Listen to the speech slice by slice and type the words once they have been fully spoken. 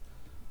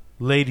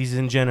Ladies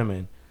and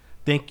gentlemen,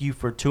 thank you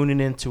for tuning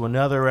in to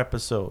another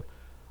episode.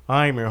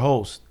 I'm your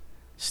host,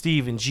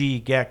 Stephen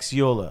G.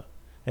 Gaxiola,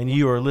 and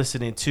you are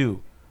listening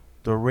to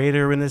the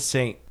Raider and the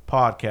Saint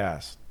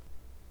podcast.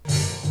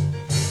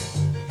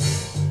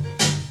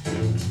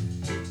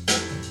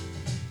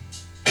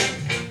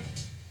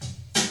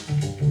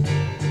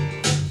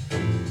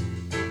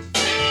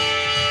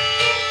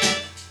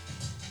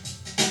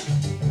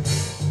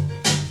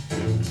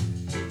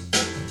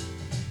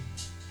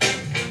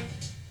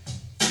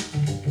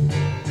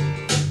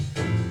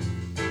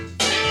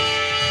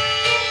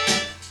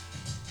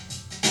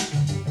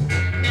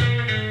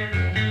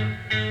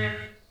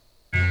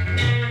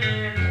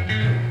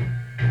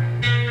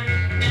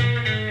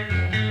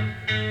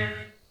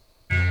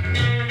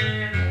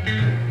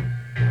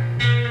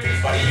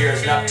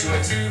 Up to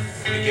it. I'm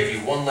gonna give you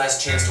one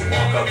last chance to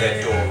walk out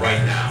that door right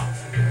now.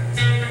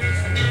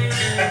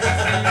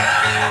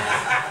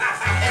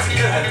 That's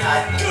good,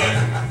 good.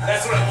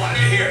 That's what I wanted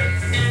to hear.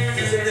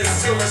 Because in this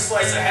silver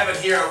slice I have it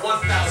here are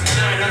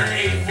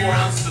 1,984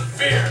 ounces of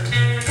beer.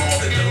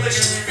 Golden,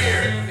 delicious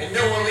beer. And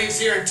no one leaves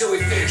here until we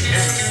finish every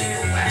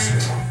single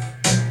last one.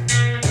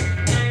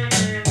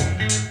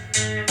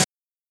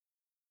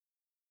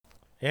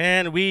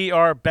 And we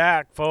are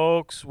back,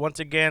 folks. Once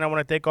again, I want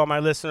to thank all my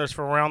listeners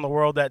from around the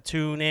world that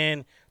tune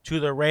in to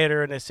the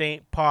Raider and the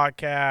Saint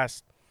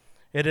podcast.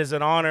 It is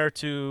an honor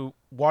to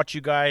watch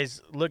you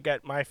guys look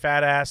at my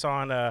fat ass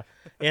on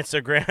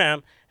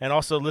Instagram and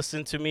also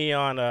listen to me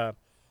on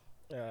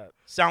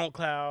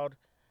SoundCloud,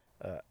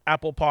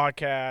 Apple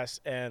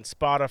Podcasts, and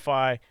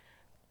Spotify.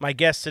 My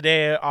guest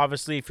today,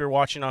 obviously, if you're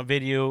watching on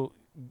video,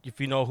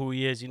 if you know who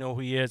he is, you know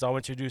who he is. I'll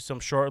introduce him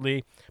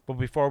shortly. But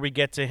before we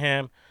get to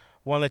him,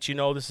 I want to let you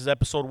know this is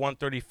episode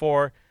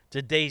 134.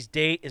 Today's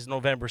date is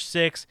November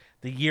 6th.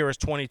 The year is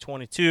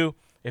 2022.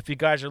 If you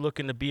guys are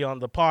looking to be on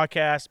the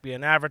podcast, be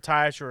an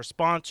advertiser or a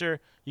sponsor,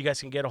 you guys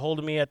can get a hold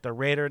of me at the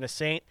Raider and the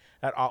Saint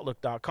at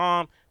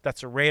Outlook.com.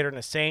 That's the Raider and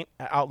the Saint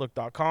at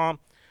Outlook.com.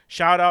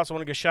 Shout outs. I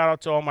want to give a shout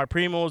out to all my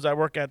primos. I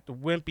work at the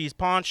Wimpy's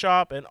Pawn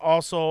Shop and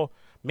also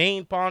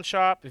Main Pawn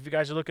Shop. If you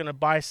guys are looking to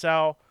buy,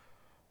 sell,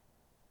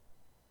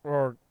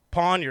 or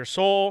pawn your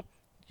soul,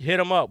 hit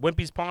them up.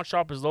 Wimpy's Pawn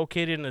Shop is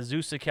located in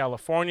Azusa,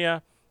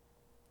 California.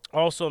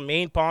 Also,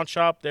 Main Pawn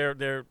Shop,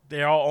 they're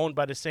all owned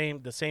by the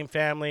same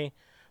family.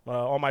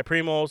 All my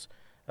primos.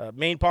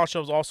 Main Pawn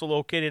Shop is also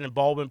located in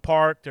Baldwin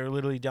Park. They're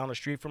literally down the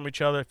street from each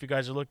other. If you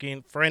guys are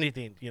looking for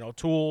anything,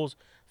 tools,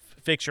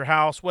 fix your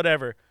house,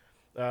 whatever,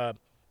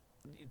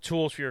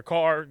 tools for your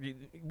car,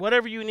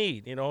 whatever you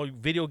need,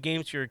 video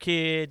games for your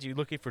kids, you're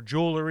looking for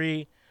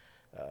jewelry,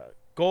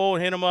 go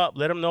and hit them up.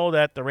 Let them know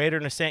that the Raider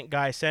and the Saint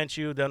guy sent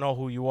you. They'll know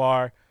who you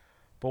are.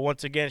 But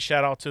once again,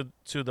 shout out to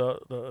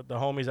the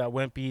homies at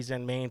Wimpy's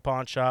and Main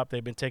Pawn Shop.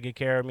 They've been taking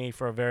care of me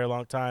for a very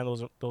long time.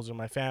 Those are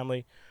my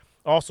family.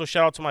 Also,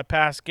 shout out to my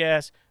past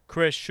guest,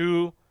 Chris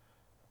Shu.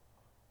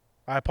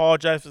 I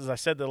apologize if I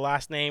said the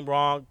last name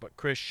wrong, but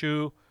Chris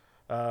Shu,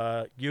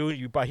 he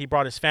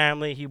brought his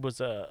family. He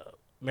was a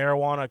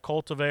marijuana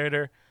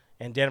cultivator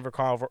in Denver,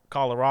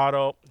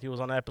 Colorado. He was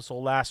on the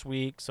episode last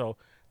week, so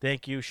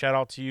thank you. Shout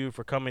out to you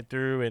for coming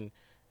through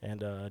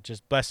and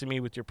just blessing me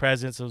with your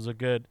presence. It was a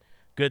good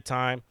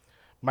time.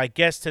 My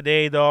guest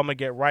today, though, I'm going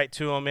to get right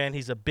to him, man.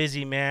 He's a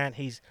busy man.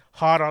 He's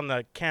hot on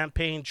the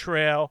campaign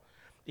trail.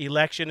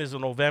 Election is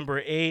on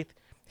November 8th.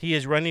 He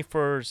is running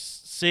for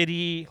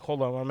city.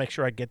 Hold on, I want to make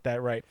sure I get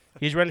that right.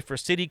 He's running for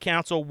City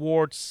Council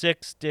Ward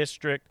 6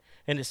 District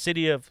in the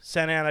city of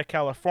Santa Ana,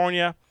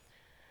 California.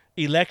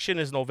 Election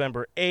is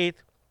November 8th.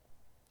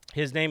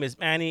 His name is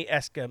Manny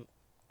Escamilla.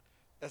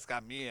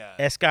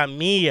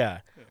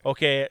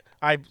 Okay,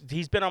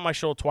 he's been on my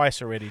show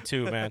twice already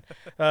too, man.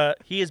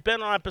 He has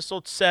been on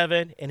episode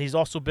 7, and he's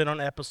also been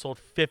on episode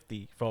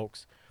 50,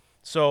 folks.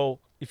 So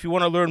if you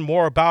want to learn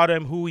more about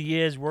him, who he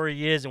is, where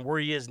he is, and where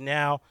he is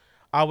now,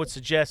 I would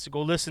suggest to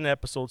go listen to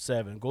episode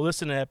 7. Go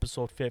listen to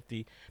episode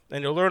 50,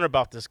 and you'll learn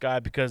about this guy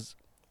because,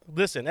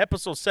 listen,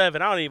 episode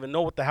 7, I don't even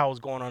know what the hell was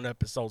going on in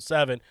episode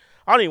 7.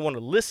 I don't even want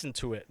to listen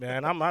to it,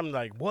 man. I'm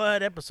like,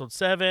 what? Episode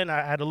 7?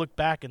 I had to look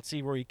back and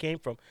see where he came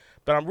from.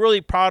 But I'm really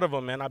proud of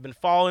him, man. I've been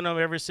following him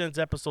ever since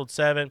episode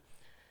 7.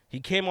 He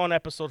came on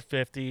episode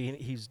 50.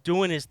 He's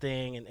doing his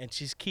thing, and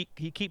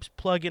he keeps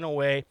plugging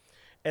away.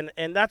 And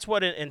that's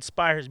what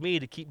inspires me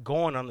to keep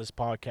going on this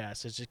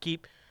podcast, is to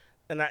keep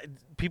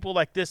people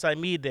like this I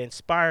meet, they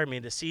inspire me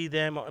to see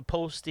them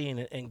posting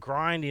and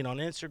grinding on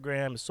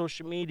Instagram and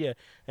social media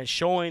and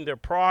showing their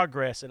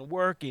progress and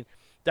working.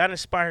 That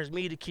inspires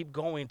me to keep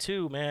going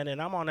too, man. And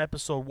I'm on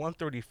episode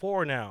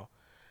 134 now.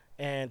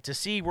 And to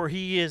see where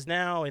he is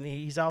now and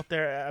he's out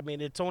there, I mean,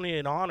 it's only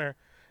an honor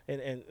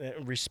and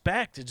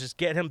respect to just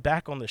get him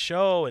back on the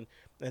show and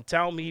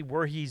tell me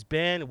where he's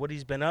been, what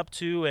he's been up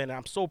to. And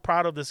I'm so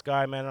proud of this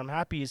guy, man. I'm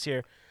happy he's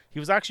here. He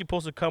was actually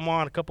supposed to come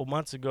on a couple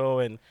months ago,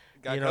 and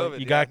got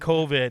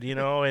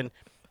COVID, and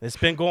it's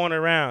been going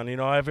around.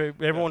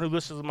 Everyone who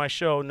listens to my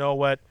show know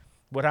what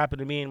happened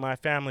to me and my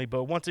family.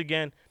 But once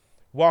again,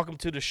 Welcome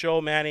to the show,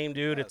 Manny,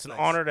 dude. It's an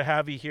Thanks. honor to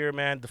have you here,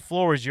 man. The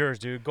floor is yours,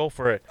 dude. Go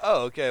for it.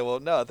 Oh, okay. Well,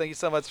 no, thank you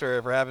so much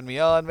for having me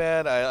on,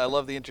 man. I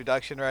love the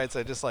introduction, right?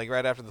 So just like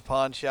right after the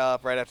pawn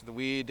shop, right after the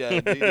weed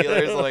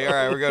dealers, like, all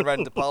right, we're going right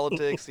into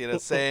politics.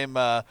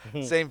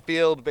 Same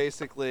field,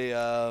 basically.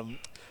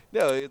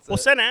 No, it's Well,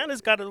 Santa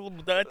Ana's got a little.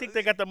 I think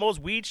they got the most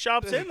weed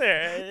shops in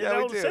there in yeah,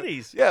 we all the do.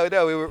 cities. Yeah,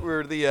 no, we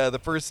were the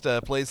first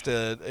place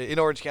in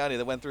Orange County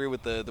that went through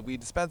with the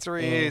weed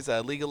dispensaries,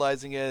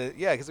 legalizing it.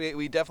 Yeah, because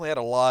we definitely had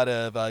a lot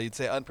of you'd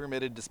say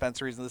unpermitted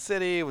dispensaries in the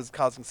city. It was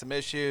causing some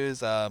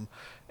issues.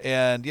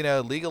 And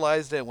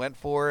legalized it, went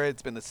for it.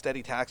 It's been a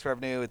steady tax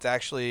revenue. It's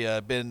actually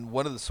been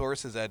one of the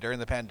sources during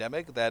the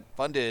pandemic that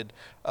funded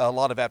a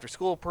lot of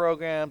after-school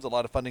programs, a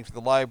lot of funding for the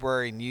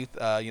library and youth.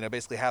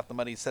 Basically half the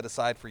money set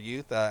aside for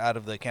youth out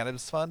of the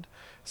cannabis fund.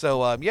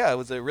 So it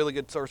was a really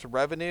good source of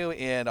revenue.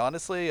 And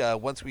honestly,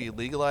 once we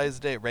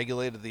legalized it,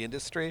 regulated the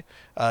industry,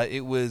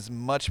 it was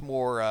much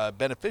more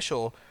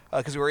beneficial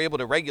because we were able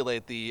to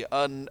regulate the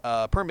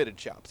unpermitted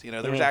shops.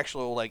 There was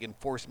actual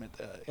enforcement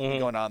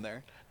going on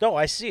there. No,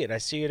 I see it. I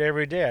see it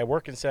every day. I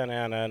work in Santa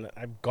Ana, and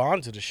I've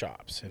gone to the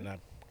shops, and I've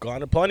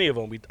gone to plenty of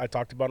them. I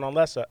talked about it on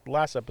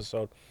last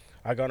episode.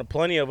 I've gone to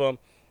plenty of them,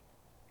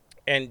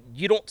 and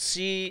you don't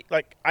see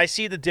I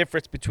see the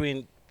difference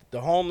between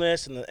the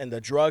homeless and the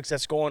drugs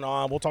that's going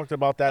on. We'll talk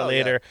about that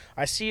later.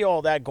 Yeah. I see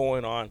all that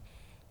going on,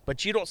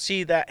 but you don't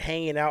see that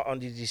hanging out on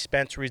these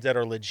dispensaries that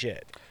are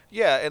legit.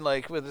 Yeah, and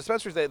with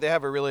dispensaries, they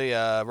have a really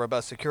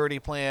robust security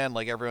plan.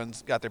 Like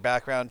everyone's got their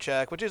background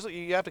check, which is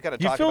you have to kind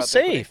of You talk feel about.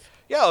 safe.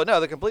 Yeah, oh, no,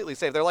 they're completely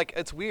safe. They're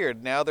it's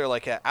weird now. They're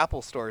like at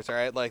Apple stores,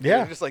 right?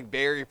 They're just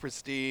very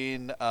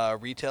pristine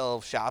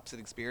retail shops and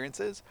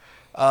experiences.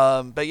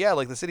 But yeah,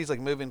 the city's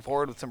moving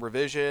forward with some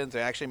revisions.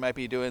 They actually might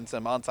be doing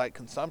some on-site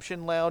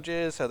consumption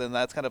lounges. So then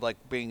that's kind of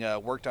being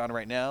worked on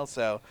right now.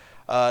 So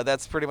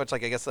that's pretty much I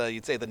guess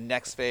you'd say the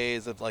next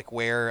phase of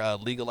where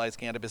legalized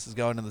cannabis is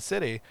going in the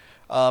city.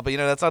 But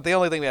that's not the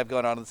only thing we have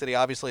going on in the city.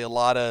 Obviously, a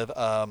lot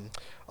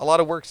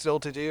of work still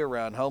to do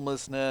around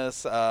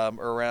homelessness,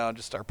 around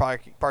just our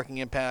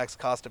parking impacts,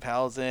 cost of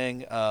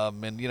housing,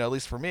 and at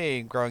least for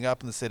me, growing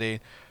up in the city,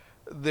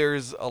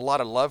 there's a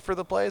lot of love for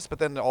the place, but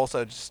then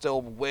also just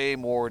still way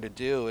more to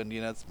do, and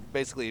it's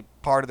basically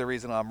part of the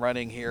reason I'm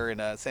running here in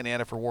Santa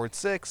Ana for Ward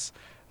 6.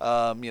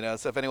 So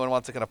if anyone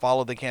wants to kind of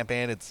follow the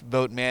campaign, it's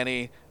Vote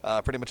Manny,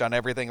 pretty much on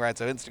everything, right?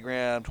 So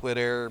Instagram,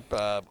 Twitter,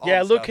 all Yeah,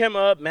 the look stuff. him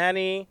up,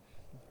 Manny.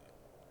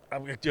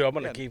 I'm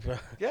gonna keep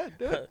Yeah,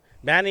 do it.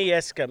 Manny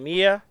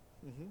Escamilla.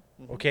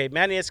 Okay,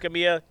 Manny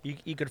Escamilla.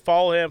 You could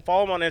follow him.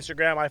 Follow him on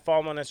Instagram. I follow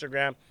him on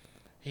Instagram.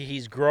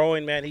 He's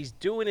growing, man. He's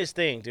doing his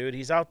thing, dude.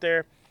 He's out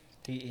there.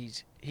 He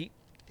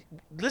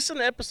listen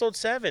to episode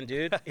 7,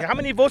 dude. How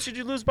many votes did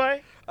you lose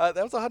by? That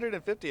was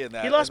 150 in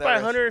that. He lost and that by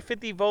was-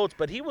 150 votes,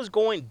 but he was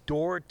going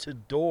door to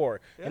door.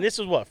 And this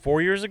was what,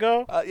 4 years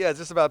ago? Yeah, it's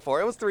just about 4.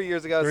 It was 3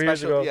 years ago. 3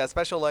 years ago. Yeah,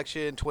 special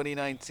election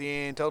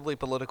 2019, totally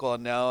political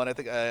unknown. I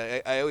think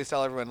I always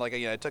tell everyone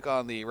I took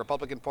on the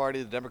Republican Party,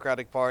 the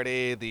Democratic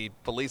Party, the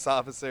police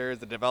officers,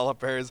 the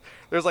developers.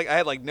 There's I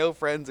had no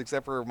friends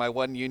except for my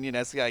one union,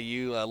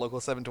 SEIU,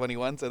 Local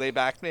 721, so they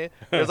backed me.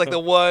 It was the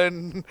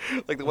one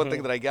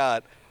thing that I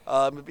got.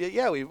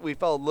 Yeah, we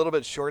fell a little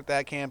bit short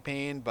that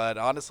campaign, but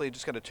honestly,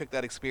 just kind of took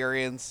that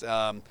experience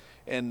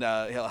and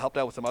helped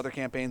out with some other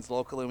campaigns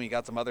locally. We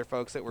got some other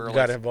folks that were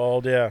Got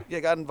involved, yeah. Yeah,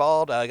 got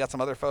involved. Got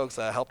some other folks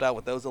helped out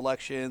with those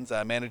elections.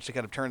 Managed to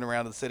kind of turn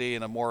around the city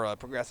in a more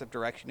progressive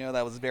direction.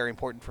 That was very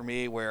important for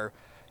me. Where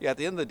at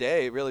the end of the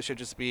day, it really should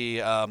just be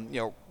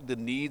the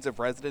needs of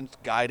residents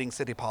guiding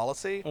city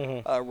policy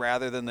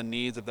rather than the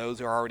needs of those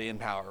who are already in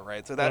power,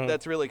 right? So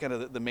that's really kind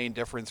of the main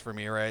difference for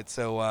me, right?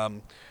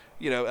 So.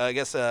 I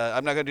guess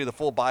I'm not going to do the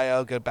full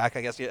bio. Go back,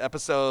 I guess,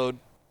 episode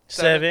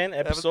 7,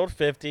 episode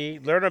 50.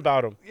 Learn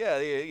about him.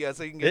 Yeah.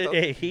 So you can get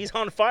Hey, he's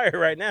on fire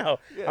right now.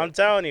 Yeah. I'm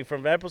telling you,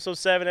 from episode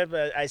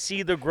 7, I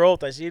see the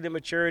growth. I see the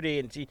maturity,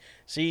 and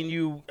seeing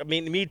you. I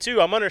mean, me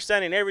too. I'm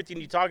understanding everything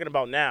you're talking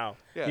about now.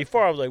 Yeah.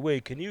 Before I was like,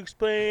 wait, can you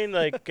explain?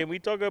 Can we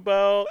talk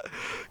about?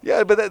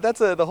 Yeah, but that's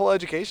the whole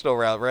educational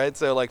route, right?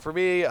 So, for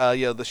me,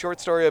 the short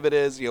story of it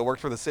is,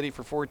 worked for the city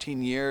for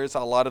 14 years,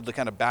 a lot of the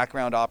kind of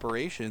background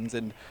operations,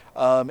 and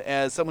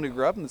as someone who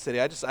grew up in the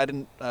city, I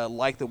didn't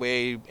like the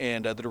way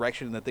and the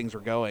direction that things were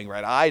going,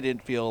 right? I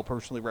didn't feel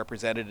personally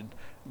represented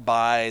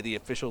by the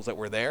officials that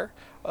were there,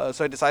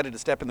 so I decided to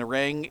step in the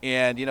ring,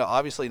 and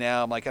obviously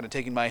now I'm kind of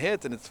taking my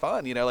hits, and it's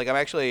fun, I'm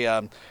actually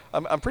I'm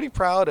pretty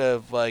proud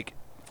of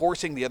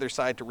forcing the other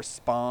side to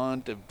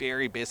respond to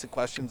very basic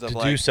questions of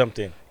To do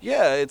something.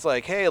 yeah, it's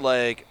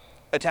hey,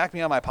 attack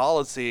me on my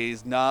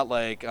policies, not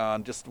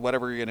on just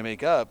whatever you're going to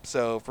make up.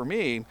 So for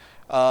me,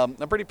 I'm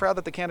pretty proud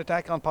that they can't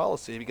attack on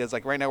policy because,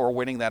 like, right now we're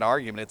winning that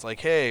argument. It's like,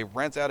 hey,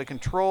 rent's out of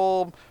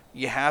control.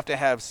 You have to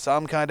have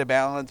some kind of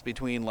balance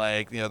between,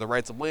 like, the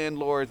rights of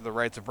landlords, the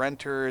rights of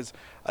renters.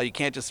 You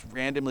can't just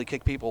randomly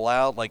kick people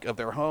out, like, of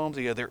their homes.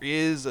 There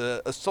is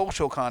a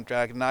social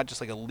contract, not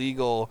just like a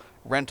legal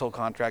rental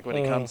contract when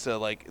it comes to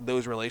like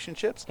those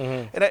relationships.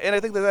 And I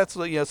think that's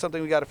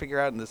something we got to figure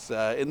out in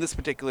this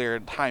particular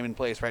time and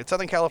place, right?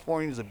 Southern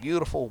California is a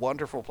beautiful,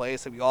 wonderful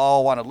place that we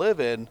all want to live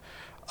in.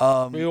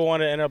 We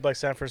want to end up like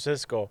San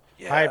Francisco,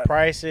 Yeah. high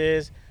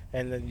prices,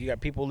 and then you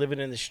got people living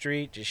in the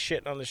street, just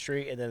shitting on the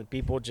street, and then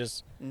people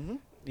just, I don't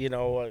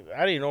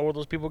even know where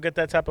those people get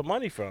that type of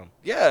money from.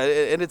 Yeah,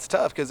 and it's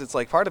tough because it's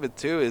like part of it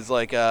too is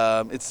like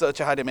it's such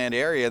a high demand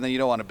area, and then you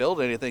don't want to build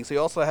anything, so you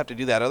also have to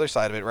do that other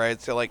side of it, right?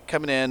 So like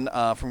coming in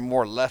from a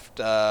more left,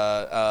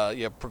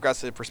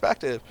 progressive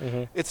perspective,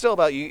 it's still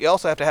about you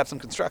also have to have some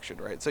construction,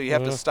 right? So you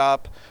have to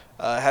stop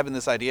having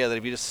this idea that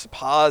if you just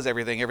pause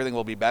everything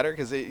will be better,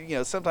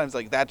 because sometimes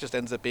like that just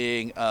ends up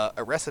being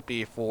a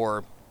recipe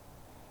for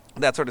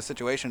that sort of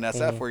situation in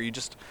SF where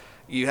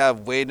you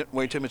have way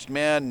too much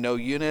demand, no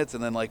units,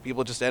 and then like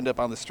people just end up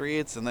on the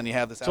streets, and then you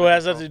have this. So it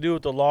has nothing to do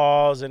with the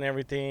laws and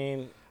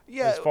everything.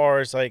 Yeah. As far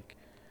as like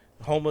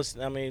homeless,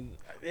 I mean,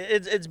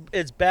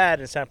 it's bad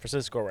in San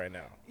Francisco right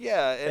now.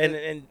 Yeah,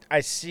 And I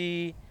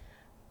see,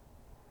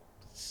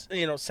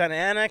 Santa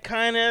Ana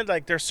kind of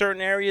like there's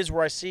certain areas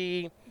where I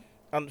see,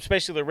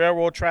 especially the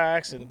railroad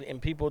tracks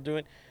and people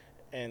doing,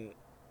 and.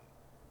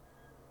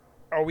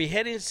 Are we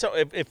heading? So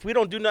if we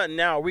don't do nothing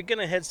now, are we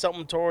gonna head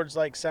something towards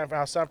like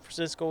how San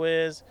Francisco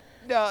is?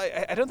 No,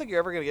 I don't think you're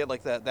ever going to get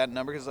like that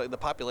number because like the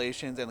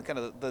populations and kind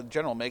of the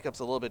general makeup's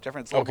a little bit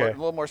different. It's a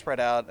little more spread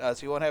out,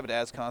 so you won't have it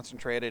as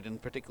concentrated in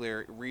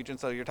particular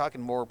regions. So you're talking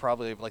more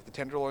probably of like the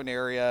Tenderloin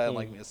area and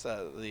like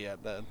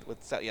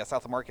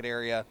South of Market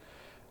area,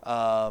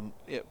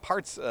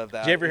 parts of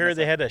that. Did you ever hear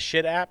they had a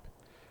shit app?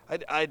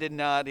 I did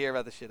not hear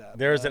about the shit app.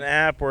 There's an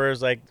app where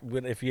it's like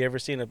if you ever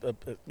seen a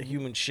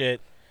human shit.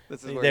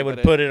 They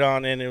would put it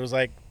on, and it was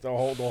like the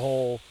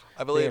whole.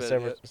 I believe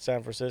it.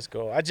 San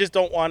Francisco. I just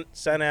don't want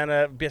Santa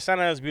Ana.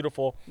 Santa Ana is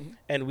beautiful,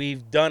 and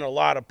we've done a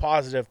lot of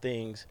positive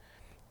things,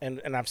 and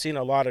I've seen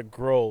a lot of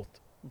growth,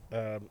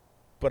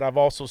 but I've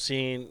also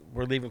seen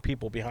we're leaving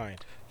people behind.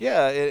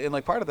 Yeah, and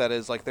like part of that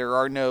is like there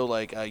are no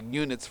like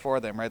units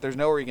for them, right? There's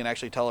nowhere you can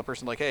actually tell a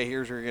person like, hey,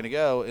 here's where you're gonna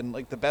go. And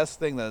like the best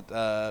thing that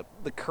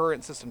the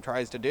current system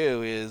tries to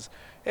do is,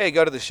 hey,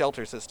 go to the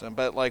shelter system.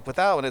 But like with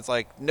that one, it's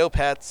like no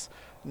pets.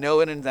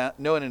 No in and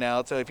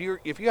out. So if you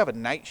have a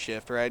night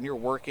shift, right, and you're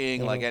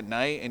working like at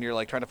night, and you're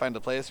like trying to find a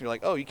place, and you're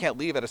like, oh, you can't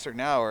leave at a certain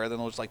hour, then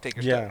they'll just like take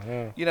your stuff.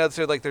 Yeah.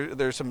 So like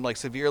there's some like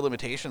severe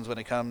limitations when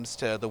it comes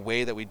to the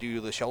way that we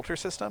do the shelter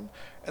system,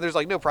 and there's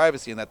like no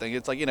privacy in that thing.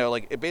 It's like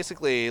like it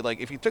basically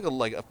like if you took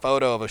a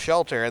photo of a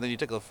shelter and then you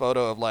took a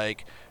photo of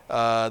like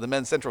the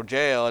men's central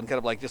jail and kind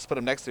of like just put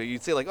them next to it,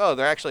 you'd see like, oh,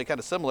 they're actually kind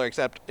of similar,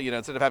 except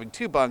instead of having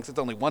two bunks, it's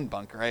only one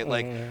bunk, right?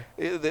 Like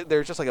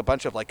there's just like a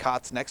bunch of like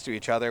cots next to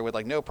each other with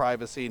like no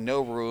privacy,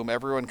 no room,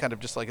 everyone kind of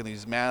just like in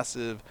these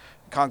massive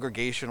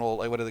congregational,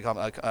 like what do they call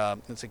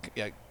them,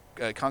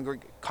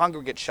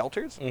 congregate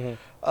shelters.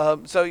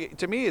 So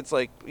to me, it's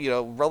like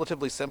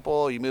relatively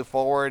simple. You move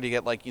forward, you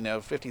get like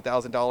 $50,000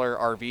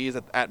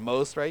 RVs at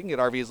most, right? You can get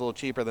RVs a little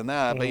cheaper than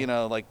that,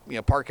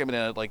 but park them in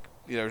a like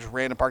just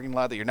random parking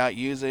lot that you're not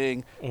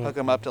using, hook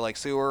them up to like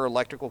sewer,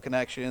 electrical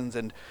connections,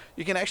 and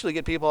you can actually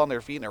get people on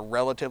their feet in a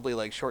relatively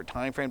like short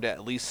time frame to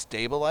at least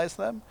stabilize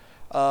them.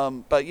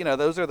 But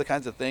those are the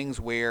kinds of things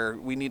where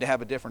we need to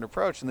have a different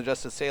approach than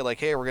just to say like,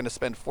 hey, we're going to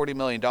spend $40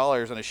 million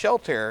on a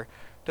shelter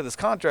to this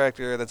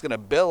contractor that's going to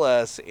bill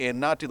us and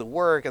not do the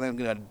work, and then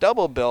going to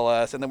double bill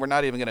us, and then we're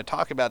not even going to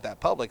talk about that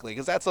publicly,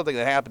 because that's something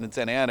that happened in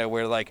Santa Ana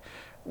where like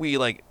we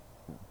like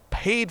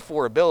paid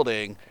for a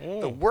building,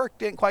 the work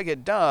didn't quite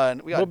get done.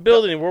 What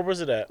building? Where was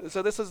it at?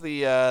 So this is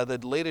the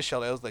latest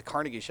shelter. It was the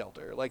Carnegie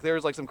shelter. Like there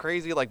was like some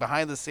crazy like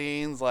behind the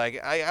scenes,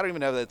 like I don't even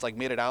know that it's like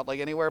made it out like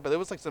anywhere, but there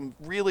was like some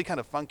really kind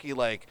of funky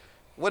like,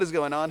 what is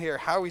going on here?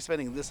 How are we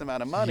spending this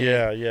amount of money?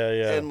 Yeah.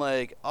 And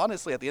like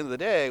honestly, at the end of the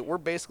day, we're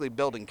basically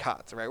building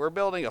cots, right? We're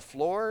building a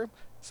floor,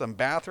 some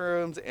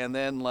bathrooms, and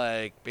then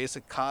like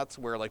basic cots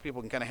where like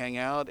people can kind of hang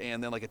out,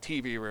 and then like a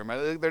TV room.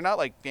 They're not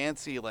like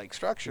fancy like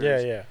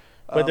structures. Yeah.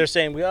 But they're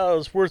saying,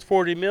 it's worth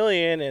 $40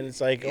 million, and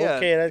it's like,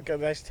 okay,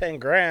 that's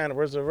 $10,000.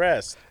 Where's the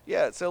rest?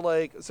 Yeah, so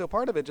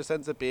part of it just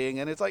ends up being,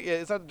 and it's like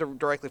it's not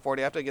directly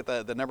 40. I have to get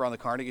the number on the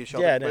Carnegie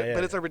shelter,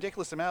 but it's a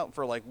ridiculous amount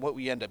for like what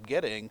we end up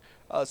getting.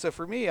 So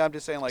for me, I'm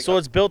just saying like, so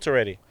it's built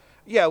already.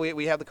 Yeah,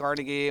 we have the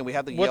Carnegie and we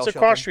have the What's Yale the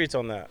shelter. cross streets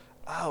on that?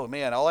 Oh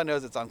man, all I know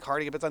is it's on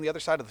Carnegie, but it's on the other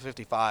side of the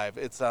 55.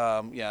 It's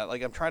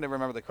like I'm trying to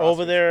remember the cross over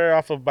streets. there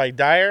off of by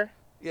Dyer.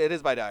 Yeah, it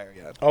is by Dyer.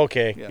 Yeah.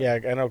 Okay, Yeah.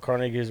 yeah, I know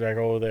Carnegie's right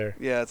over there.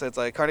 Yeah, so it's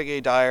like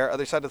Carnegie, Dyer,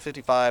 other side of the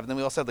 55, and then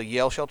we also have the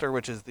Yale shelter,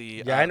 which is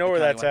Yeah, I know the where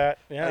county that's one. at.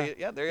 Oh, Yeah,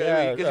 yeah, there.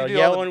 yeah, Because you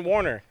do all Yale the. and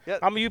Warner. Yeah.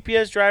 I'm a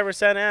UPS driver in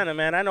Santa Ana,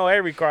 man. I know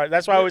every car.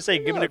 That's why I always say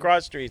give me the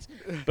cross streets.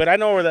 But I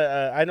know where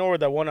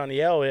the one on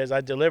Yale is.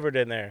 I delivered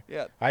in there.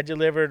 Yeah. I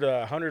delivered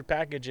 100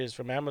 packages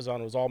from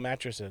Amazon. It was all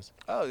mattresses.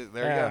 Oh,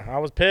 there Yeah, you go. I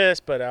was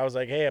pissed, but I was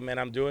like, hey, man,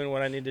 I'm doing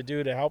what I need to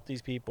do to help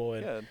these people,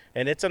 and Yeah.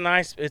 and it's a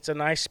nice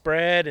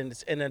spread, and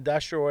it's an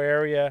industrial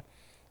area,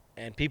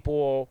 and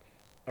people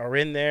are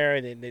in there,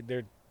 and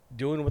they're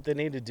doing what they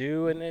need to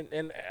do,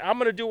 and I'm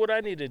gonna do what I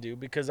need to do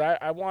because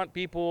I want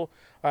people.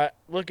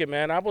 Look at,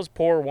 man, I was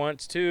poor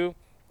once too.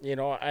 You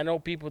know, I know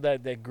people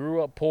that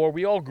grew up poor.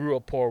 We all grew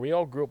up poor. We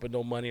all grew up with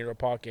no money in our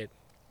pocket,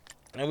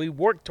 and we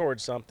worked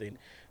towards something.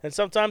 And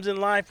sometimes in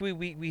life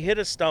we hit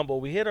a stumble,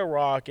 we hit a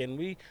rock, and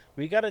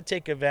we got to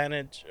take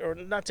advantage, or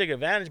not take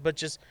advantage, but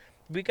just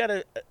we got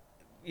to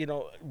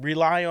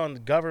rely on the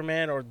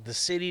government or the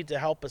city to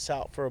help us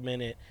out for a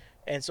minute.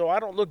 And so I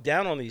don't look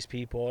down on these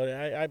people.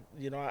 And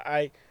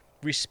I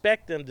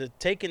respect them to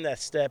taking that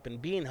step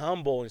and being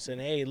humble and saying,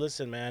 hey,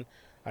 listen, man,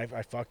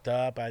 I fucked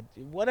up.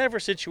 Whatever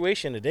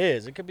situation it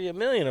is, it could be a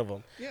million of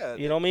them. Yeah.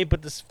 You know what I mean?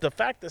 But the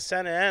fact that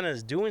Santa Ana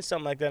is doing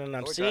something like that, and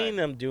I'm We're seeing trying.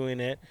 them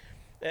doing it,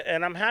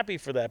 and I'm happy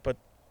for that. But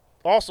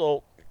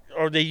also,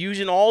 are they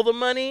using all the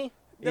money?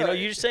 No,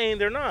 You're saying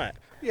they're not.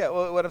 Yeah,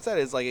 well, what I'm saying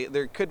is like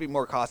there could be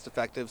more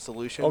cost-effective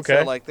solutions. Okay.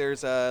 So like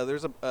there's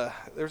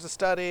a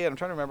study, and I'm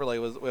trying to remember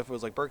like if it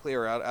was like Berkeley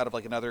or out of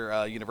like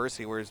another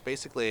university, where it's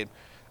basically it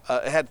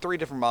had 3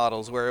 different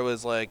models where it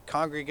was like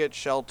congregate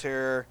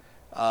shelter,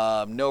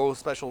 no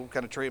special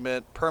kind of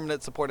treatment,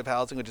 permanent supportive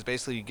housing, which is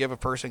basically you give a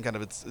person kind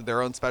of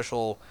their own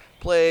special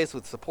place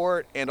with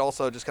support, and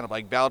also just kind of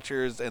like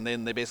vouchers, and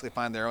then they basically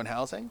find their own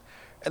housing.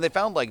 And they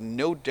found like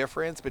no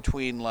difference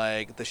between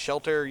like the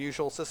shelter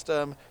usual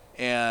system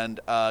and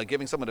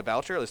giving someone a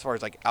voucher as far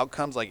as like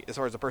outcomes, like as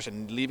far as a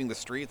person leaving the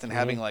streets and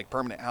having like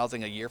permanent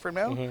housing a year from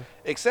now,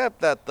 except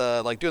that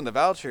the like doing the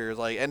vouchers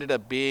like ended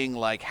up being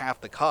like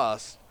half the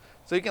cost.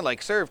 So you can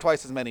like serve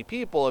twice as many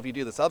people if you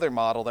do this other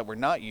model that we're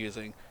not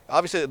using.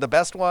 Obviously, the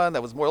best one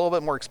that was a little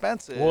bit more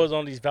expensive. What was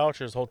on these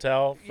vouchers?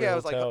 Hotel? Yeah, it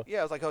was hotel?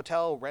 like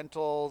hotel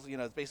rentals. You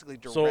know, it's basically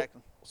direct.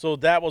 So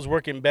that was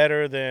working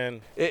better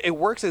than. It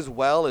works as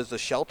well as the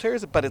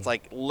shelters, but it's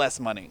like less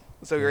money.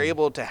 So you're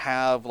able to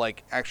have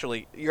like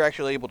you're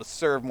actually able to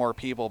serve more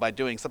people by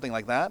doing something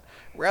like that,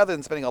 rather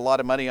than spending a lot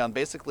of money on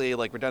basically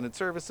like redundant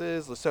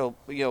services. So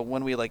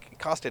when we like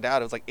cost it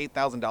out, it was like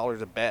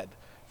 $8,000 a bed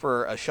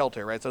for a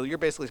shelter, right? So you're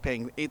basically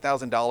paying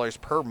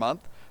 $8,000 per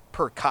month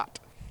per cot.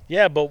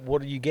 Yeah, but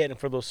what are you getting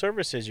for those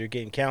services? You're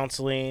getting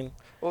counseling.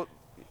 Well,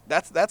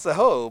 that's the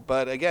hope,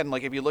 but again,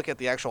 like if you look at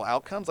the actual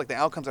outcomes, like the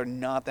outcomes are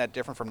not that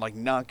different from like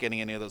not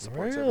getting any of those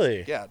support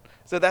services. Yeah.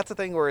 So that's the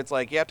thing where it's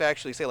like you have to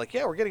actually say like,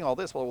 yeah, we're getting all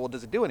this. Well,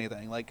 does it do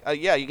anything? Like,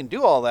 yeah, you can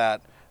do all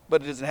that,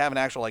 but it doesn't have an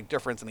actual like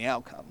difference in the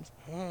outcomes.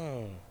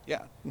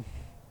 Yeah. And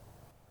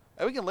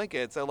we can link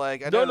it. So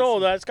like,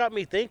 That's got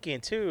me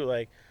thinking too.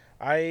 Like,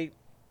 I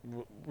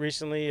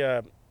recently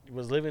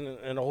was living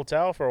in a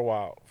hotel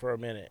for a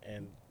minute,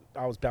 and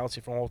I was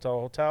bouncing from hotel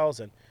to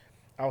hotels, and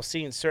I was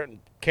seeing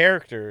certain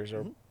characters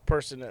or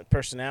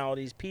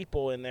personalities,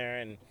 people in there,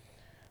 and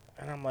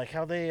I'm like,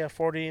 how they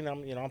affording?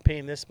 I'm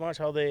paying this much.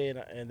 How they?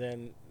 And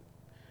then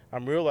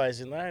I'm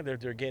realizing that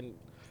they're getting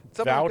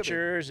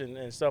vouchers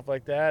and stuff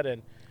like that,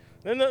 and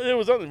then there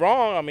was nothing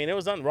wrong. I mean, it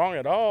was nothing wrong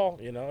at all.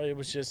 It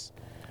was just.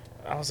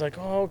 I was like,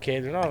 oh, okay,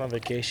 they're not on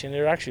vacation.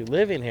 They're actually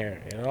living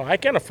here. I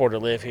can't afford to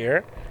live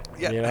here.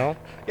 Yeah.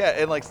 Yeah,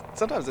 and like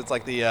sometimes it's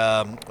like the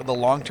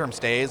long-term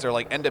stays are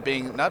like end up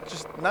being not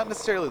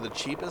necessarily the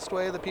cheapest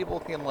way that people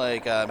can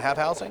like have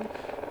housing,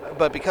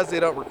 but because they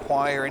don't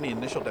require any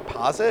initial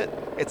deposit,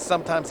 it's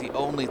sometimes the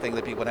only thing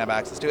that people have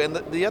access to. And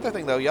the other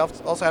thing though, you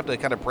also have to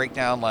kind of break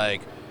down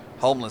like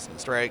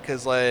homelessness, right?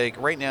 Because like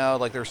right now,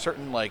 like there's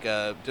certain like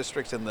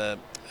districts in the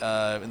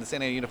Santa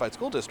Ana Unified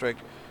School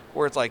District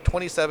where it's like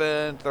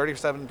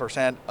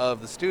 37% of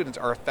the students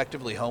are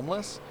effectively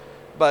homeless.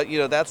 But,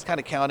 that's kind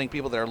of counting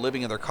people that are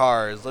living in their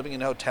cars, living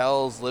in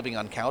hotels, living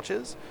on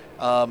couches.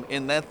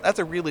 And that's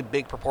a really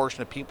big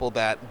proportion of people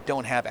that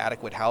don't have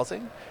adequate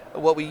housing.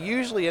 What we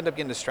usually end up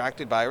getting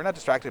distracted by, or not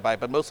distracted by,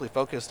 but mostly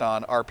focused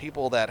on are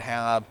people that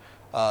have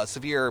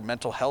severe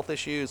mental health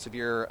issues,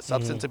 severe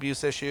substance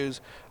abuse issues,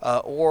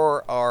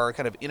 or are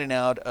kind of in and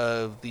out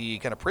of the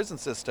kind of prison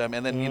system.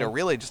 And then,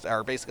 really just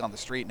are basically on the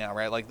street now,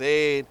 right? Like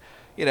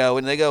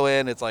when they go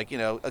in, it's like,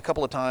 a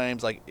couple of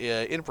times, like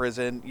in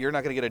prison, you're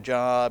not going to get a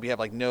job. You have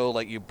like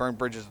you burn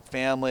bridges with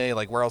family.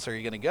 Like where else are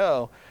you going to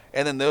go?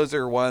 And then those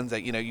are ones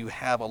that, you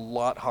have a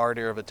lot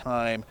harder of a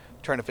time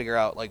trying to figure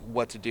out like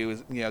what to do,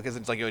 because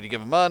it's like, do you give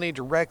them money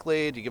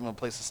directly? Do you give them a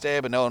place to stay?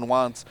 But no one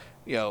wants,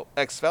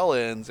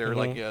 ex-felons or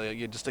like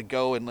just to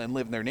go and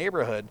live in their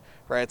neighborhood,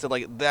 right? So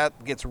like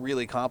that gets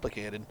really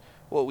complicated.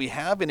 What we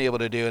have been able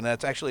to do, and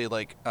that's actually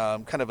like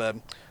kind of a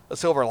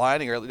silver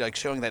lining, or like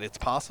showing that it's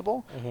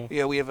possible.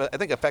 We have I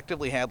think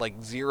effectively had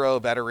like zero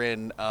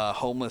veteran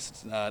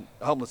homelessness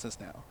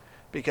now.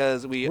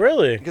 because we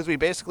Really? because we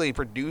basically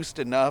produced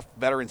enough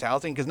veterans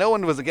housing, because no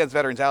one was against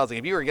veterans housing.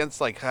 If you were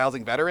against like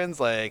housing veterans,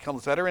 like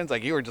homeless veterans,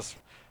 like you were just,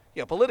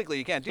 politically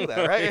you can't do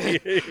that,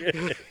 right?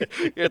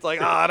 It's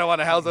like, I don't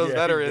want to house those Yeah,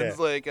 veterans.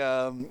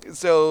 yeah.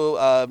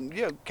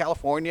 Like,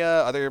 California,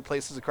 other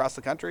places across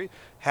the country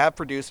have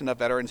produced enough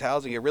veterans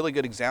housing. A really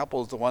good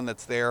example is the one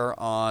that's there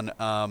on,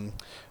 oh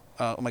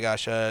my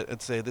gosh,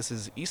 let's say this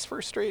is East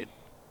First Street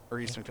or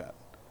Eastern Cut.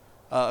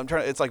 I'm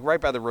trying. It's like right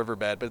by the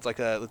riverbed, but it's like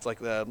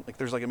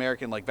there's like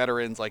American like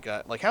veterans like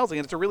housing,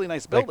 and it's a really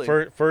nice building.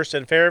 Like First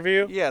and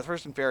Fairview? Yeah, it's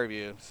First and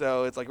Fairview,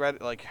 so it's like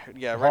right right by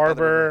the river.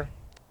 Harbor.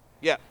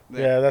 Yeah.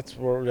 Yeah, that's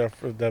where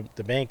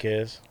the bank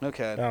is.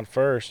 Okay. Down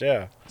First,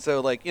 yeah. So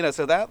like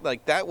so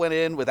that went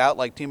in without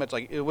like too much,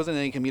 like it wasn't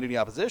any community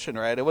opposition,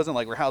 right? It wasn't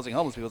like we're housing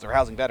homeless people, we're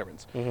housing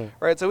veterans,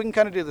 right? So we can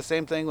kind of do the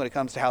same thing when it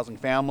comes to housing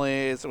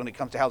families, when it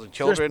comes to housing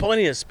children. There's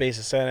plenty of space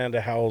in Santa Ana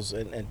to house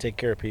and take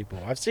care of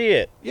people. I see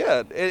it.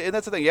 Yeah, and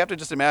that's the thing. You have to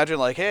just imagine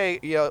like, hey,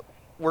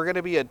 we're going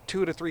to be a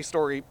 2 to 3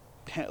 story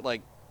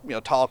like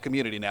tall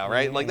community now,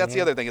 right? Like that's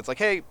the other thing. It's like,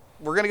 hey,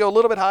 we're going to go a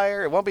little bit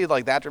higher. It won't be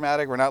like that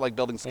dramatic. We're not like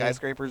building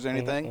skyscrapers or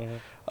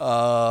anything.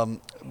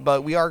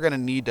 But we are going to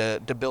need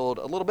to build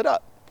a little bit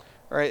up.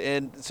 Right.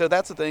 And so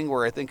that's the thing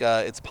where I think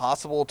it's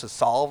possible to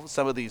solve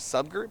some of these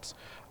subgroups.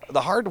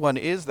 The hard one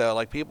is, though,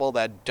 like people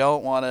that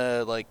don't want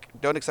to, like,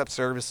 don't accept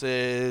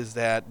services,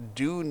 that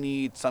do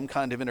need some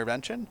kind of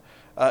intervention.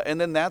 And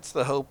then that's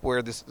the hope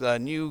where this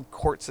new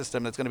court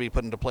system that's going to be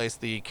put into place,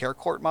 the care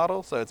court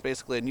model. So it's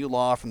basically a new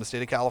law from the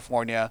state of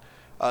California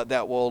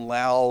that will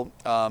allow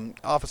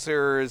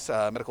officers,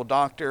 medical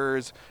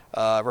doctors,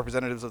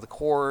 representatives of the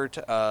court,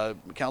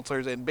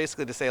 counselors, and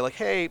basically to say like,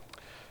 hey,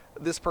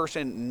 this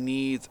person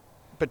needs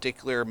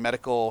particular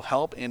medical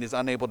help and is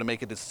unable to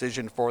make a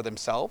decision for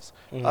themselves.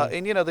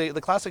 And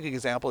the classic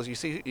example is you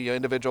see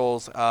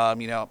individuals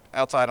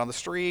outside on the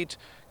street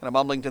kind of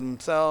mumbling to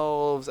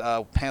themselves,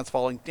 pants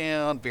falling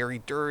down,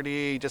 very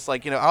dirty, just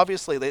like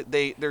obviously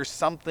they there's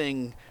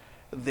something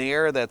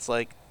there that's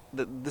like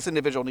this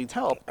individual needs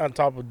help On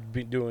top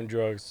of doing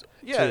drugs,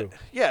 too.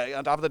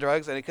 on top of the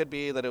drugs, and it could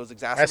be that it was I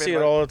exacerbated. see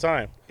it all the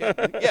time.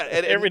 and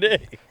Every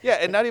day. Yeah,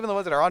 and not even the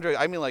ones that are on drugs.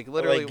 I mean, like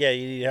literally. Like, yeah,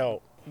 you need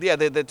help. Yeah,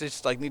 they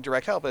just like need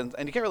direct help, and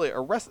you can't really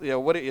arrest.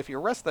 What if you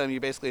arrest them?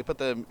 You basically put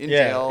them in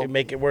jail. Yeah,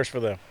 make it worse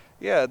for them.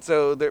 Yeah,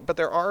 so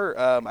there are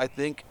I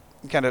think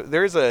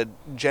there's a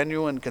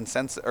genuine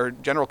consensus or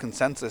general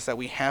consensus that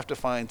we have to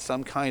find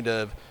some kind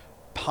of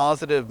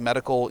positive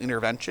medical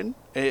intervention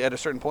at a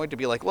certain point to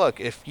be like, look,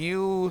 if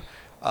you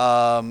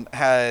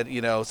had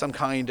some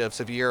kind of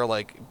severe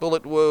like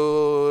bullet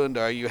wound,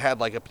 or you had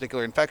like a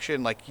particular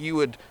infection, like you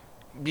would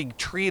be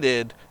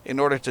treated in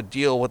order to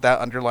deal with that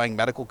underlying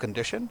medical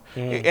condition.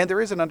 And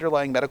there is an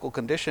underlying medical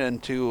condition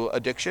to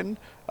addiction,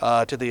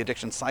 to the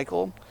addiction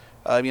cycle.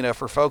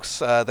 For folks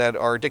that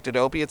are addicted to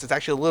opiates, it's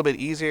actually a little bit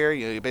easier.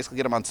 You basically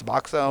get them on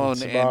Suboxone,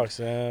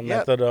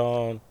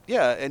 methadone.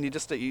 Yeah, and you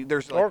just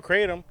there's like, Or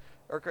Kratom.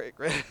 or great.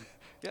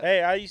 Yeah.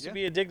 Hey, I used to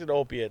be addicted to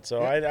opiates,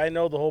 so I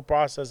know the whole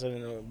process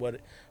and what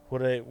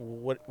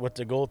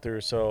to go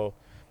through. So,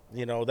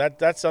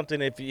 that's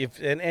something. If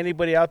and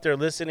anybody out there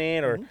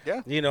listening, or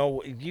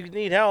you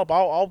need help,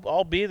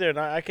 I'll be there and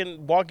I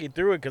can walk you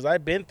through it because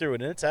I've been through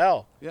it and it's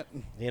hell. Yeah.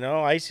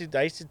 I used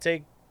to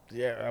take.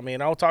 Yeah, I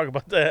mean, I'll talk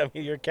about that. I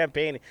mean, you're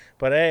campaigning,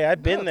 but hey,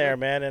 I've been there,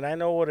 man, and I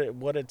know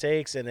what it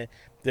takes. And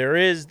there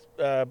is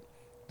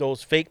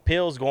those fake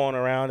pills going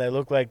around that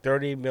look like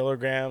 30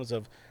 milligrams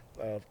of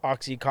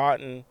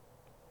OxyContin,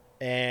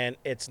 and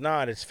it's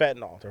not. It's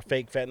fentanyl. They're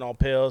fake fentanyl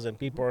pills, and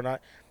people are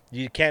not.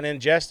 You can't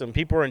ingest them.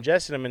 People are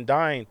ingesting them and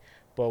dying.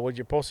 But what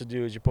you're supposed to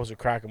do is you're supposed to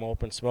crack them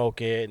open,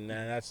 smoke it, and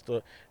it's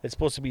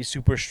supposed to be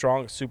super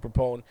strong, super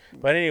potent.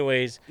 But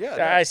anyways,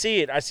 I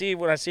see it. I see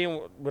when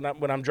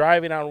I'm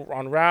driving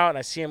on route, and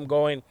I see them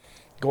going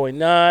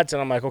nuts,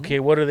 and I'm like, okay,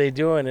 what are they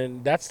doing?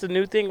 And that's the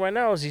new thing right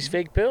now is these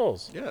fake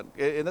pills. Yeah,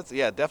 and that's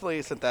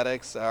definitely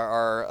synthetics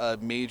are a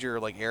major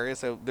like area.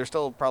 So there's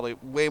still probably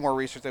way more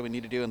research that we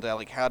need to do into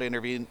like how to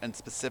intervene in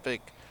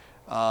specific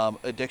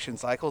addiction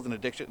cycles and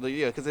addiction,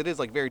 because it is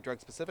like very drug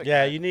specific.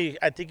 Yeah, right?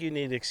 I think you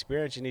need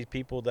experience. You need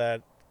people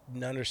that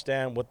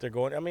understand what they're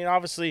going. I mean,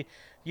 obviously,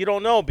 you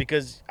don't know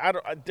because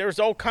there's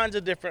all kinds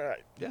of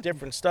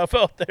different stuff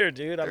out there,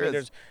 dude.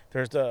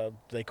 There's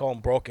they call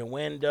them broken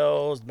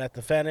windows,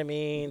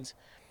 methamphetamines,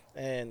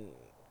 and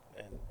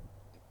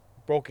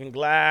broken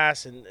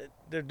glass, and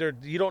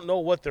you don't know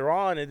what they're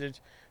on, and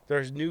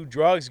there's new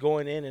drugs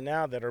going in and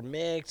out that are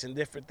mixed and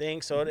different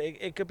things. So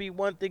it could be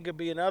one thing, could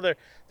be another.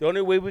 The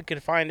only way we can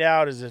find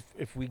out is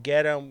if we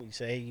get them, we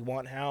say, hey, you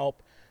want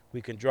help?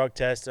 We can drug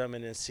test them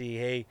and then see,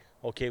 hey,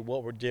 okay,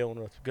 what we're dealing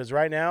with. Because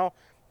right now,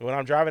 when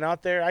I'm driving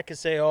out there, I can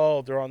say,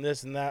 oh, they're on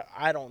this and that.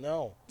 I don't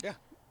know. Yeah.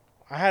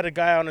 I had a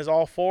guy on his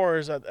all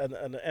fours at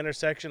the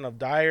intersection of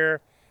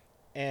Dyer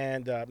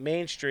and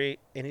Main Street,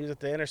 and he was at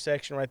the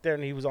intersection right there,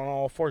 and he was on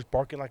all fours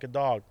barking like a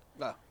dog.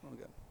 Oh,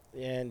 okay.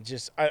 And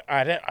just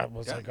I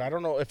was like, I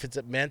don't know if it's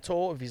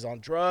mental, if he's on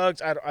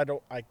drugs. I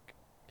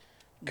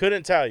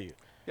couldn't tell you.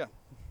 Yeah.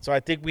 So I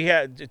think we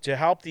had to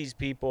help these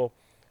people.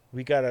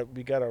 we gotta,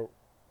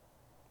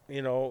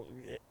 you know,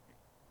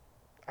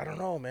 I don't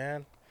know,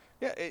 man.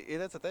 Yeah,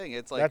 that's the thing.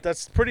 It's like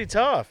That's pretty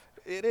tough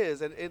it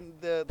is, and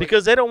the like,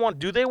 because they don't want.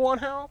 Do they want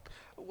help?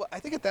 well, I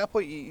think at that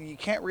point you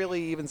can't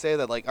really even say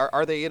that like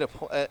are they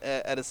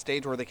at a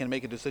stage where they can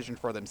make a decision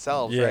for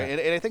themselves, Yeah. right?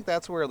 And I think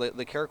that's where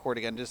the care court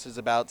again just is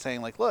about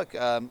saying like, look,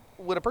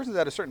 when a person's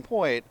at a certain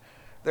point,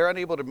 they're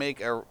unable to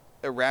make a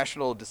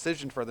rational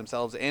decision for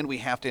themselves, and we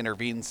have to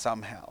intervene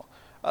somehow.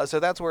 So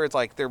that's where it's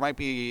like there might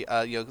be,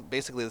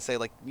 basically to say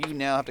like you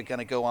now have to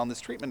kind of go on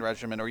this treatment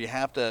regimen, or you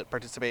have to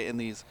participate in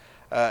these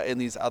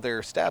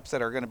other steps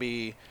that are going to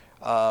be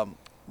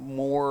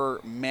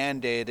more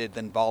mandated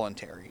than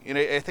voluntary. And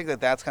I think that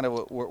that's kind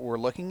of what we're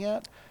looking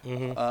at.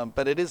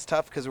 But it is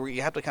tough because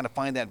you have to kind of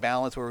find that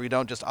balance where we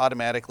don't just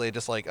automatically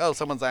just like, oh,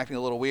 someone's acting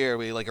a little weird,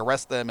 we like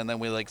arrest them and then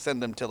we like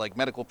send them to like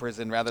medical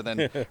prison rather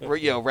than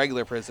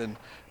regular prison.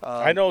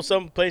 I know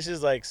some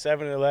places like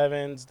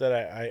 7-Elevens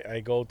that I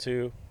go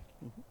to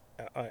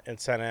in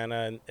Santa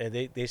Ana,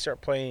 and they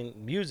start playing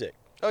music.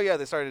 Oh yeah,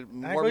 they started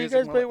I more go, music.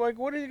 you guys play like,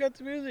 what do you got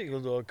the music?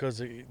 Because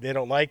they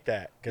don't like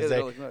that.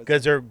 Yeah,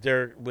 Because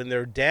they're when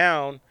they're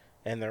down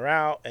and they're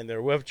out and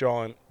they're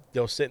withdrawing,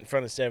 they'll sit in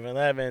front of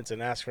 7-Elevens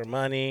and ask for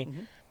money,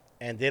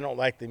 and they don't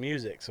like the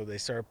music, so they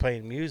start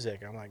playing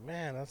music. I'm like,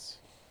 man, that's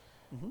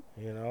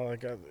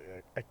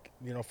like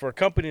for a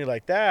company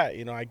like that,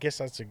 I guess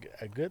that's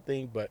a good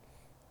thing, but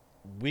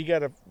we got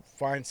to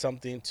find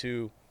something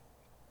to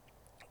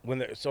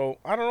so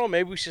I don't know,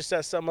 maybe we should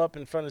set something up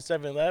in front of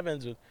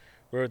 7-Elevens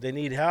where they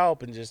need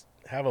help and just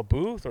have a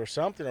booth or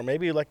something, or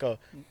maybe like a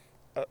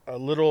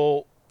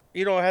little,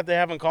 have they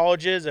have in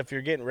colleges if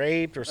you're getting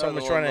raped or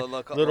someone's trying to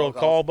little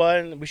call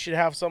button. We should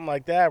have something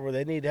like that where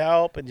they need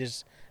help and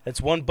just it's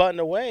one button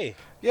away.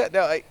 Yeah,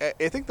 no, I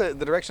think the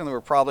direction that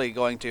we're probably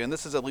going to, and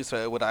this is at least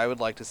what I would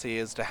like to see,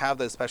 is to have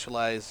those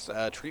specialized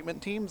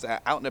treatment teams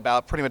out and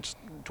about pretty much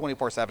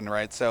 24/7,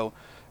 right? So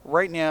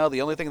right now,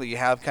 the only thing that you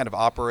have kind of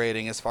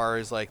operating as far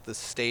as like the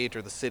state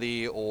or the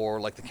city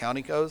or like the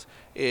county goes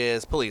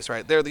is police,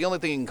 right? They're the only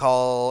thing you can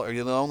call, or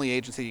you're the only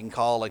agency you can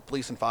call, like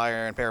police and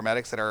fire and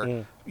paramedics that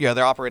are,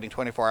 they're operating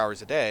 24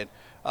 hours a day.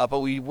 But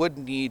we would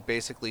need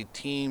basically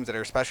teams that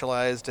are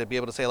specialized to be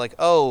able to say like,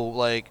 oh,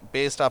 like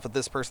based off of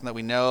this person that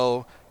we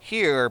know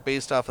here,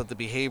 based off of the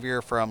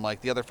behavior from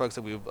like the other folks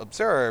that we've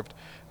observed,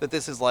 that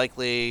this is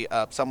likely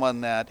someone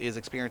that is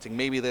experiencing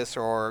maybe this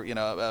or,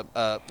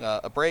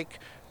 a break,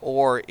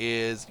 or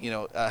is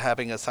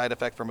having a side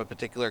effect from a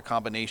particular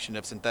combination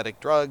of synthetic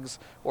drugs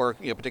or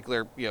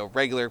particular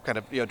regular kind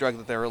of drug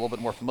that they're a little bit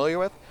more familiar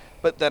with,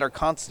 but that are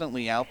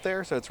constantly out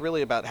there. So it's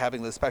really about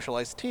having the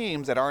specialized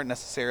teams that aren't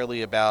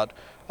necessarily about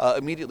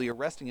immediately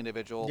arresting an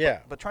individual,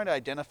 but trying to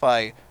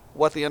identify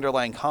what the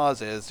underlying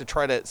cause is, to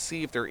try to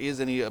see if there is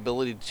any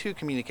ability to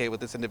communicate with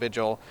this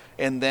individual,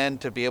 and then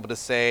to be able to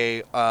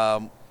say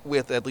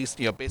with at least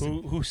basic.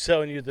 Who's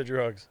selling you the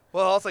drugs?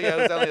 Well, also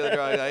who's selling you the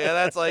drugs? Yeah,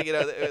 that's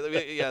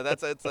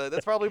like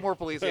that's probably more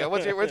police. Yeah,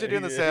 once you're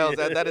doing the sales,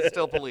 that is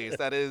still police.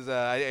 That is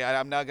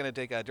I'm not going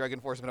to take drug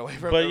enforcement away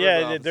from. But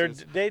yeah,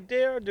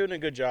 they are doing a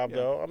good job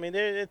though. I mean,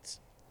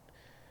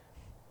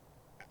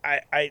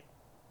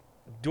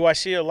 do I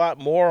see a lot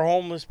more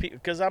homeless people?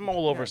 Because I'm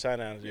all over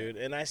Santa Ana, dude,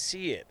 and I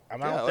see it.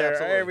 I'm out there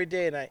every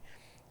day, and I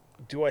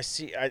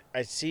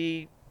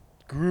see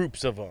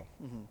groups of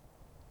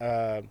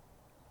them.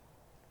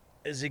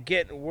 Is it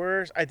getting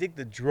worse? I think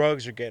the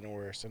drugs are getting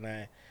worse,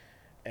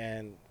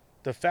 and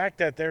the fact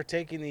that they're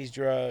taking these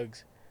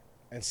drugs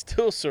and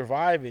still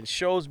surviving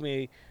shows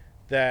me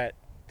that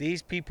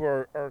these people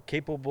are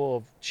capable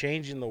of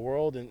changing the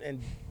world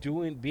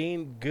and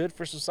being good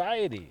for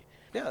society.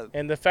 Yeah.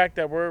 And the fact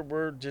that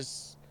we're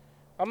just,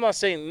 I'm not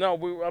saying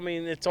no. I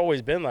mean, it's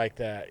always been like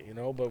that,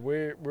 But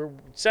we're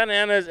Santa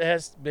Ana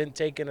has been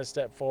taking a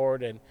step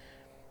forward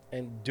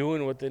and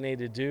doing what they need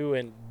to do.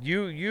 And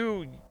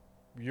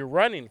you're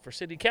running for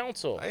city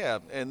council. Yeah,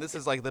 and this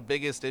is like the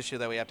biggest issue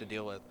that we have to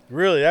deal with.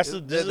 Really, this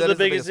is the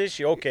biggest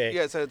issue. Okay.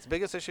 Yeah, so it's the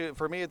biggest issue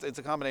for me. It's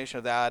a combination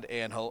of that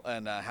and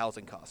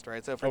housing cost,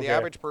 right? So for the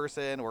average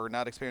person, we're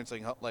not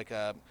experiencing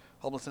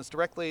homelessness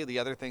directly. The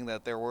other thing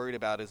that they're worried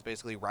about is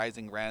basically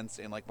rising rents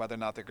and like whether or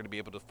not they're going to be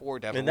able to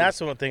afford. And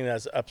that's one thing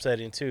that's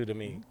upsetting too to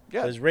me.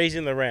 Yeah, is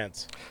raising the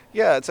rents.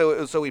 Yeah,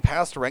 so we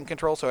passed rent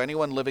control. So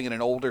anyone living in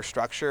an older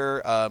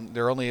structure,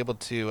 they're only able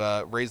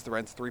to raise the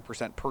rents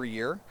 3% per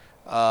year.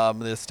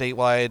 The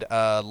statewide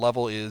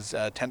level is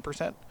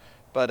 10%.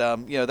 But,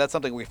 that's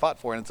something we fought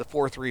for, and it's a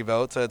 4-3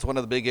 vote. So it's one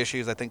of the big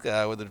issues, I think,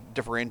 that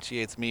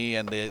differentiates me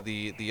and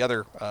the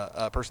other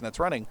person that's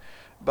running.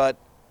 But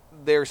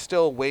there's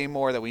still way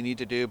more that we need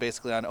to do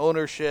basically on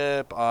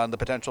ownership, on the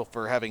potential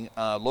for having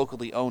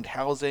locally owned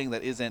housing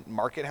that isn't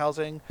market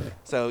housing.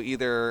 So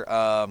either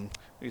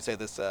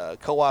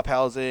co-op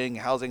housing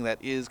that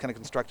is kind of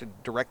constructed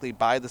directly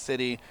by the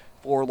city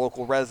for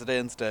local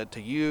residents to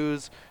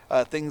use,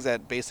 things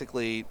that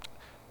basically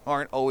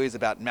aren't always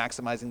about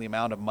maximizing the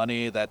amount of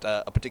money that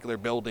a particular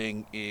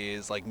building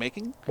is like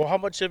making. Well, how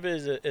much of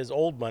it is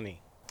old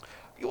money?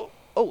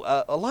 Old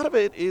A lot of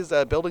it is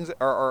buildings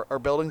are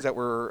buildings that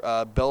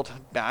were built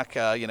back,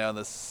 in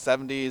the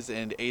 70s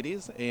and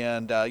 80s,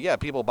 and yeah,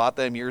 people bought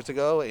them years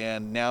ago,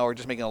 and now are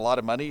just making a lot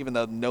of money, even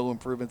though no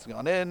improvements have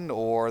gone in,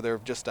 or there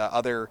are just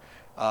other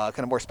kind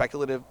of more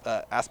speculative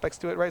aspects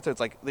to it, right? So it's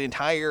like the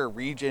entire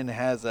region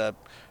has a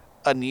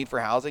need for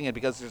housing, and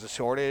because there's a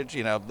shortage,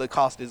 the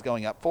cost is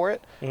going up for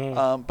it.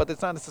 But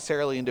it's not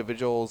necessarily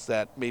individuals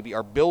that maybe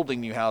are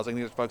building new housing.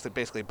 These are folks that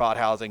basically bought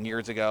housing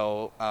years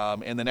ago,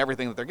 and then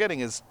everything that they're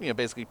getting is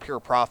basically pure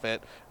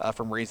profit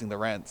from raising the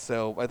rent.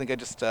 So I think I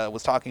just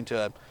was talking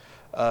to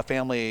a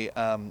family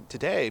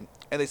today,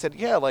 and they said,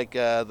 yeah, like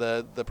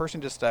the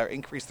person just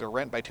increased their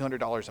rent by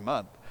 $200 a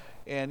month.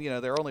 And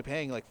they're only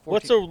paying like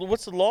 14.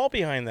 What's the law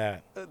behind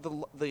that?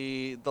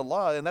 The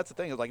law, and that's the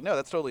thing, is like, no,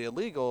 that's totally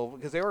illegal,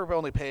 because they were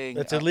only paying.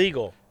 That's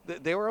illegal.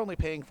 They were only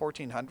paying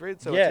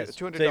 $1,400, so Yes,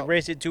 $200. they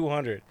raised it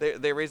 $200.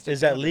 They raised it.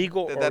 Is that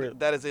legal?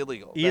 That is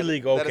illegal.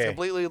 Illegal. That is okay.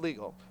 completely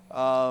illegal.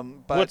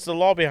 But What's the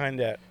law behind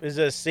that? Is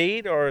it a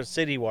state or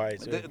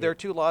citywide? There are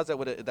two laws that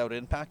would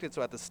impact it.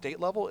 So at the state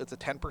level, it's a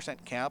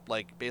 10% cap.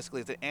 Like basically,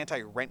 it's an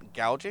anti-rent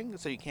gouging.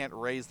 So you can't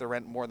raise the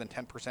rent more than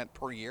 10%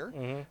 per year.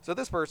 Mm-hmm. So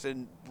this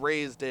person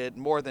raised it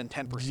more than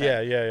 10%.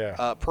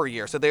 Yeah. Per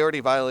year. So they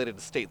already violated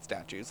the state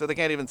statute. So they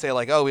can't even say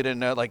like, oh, we didn't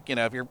know. Like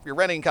if you're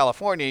renting in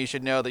California, you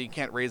should know that you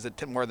can't raise it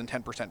to more than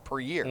 10% per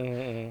year.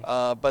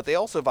 Mm-hmm. But they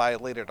also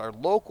violated our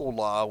local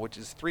law, which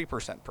is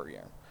 3% per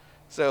year.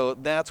 So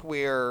that's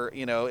where,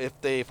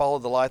 if they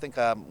followed the law, I think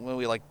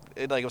when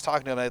I was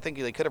talking to them, I think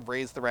they could have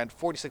raised the rent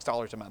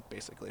 $46 a month,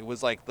 basically. It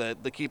was like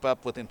the keep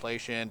up with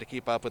inflation, to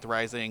keep up with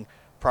rising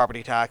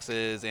property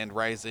taxes and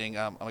rising,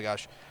 oh my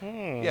gosh.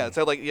 Yeah,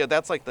 so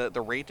that's like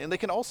the rate. And they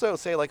can also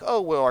say like,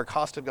 oh, well, our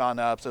costs have gone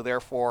up, so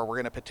therefore we're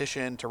going to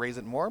petition to raise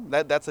it more.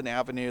 That's an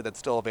avenue that's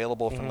still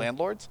available for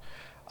landlords.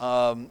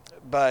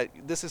 But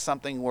this is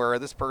something where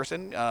this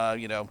person,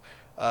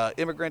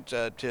 immigrant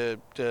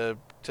to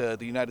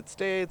the United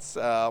States,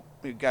 the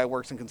guy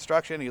works in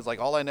construction. He's like,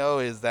 all I know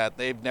is that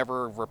they've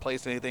never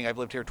replaced anything. I've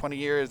lived here 20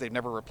 years. They've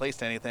never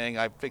replaced anything.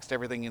 I've fixed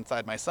everything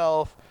inside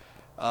myself.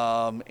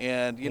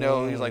 And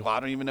he's like, well, I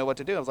don't even know what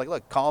to do. I was like,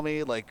 look, call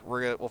me. Like,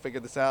 we'll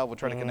figure this out. We'll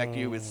try to connect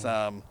you with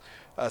some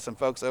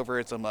folks over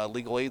at some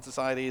legal aid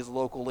societies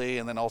locally,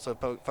 and then also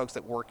folks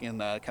that work in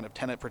kind of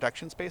tenant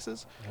protection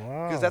spaces.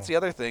 Because that's the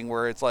other thing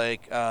where it's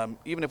like,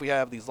 even if we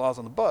have these laws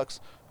on the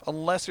books,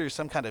 unless there's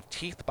some kind of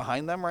teeth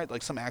behind them, right,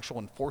 like some actual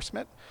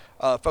enforcement,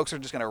 folks are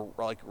just going to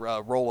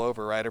roll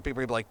over, right? Or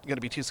people are like going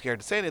to be too scared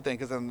to say anything,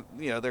 because then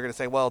they're going to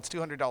say, well, it's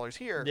 $200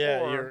 here.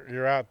 Yeah, or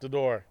you're out the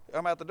door.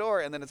 I'm out the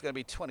door, and then it's going to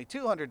be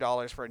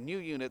 $2,200 for a new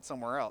unit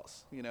somewhere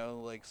else.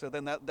 So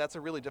then that's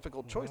a really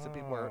difficult choice that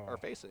people are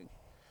facing.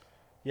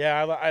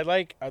 Yeah, I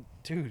like,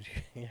 dude.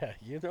 Yeah,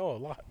 you know a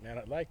lot, man.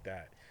 I like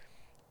that.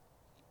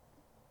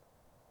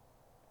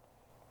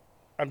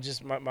 I'm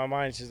just my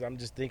mind's just I'm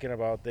just thinking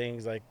about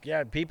things like,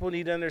 yeah, people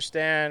need to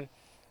understand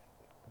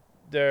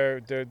their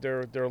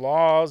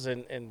laws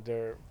and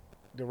the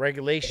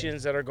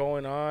regulations that are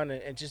going on,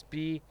 and just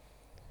be.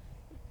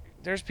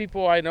 There's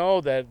people I know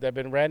that have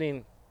been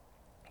renting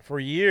for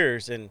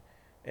years, and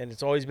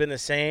it's always been the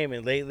same,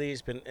 and lately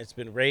it's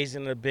been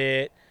raising a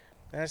bit.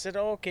 And I said,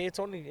 oh, okay, it's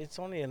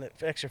only an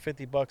extra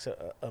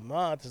 $50 a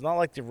month. It's not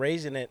like they're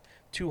raising it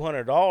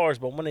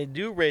 $200, but when they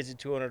do raise it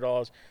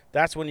 $200,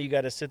 that's when you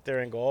got to sit there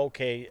and go,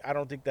 okay, I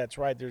don't think that's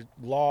right. There's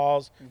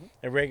laws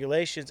and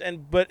regulations,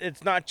 but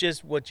it's not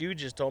just what you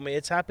just told me.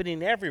 It's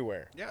happening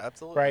everywhere. Yeah,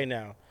 absolutely. Right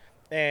now,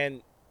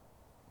 and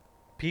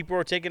people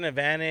are taking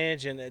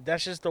advantage, and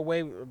that's just the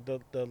way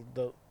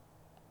the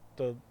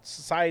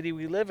society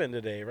we live in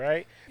today,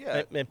 right?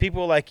 Yeah. And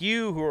people like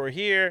you who are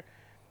here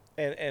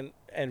and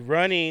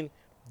running.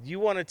 You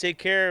want to take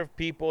care of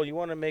people. You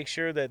want to make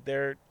sure that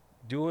they're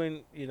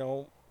doing,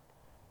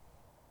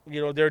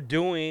 they're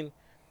doing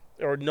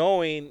or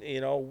knowing,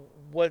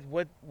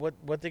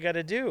 what they got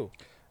to do.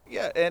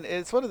 Yeah, and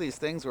it's one of these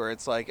things where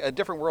it's like a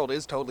different world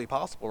is totally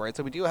possible, right?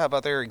 So we do have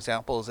other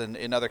examples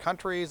in other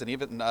countries, and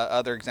even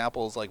other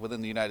examples like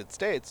within the United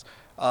States,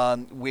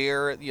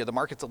 where the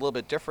market's a little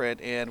bit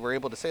different, and we're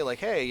able to say like,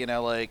 hey,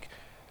 like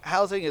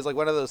housing is like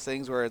one of those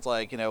things where it's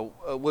like,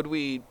 would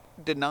we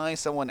deny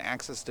someone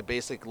access to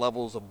basic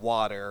levels of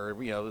water,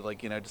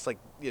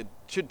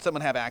 should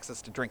someone have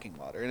access to drinking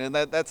water? And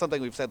that's something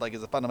we've said like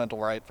is a fundamental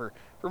right for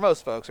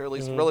most folks, or at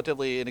least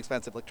relatively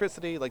inexpensive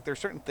electricity. Like there's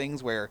certain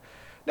things where,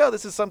 no,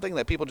 this is something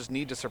that people just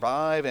need to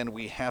survive, and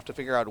we have to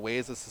figure out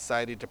ways as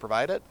society to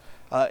provide it.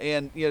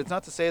 And it's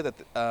not to say that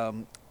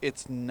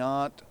it's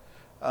not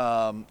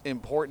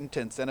important to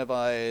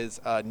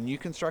incentivize new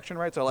construction,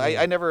 right? So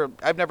I've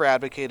never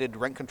advocated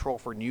rent control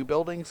for new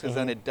buildings, because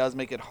then it does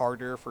make it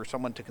harder for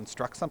someone to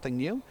construct something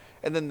new,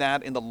 and then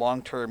that in the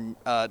long term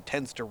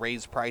tends to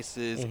raise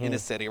prices in a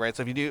city, right?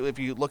 So if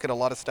you look at a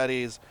lot of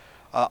studies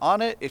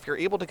on it, if you're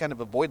able to kind of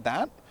avoid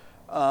that,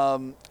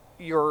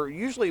 you're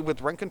usually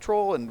with rent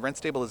control and rent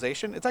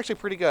stabilization, it's actually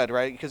pretty good,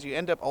 right? Because you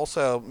end up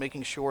also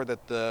making sure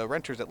that the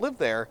renters that live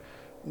there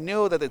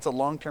know that it's a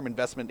long-term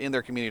investment in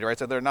their community, right?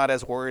 So they're not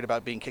as worried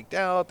about being kicked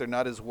out. They're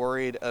not as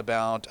worried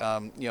about,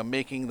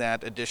 making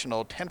that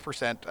additional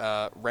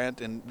 10%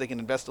 rent, and they can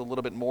invest a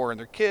little bit more in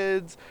their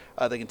kids.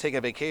 They can take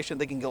a vacation.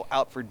 They can go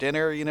out for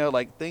dinner.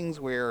 Like things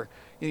where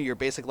your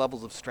basic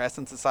levels of stress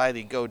in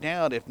society go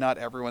down. If not,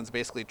 everyone's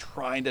basically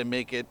trying to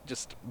make it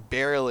just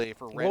barely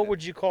for rent. What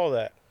would you call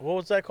that? What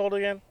was that called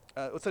again?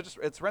 So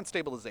it's rent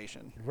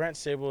stabilization. Rent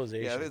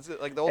stabilization. Yeah, it's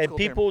like the old And school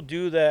people term.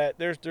 do that.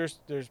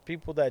 There's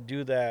people that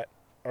do that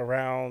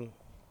around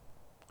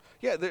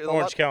Yeah, a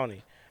Orange lot,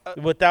 County, uh,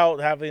 without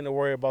having to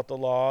worry about the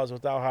laws,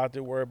 without having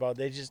to worry about.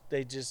 They just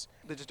they just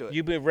do it.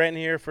 you've been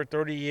renting here for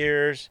 30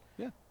 years.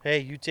 Yeah. Hey,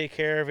 you take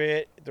care of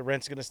it. The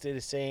rent's gonna stay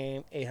the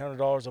same,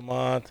 $800 a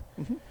month.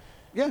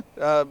 Yeah.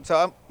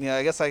 So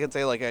I guess I could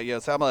say like,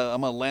 so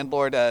I'm a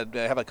landlord. I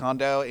have a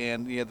condo,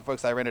 and the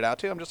folks I rent it out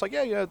to, I'm just like,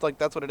 it's like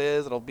that's what it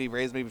is. It'll be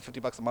raised maybe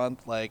 $50 a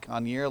month, like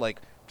on year.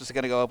 Like just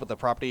gonna go up with the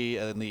property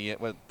and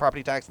with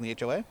property tax and the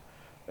HOA,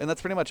 and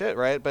that's pretty much it,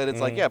 right? But it's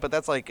like, but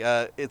that's like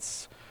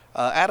it's.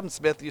 Adam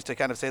Smith used to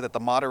kind of say that the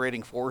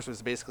moderating force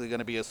was basically going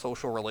to be a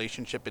social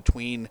relationship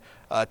between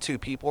two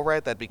people,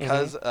 right? That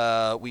because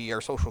we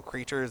are social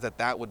creatures,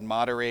 that would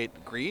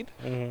moderate greed.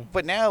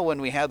 But now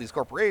when we have these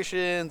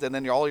corporations, and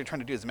then all you're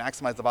trying to do is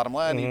maximize the bottom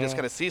line, and you just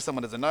kind of see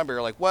someone as a number,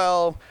 you're like,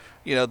 well,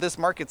 this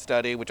market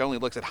study, which only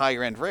looks at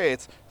higher end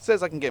rates,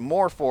 says I can get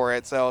more for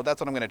it, so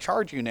that's what I'm going to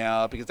charge you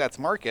now because that's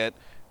market.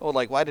 Well,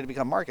 like, why did it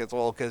become markets?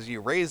 Well, because you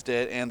raised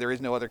it, and there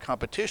is no other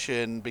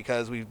competition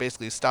because we've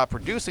basically stopped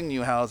producing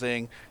new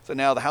housing. So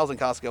now the housing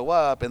costs go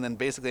up, and then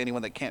basically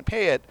anyone that can't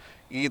pay it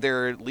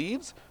either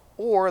leaves,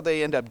 or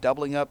they end up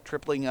doubling up,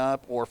 tripling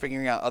up, or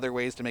figuring out other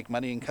ways to make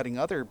money and cutting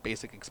other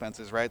basic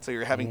expenses, right? So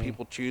you're having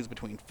people choose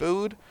between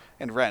food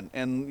and rent.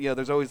 And,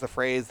 there's always the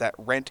phrase that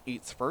rent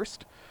eats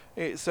first.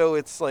 So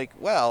it's like,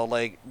 well,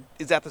 like,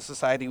 is that the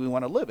society we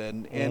want to live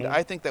in? And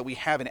I think that we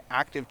have an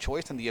active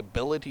choice and the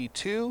ability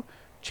to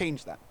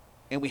change that.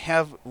 And we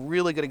have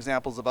really good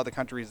examples of other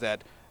countries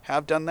that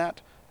have done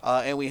that.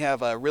 And we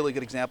have really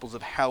good examples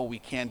of how we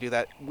can do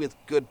that with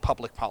good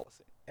public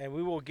policy. And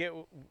we will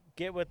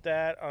get with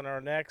that on our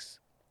next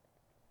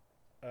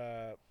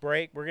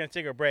break. We're gonna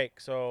take a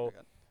break. So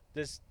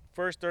this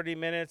first 30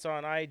 minutes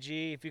on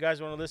IG. If you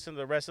guys want to listen to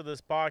the rest of this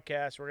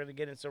podcast, we're gonna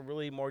get into some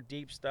really more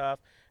deep stuff.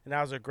 And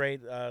that was a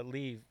great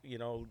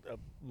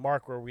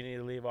mark where we need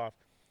to leave off.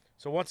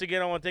 So once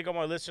again, I want to thank all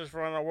my listeners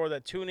from around the world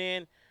that tune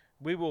in.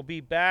 We will be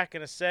back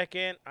in a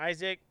second.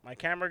 Isaac, my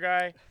camera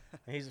guy,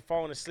 he's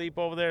falling asleep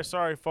over there.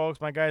 Sorry,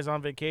 folks. My guy's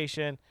on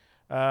vacation.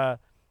 We're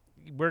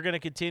going to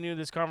continue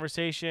this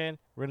conversation.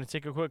 We're going to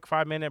take a quick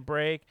 5-minute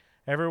break.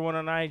 Everyone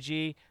on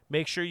IG,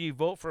 make sure you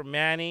vote for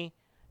Manny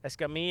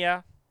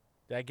Escamilla.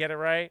 Did I get it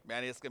right?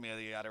 Manny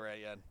Escamilla, you got it right,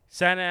 yeah.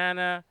 Santa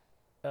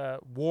Ana,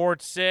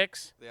 Ward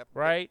 6, Yep.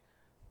 right?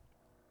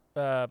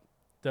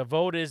 The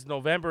vote is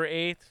November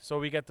 8th, so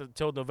we got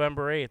till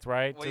November 8th,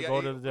 right? Well,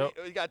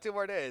 you got 2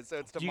 more days, so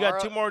it's tomorrow. You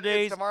got 2 more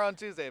days? It's tomorrow and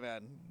Tuesday,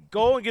 man.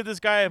 Go and give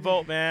this guy a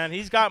vote, man.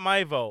 He's got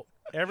my vote.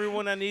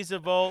 Everyone that needs a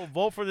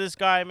vote for this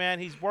guy, man.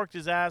 He's worked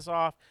his ass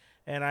off,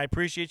 and I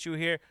appreciate you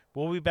here.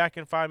 We'll be back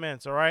in 5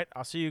 minutes, all right?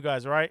 I'll see you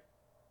guys, all right?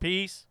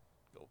 Peace.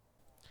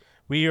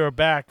 We are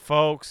back,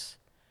 folks.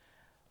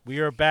 We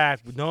are back.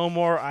 No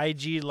more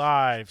IG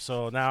Live,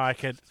 so now I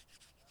could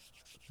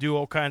do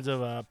all kinds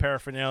of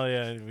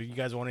paraphernalia. You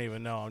guys won't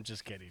even know. I'm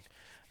just kidding.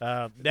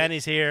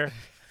 Danny's here.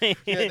 He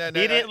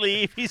didn't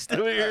leave. He's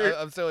still here.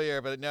 I'm still here,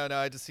 but no,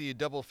 I just see you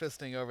double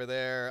fisting over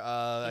there.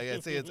 I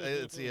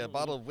see a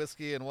bottle of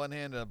whiskey in one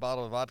hand and a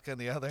bottle of vodka in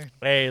the other.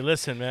 Hey,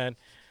 listen, man.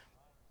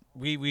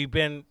 We've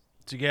been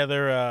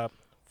together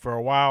for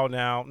a while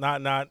now.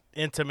 Not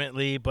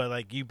intimately, but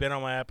like you've been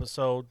on my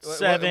episode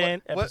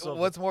 7.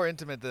 What's more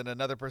intimate than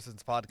another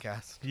person's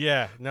podcast?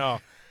 Yeah, no.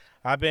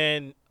 I've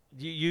been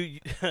you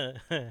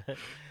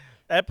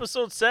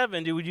episode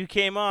 7, dude. When you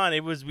came on,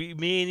 it was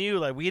me and you.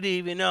 Like we didn't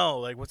even know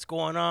like what's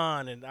going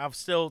on, and I'm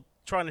still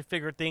trying to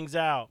figure things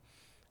out.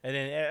 And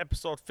then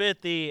episode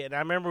 50, and I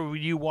remember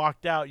when you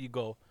walked out, you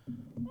go,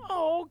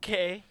 "Oh,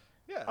 okay,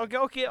 Yeah.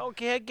 okay.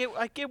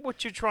 I get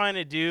what you're trying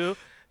to do.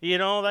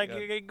 I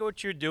get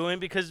what you're doing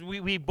because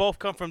we both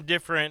come from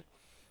different.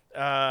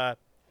 I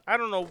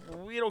don't know.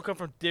 We don't come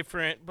from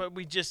different, but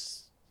we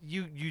just."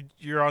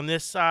 You're on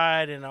this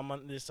side and I'm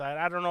on this side.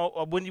 I don't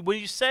know. When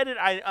you said it,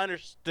 I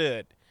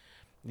understood.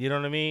 You know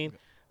what I mean?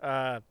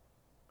 But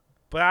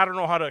I don't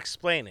know how to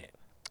explain it.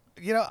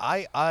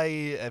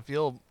 I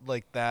feel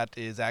like that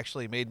is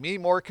actually made me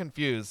more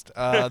confused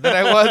than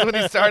I was when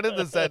he started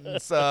the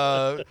sentence.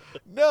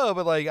 No,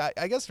 but like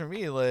I guess for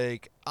me,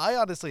 like I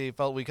honestly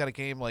felt we kind of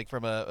came like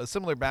from a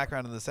similar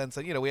background in the sense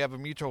that we have a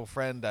mutual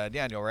friend,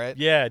 Daniel, right?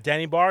 Yeah,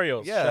 Danny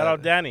Barrios. Yeah. Shout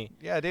out Danny.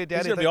 Yeah, dude, Danny.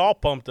 He's gonna be all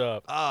pumped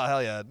up. Oh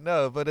hell yeah,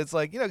 no, but it's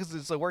like because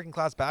it's a working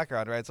class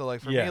background, right? So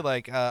like for me,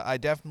 like I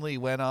definitely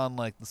went on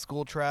like the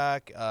school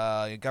track,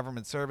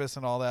 government service,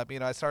 and all that.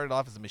 But, I started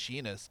off as a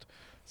machinist.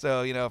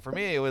 So, for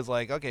me, it was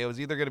like, okay, it was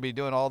either going to be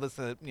doing all this,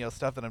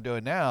 stuff that I'm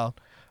doing now,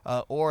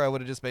 or I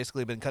would have just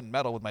basically been cutting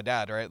metal with my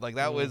dad, right? Like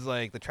that was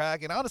like the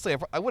track. And honestly,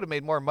 I would have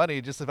made more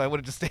money just if I would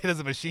have just stayed as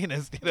a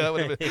machinist. That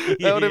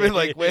would have been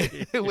like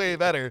way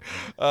better.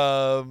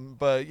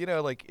 But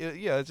like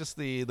it's just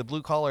the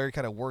blue collar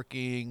kind of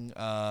working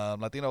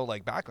Latino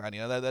like background.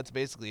 That's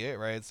basically it,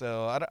 right?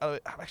 So I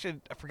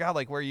forgot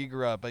like where you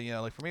grew up, but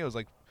like for me it was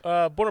like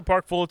Border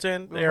Park,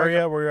 Fullerton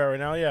area where we are right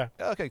now. Yeah.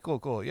 Okay,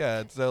 cool.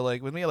 Yeah. So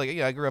like with me, like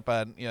I grew up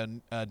on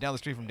down the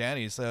street from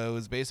Danny's, so it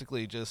was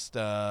basically just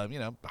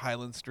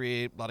Highland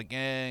Street, a lot of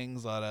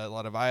gangs, a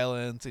lot of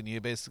violence, and you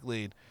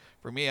basically,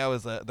 for me, I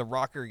was the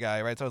rocker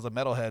guy, right? So I was a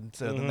metalhead.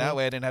 So then that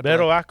way I didn't have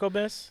Metal to.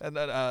 Alchemist. And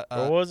then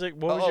What was it?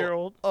 What was your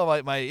old? Oh,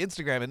 my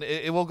Instagram, and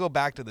it will go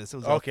back to this. It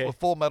was a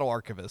Full Metal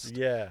Archivist.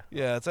 Yeah.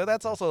 Yeah. So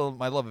that's also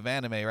my love of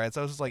anime, right?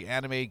 So I was just like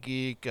anime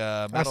geek.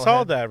 I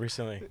saw that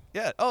recently.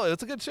 Yeah. Oh,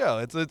 it's a good show.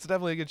 It's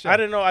definitely a good show. I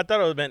didn't know. I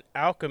thought it meant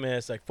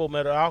Alchemist, like Full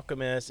Metal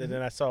Alchemist, and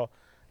then I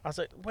was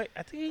like, wait,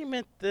 I think he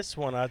meant this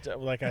one. I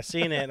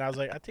seen it, and I was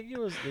like, I think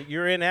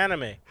you're in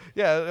anime.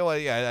 Yeah, well,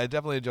 yeah, I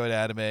definitely enjoyed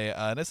anime,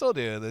 and I still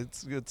do.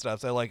 It's good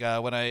stuff. So like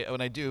when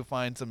I do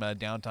find some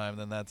downtime,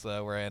 then that's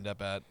where I end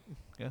up at.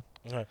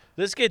 Yeah.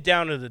 Let's get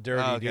down to the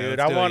dirty, dude.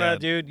 I wanna,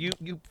 dude.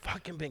 You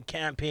fucking been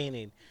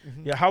campaigning.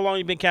 Yeah. How long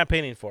you been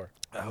campaigning for?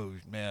 Oh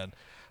man.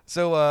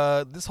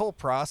 So this whole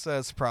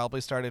process probably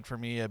started for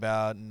me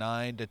about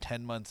 9 to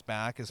 10 months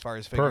back, as far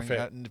as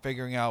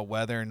figuring out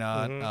whether or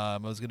not I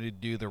was going to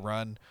do the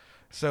run.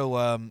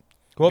 So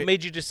what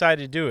made you decide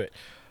to do it?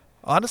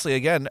 Honestly,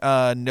 again,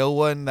 no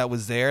one that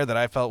was there that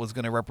I felt was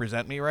going to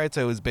represent me, right?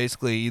 So it was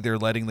basically either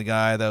letting the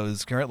guy that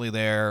was currently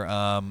there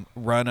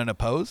run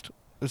unopposed.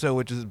 So,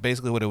 which is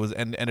basically what it was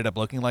ended up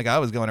looking like. I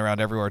was going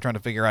around everywhere trying to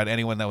figure out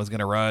anyone that was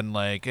going to run.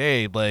 Like,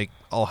 hey, like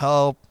I'll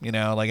help. Like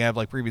I have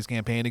like previous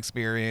campaign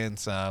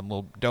experience,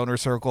 little donor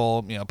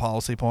circle,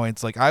 policy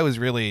points. Like I was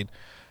really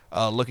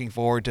looking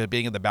forward to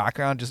being in the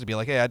background, just to be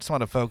like, hey, I just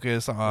want to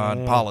focus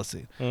on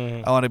policy.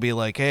 I want to be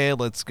like, hey,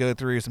 let's go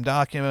through some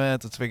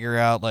documents. Let's figure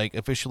out like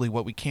officially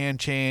what we can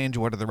change.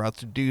 What are the routes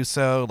to do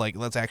so? Like,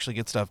 let's actually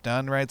get stuff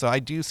done, right? So I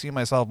do see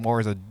myself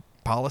more as a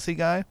policy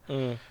guy.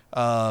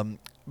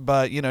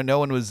 But no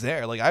one was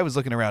there. Like I was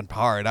looking around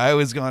hard. I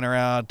was going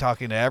around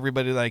talking to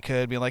everybody that I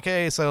could, being like,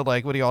 hey, so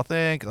like what do y'all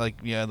think?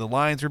 Like the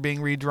lines were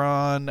being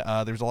redrawn.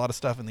 There's a lot of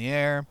stuff in the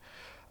air.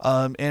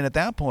 And at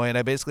that point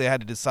I basically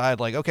had to decide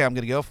like, okay, I'm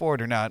gonna go for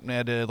it or not. And I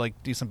had to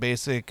like do some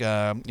basic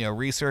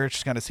research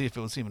to kind of see if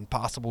it was even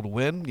possible to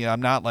win.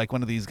 I'm not like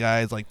one of these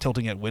guys like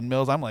tilting at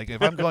windmills. I'm like,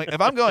 if I'm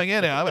going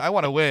in, I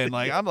want to win.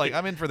 Like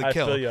I'm in for the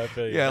kill. I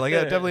feel you. Yeah, like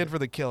I'm definitely in for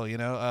the kill,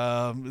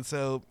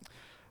 so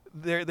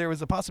there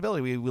was a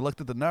possibility. We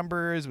looked at the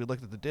numbers. We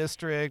looked at the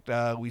district.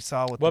 We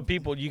saw what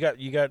people you got.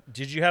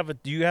 Do you have a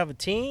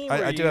team?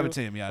 I do have a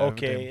team. Yeah.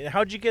 Okay.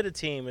 How'd you get a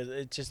team? Is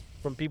it just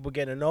from people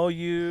getting to know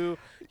you,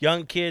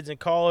 young kids in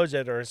college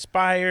that are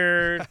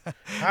inspired?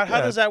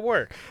 How does that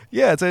work?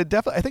 Yeah, so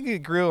definitely. I think it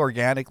grew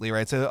organically,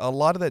 right? So a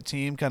lot of that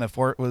team kind of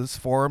was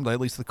formed, at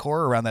least the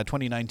core, around that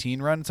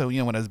 2019 run. So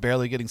when I was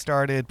barely getting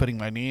started, putting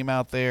my name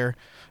out there,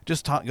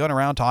 just going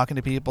around talking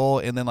to people,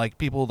 and then like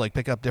people like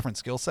pick up different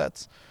skill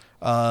sets.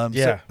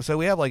 So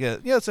we have like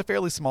it's a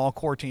fairly small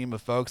core team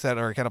of folks that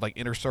are kind of like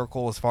inner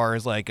circle as far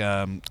as like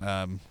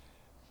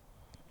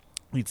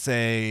we'd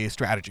say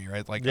strategy,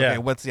 right? Like okay,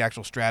 what's the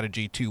actual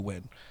strategy to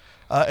win?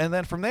 And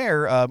then from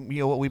there,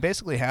 what we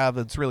basically have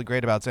that's really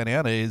great about Santa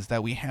Ana is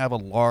that we have a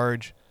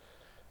large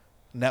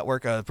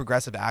network of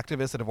progressive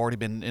activists that have already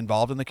been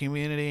involved in the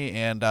community.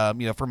 And,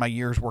 from my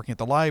years working at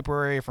the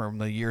library, from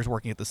the years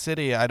working at the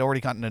city, I'd already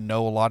gotten to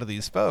know a lot of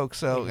these folks.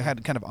 So I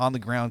had kind of on the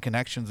ground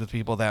connections with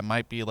people that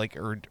might be like,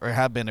 or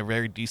have been a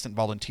very decent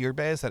volunteer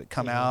base that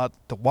come out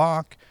to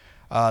walk,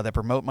 that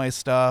promote my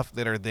stuff,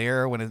 that are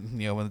there when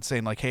when it's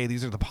saying like, hey,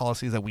 these are the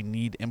policies that we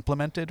need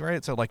implemented,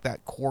 right? So like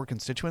that core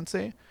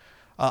constituency.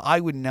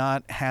 I would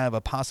not have a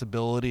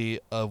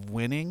possibility of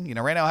winning.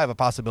 Right now I have a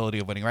possibility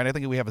of winning, right? I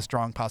think we have a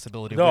strong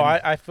possibility of winning. No,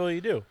 I feel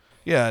you do.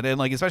 Yeah, and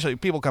like especially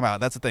if people come out.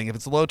 That's the thing. If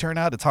it's a low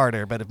turnout, it's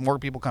harder. But if more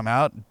people come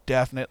out,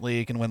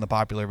 definitely can win the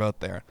popular vote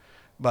there.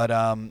 But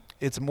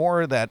it's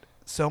more that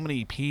so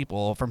many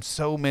people from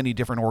so many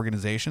different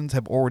organizations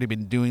have already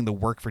been doing the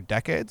work for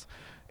decades.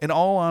 And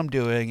all I'm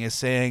doing is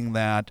saying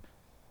that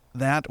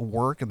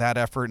work and that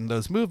effort and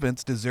those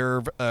movements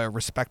deserve a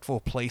respectful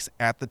place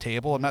at the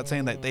table. I'm not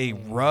saying that they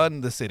run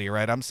the city,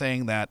 right? I'm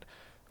saying that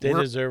they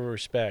deserve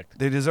respect.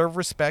 They deserve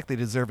respect. They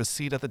deserve a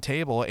seat at the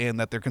table, and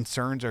that their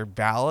concerns are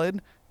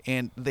valid,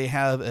 and they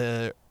have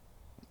a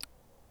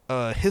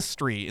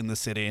history in the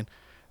city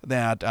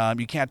that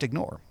you can't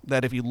ignore.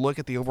 That if you look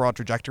at the overall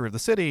trajectory of the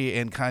city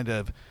and kind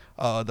of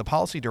the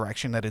policy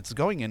direction that it's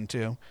going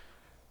into,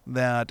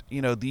 that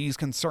these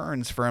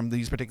concerns from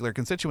these particular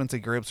constituency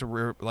groups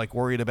are like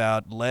worried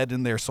about lead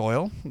in their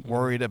soil,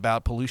 worried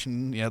about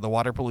pollution, the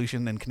water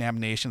pollution and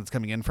contamination that's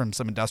coming in from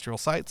some industrial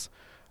sites,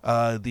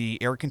 the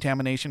air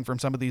contamination from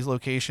some of these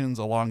locations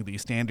along the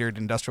standard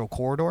industrial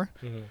corridor,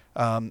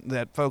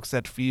 that folks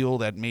that feel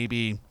that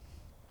maybe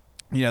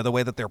the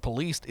way that they're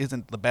policed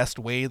isn't the best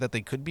way that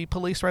they could be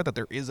policed, right? That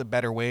there is a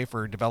better way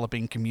for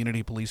developing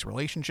community police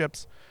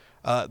relationships.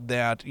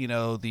 That,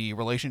 the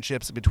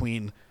relationships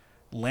between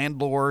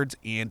landlords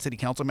and city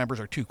council members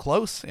are too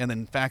close. And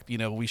in fact,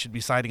 we should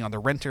be siding on the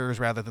renters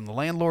rather than the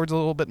landlords a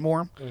little bit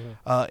more.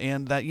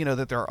 And that,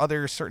 that there are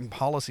other certain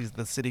policies that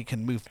the city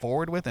can move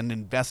forward with and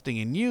investing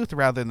in youth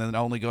rather than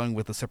only going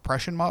with the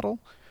suppression model.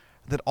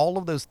 That all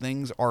of those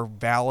things are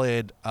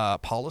valid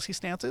policy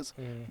stances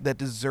that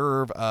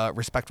deserve a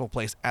respectful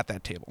place at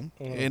that table.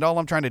 And all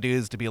I'm trying to do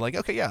is to be like,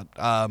 okay, yeah,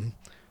 I'm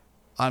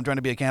trying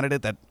to be a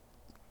candidate that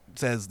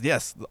says,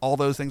 yes, all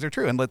those things are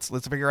true, and let's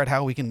figure out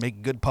how we can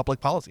make good public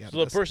policy out of So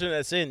the this. person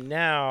that's in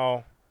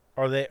now,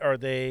 are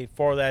they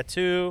for that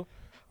too?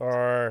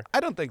 Or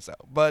I don't think so,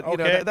 but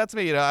Okay. that's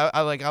me.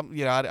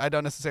 I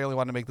don't necessarily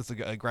want to make this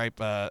a gripe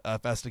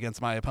fest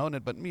against my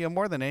opponent, but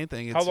more than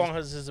anything, it's how long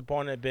has his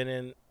opponent been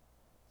in?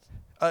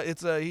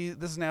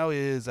 this now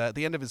is at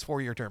the end of his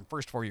 4-year term,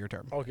 first 4-year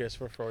term. Okay, it's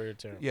for 4-year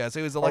term. Yeah, so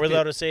he was Are we elected.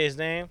 allowed to say his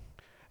name?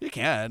 You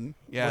can.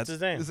 Yeah. What's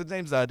his name? His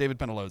name's David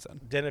Penaloza.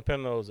 Dennis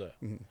Penaloza.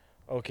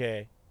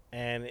 Okay,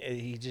 and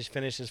he just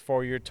finished his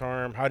 4-year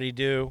term. How do you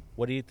do?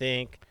 What do you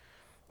think?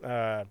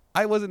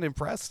 I wasn't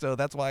impressed, so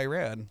that's why I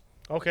ran.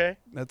 Okay.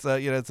 That's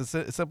it's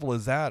as simple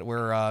as that.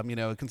 Where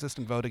a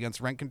consistent vote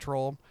against rent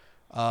control,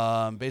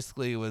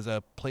 basically was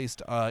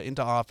placed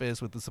into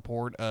office with the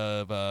support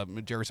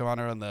of Jerry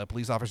Serrano and the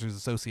Police Officers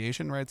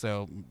Association, right?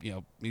 So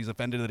he's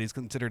offended that he's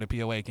considered a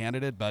POA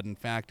candidate, but in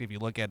fact, if you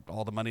look at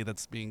all the money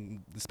that's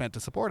being spent to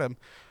support him,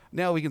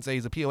 now we can say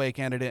he's a POA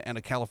candidate and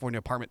a California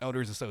Apartment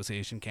Owners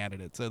Association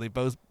candidate. So they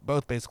both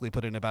basically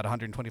put in about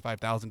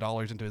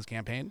 $125,000 into his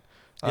campaign.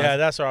 Yeah,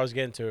 that's what I was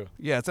getting to.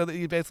 Yeah, so that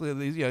you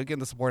basically getting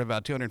the support of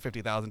about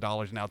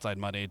 $250,000 in outside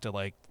money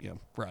to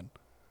run.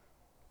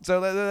 So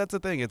that's the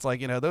thing. It's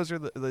like those are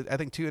the I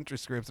think two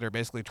interest groups that are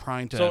basically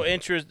trying to. So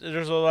interest,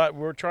 there's a lot.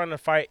 We're trying to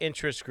fight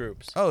interest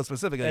groups. Oh,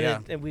 specifically, and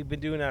yeah, and we've been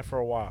doing that for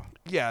a while.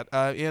 yeah,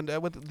 and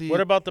with the.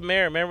 What about the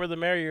mayor? Remember the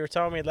mayor? You were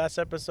telling me last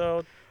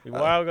episode a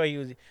while ago.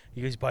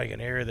 He was probably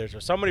gonna air this, or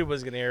somebody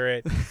was gonna air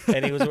it,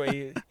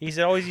 and he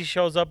said always he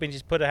shows up and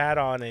just put a hat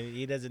on and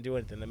he doesn't do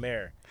anything. The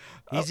mayor,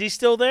 is he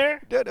still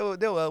there?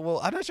 No. Well,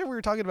 I'm not sure we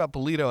were talking about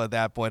Polito at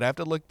that point. I have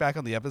to look back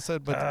on the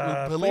episode, but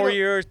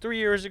Polito, 3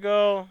 years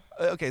ago.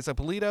 Okay, so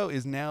Polito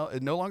is now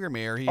no longer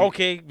mayor.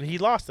 He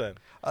lost then.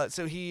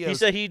 So He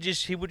said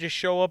he would just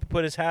show up,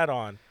 put his hat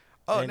on,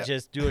 and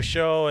just do a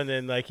show, and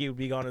then he would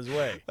be on his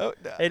way. Oh,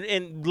 no.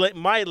 In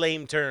my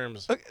lame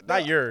terms, Okay,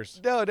 not yours.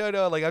 No.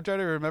 Like I'm trying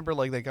to remember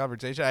that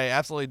conversation. I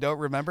absolutely don't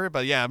remember it,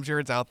 but yeah, I'm sure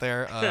it's out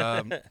there.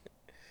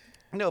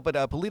 No, but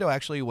Polito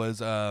actually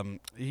was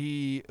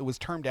he was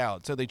termed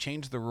out, so they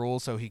changed the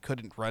rules so he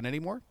couldn't run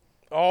anymore.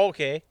 Oh,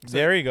 okay.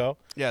 There you go.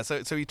 Yeah,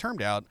 so he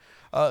termed out.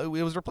 It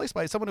was replaced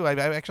by someone who I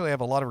actually have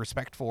a lot of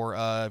respect for,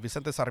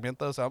 Vicente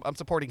Sarmiento. So I'm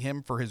supporting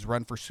him for his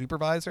run for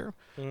supervisor.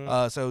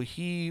 So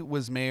he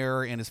was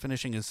mayor and is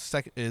finishing his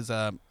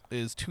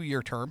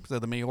 2-year term. So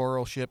the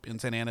mayoralship in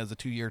Santa Ana is a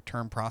 2-year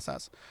term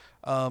process.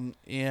 To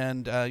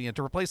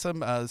replace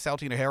him, Sal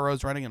Tinajero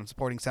is running, and I'm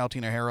supporting Sal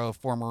Tinajero,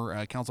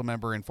 former council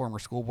member and former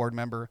school board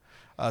member.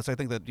 So I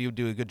think that you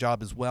do a good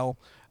job as well.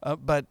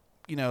 But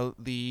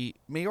the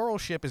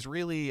mayoralship is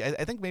really,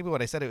 I think maybe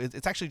what I said,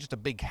 it's actually just a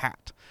big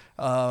hat.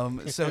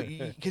 So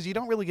because you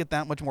don't really get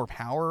that much more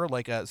power.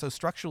 So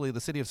structurally, the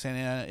city of Santa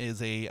Ana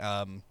is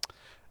a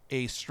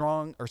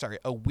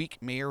weak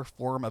mayor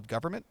form of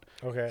government.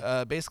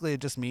 Okay. Basically, it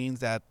just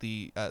means that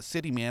the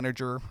city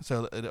manager,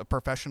 so a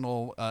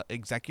professional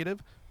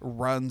executive,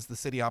 runs the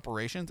city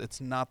operations. It's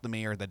not the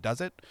mayor that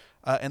does it.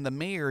 And the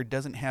mayor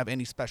doesn't have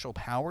any special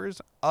powers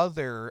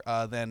other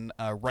than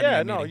running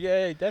a meeting.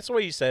 Yeah, that's the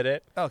way you said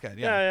it. Okay,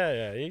 yeah.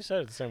 Yeah. You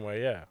said it the same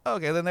way, yeah.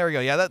 Okay, then there we go.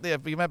 Yeah,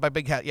 you meant by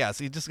big hat. Yeah,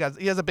 so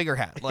he has a bigger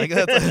hat. Like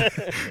that's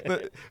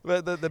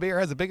but the mayor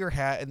has a bigger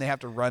hat, and they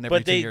have to run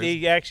every 2 years.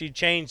 They actually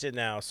changed it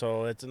now,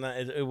 so it's not.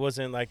 It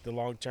wasn't like the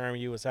long term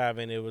you was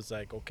having. It was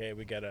like, okay,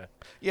 we gotta.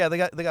 Yeah, they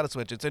got to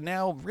switch it. So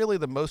now, really,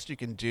 the most you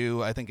can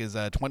do, I think, is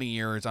 20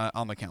 years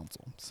on the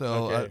council.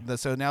 So Okay.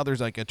 so now there's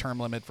a term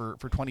limit for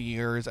 20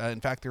 years. In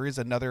fact, there is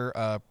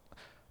another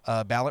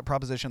ballot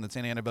proposition that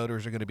Santa Ana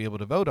voters are going to be able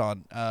to vote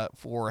on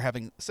for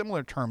having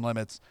similar term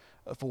limits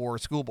for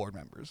school board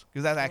members,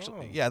 because that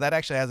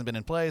actually hasn't been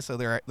in place. So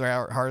there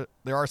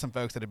are some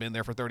folks that have been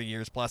there for 30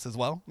 years plus as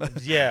well.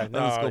 Yeah, on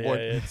the school board.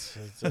 It's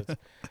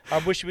I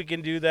wish we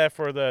can do that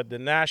for the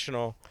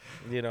national.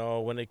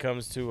 When it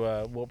comes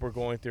to what we're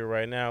going through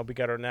right now, we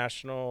got our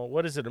national.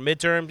 What is it? The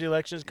midterm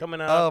elections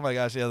coming out. Oh my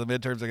gosh, yeah, the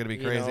midterms are going to be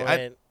crazy.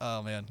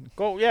 Oh man.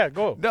 Go.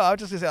 No, I was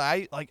just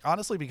gonna say,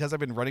 honestly, because I've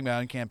been running my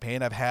own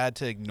campaign, I've had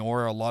to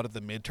ignore a lot of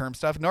the midterm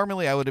stuff.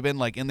 Normally, I would have been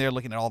in there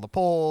looking at all the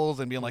polls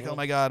and being like, oh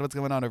my God, what's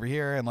going on over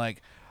here?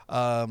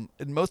 And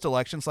in most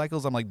election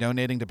cycles, I'm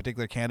donating to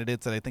particular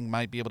candidates that I think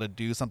might be able to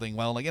do something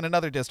well, in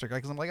another district,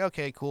 because I'm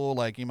okay,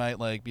 cool, you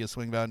might be a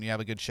swing vote and you have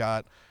a good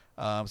shot.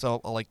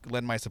 So I'll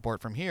lend my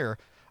support from here.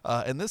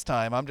 And this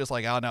time, I'm just oh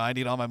no, I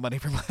need all my money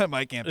for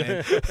my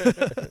campaign.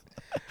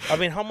 I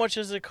mean, how much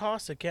does it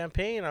cost to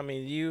campaign? I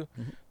mean,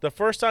 the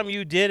first time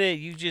you did it,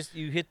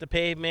 you hit the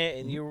pavement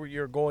and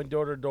you're going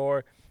door to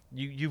door.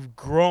 You've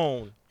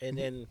grown, and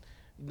then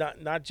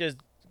not just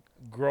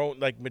grown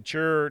like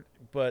matured,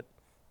 but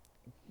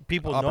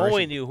people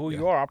knowing you, who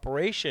you are,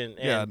 operation.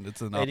 And,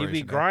 it's an and you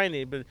be operation.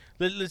 grinding. But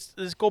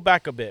let's go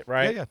back a bit,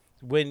 right? Yeah.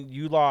 When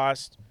you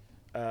lost,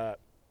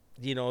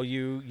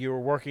 you were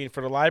working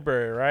for the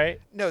library,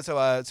 right? No, so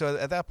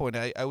at that point,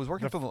 I was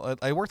working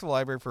I worked for the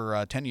library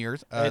for 10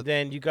 years. And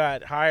then you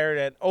got hired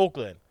at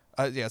Oakland.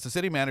 So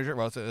city manager.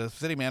 Well, it's a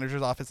city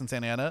manager's office in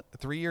Santa Ana.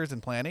 3 years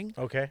in planning.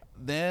 Okay.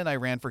 Then I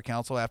ran for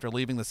council after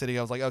leaving the city.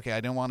 I was like, okay,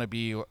 I didn't want to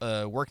be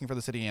working for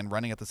the city and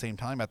running at the same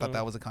time. I thought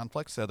that was a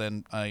conflict. So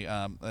then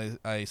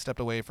I stepped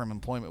away from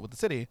employment with the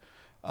city.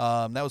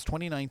 That was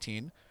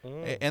 2019.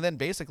 And then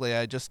basically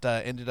I just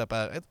ended up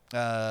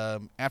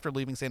after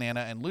leaving Santa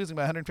Ana and losing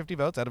by 150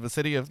 votes out of a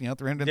city of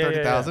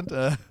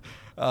 330,000.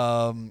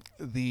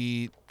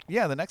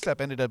 The next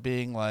step ended up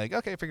being like,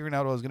 okay, figuring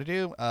out what I was going to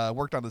do.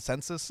 Worked on the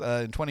census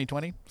in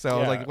 2020. So I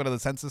was like one of the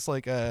census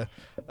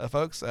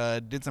folks.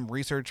 Did some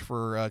research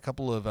for a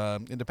couple of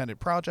independent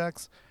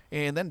projects.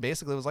 And then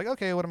basically was like,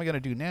 okay, what am I going to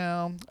do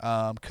now?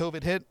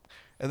 COVID hit.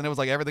 And then it was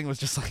like everything was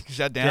just like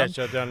shut down. Yeah,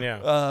 shut down.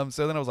 Yeah.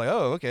 So then I was like,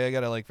 oh, okay, I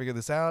gotta like figure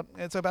this out.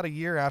 And so about a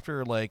year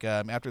after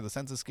after the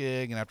census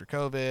gig and after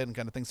COVID and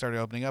kind of things started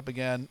opening up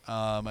again,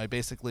 I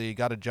basically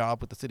got a job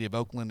with the city of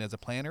Oakland as a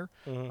planner.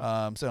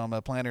 So I'm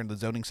a planner in the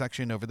zoning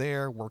section over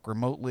there. Work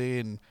remotely,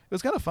 and it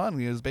was kind of fun.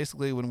 It was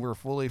basically when we were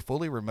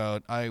fully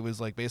remote. I was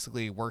like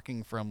basically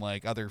working from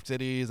like other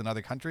cities and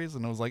other countries,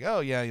 and it was like, oh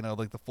yeah,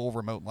 like the full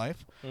remote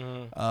life.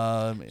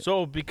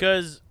 So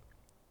because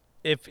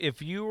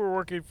if you were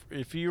working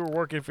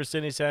for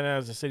City Santa Ana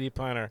as a city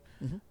planner,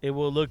 it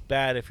will look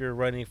bad if you're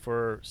running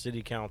for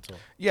city council.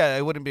 Yeah,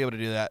 I wouldn't be able to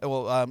do that.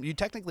 Well, you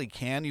technically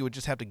can. You would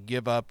just have to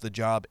give up the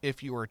job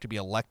if you were to be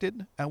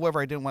elected. However,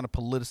 I didn't want to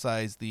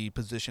politicize the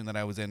position that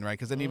I was in, right?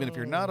 Because then even if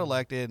you're not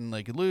elected and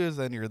like you lose,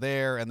 then you're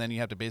there, and then you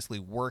have to basically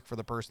work for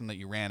the person that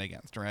you ran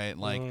against, right?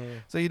 Like,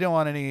 so you don't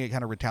want any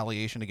kind of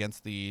retaliation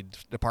against the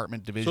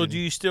department division. So do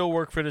you still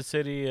work for the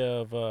city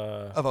of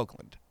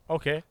Oakland?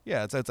 Okay.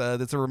 Yeah, it's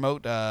a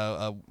remote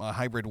a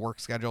hybrid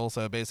work schedule.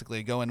 So basically,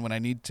 I go in when I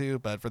need to,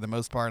 but for the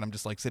most part, I'm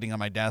just like sitting on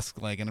my desk,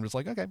 and I'm just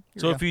like, okay.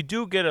 So if you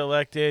do get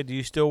elected, do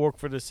you still work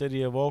for the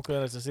city of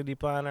Oakland as a city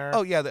planner?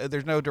 Oh yeah,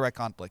 there's no direct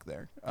conflict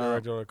there.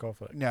 Direct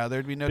conflict. No,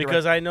 there'd be no.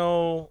 Because direct...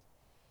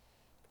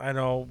 I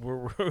know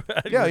we're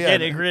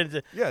getting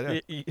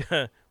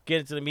get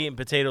into the meat and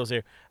potatoes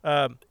here.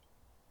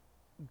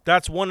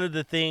 That's one of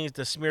the things,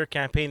 the smear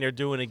campaign they're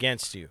doing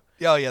against you.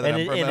 Oh yeah, and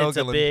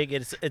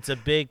it's a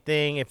big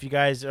thing. If you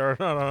guys are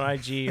not on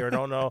IG or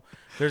don't know,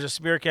 there's a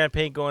smear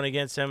campaign going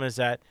against him. Is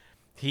that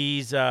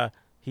he's an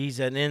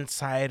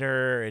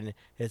insider and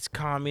it's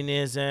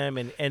communism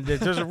and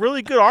there's a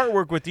really good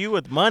artwork with you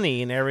with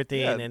money and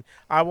everything. Yeah. And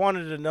I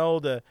wanted to know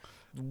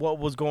what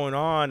was going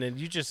on, and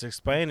you just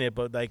explained it.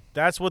 But like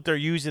that's what they're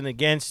using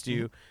against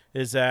you.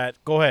 Is that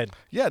go ahead?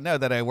 Yeah, no,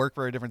 that I work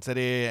for a different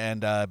city,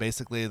 and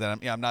basically that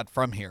I'm not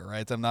from here,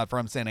 right? So I'm not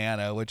from Santa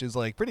Ana, which is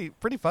like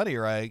pretty funny,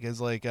 right? Because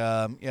like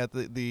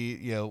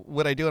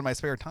what I do in my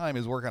spare time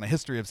is work on a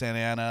history of Santa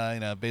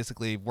Ana.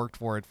 Basically worked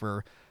for it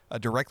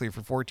directly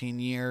for 14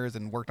 years,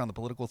 and worked on the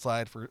political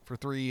side for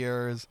 3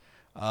 years.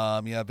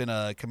 I've been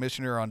a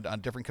commissioner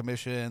on different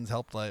commissions,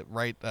 helped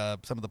write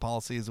some of the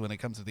policies when it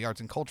comes to the Arts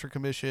and Culture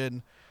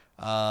Commission.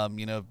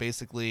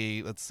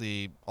 Basically, let's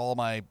see, all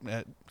my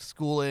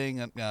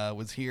schooling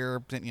was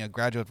here.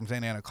 Graduated from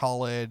Santa Ana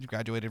College,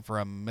 graduated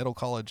from middle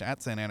college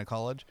at Santa Ana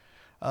College.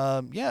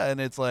 And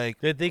it's like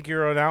they think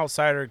you're an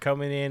outsider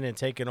coming in and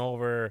taking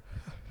over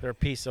their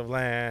piece of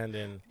land,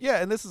 and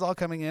this is all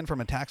coming in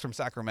from attacks from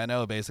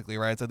Sacramento, basically,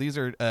 right? So these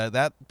are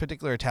that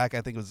particular attack,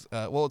 I think was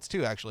it's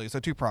two actually, so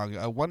two-pronged.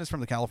 One is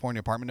from the California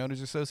Apartment Owners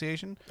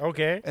Association.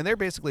 Okay, and they're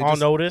basically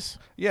notice.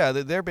 Yeah,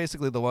 they're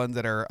basically the ones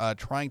that are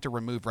trying to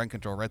remove rent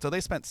control, right? So they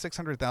spent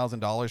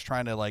 $600,000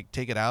 trying to like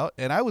take it out,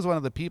 and I was one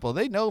of the people.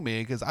 They know me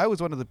because I was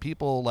one of the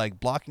people like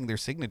blocking their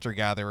signature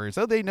gatherers,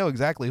 so they know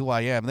exactly who I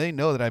am. They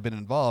know that I've been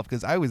involved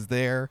because I was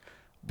there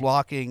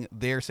blocking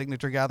their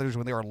signature gatherers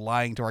when they were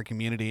lying to our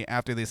community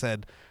after they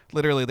said,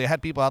 literally, they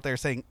had people out there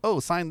saying, oh,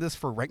 sign this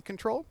for rent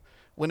control,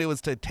 when it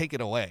was to take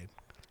it away.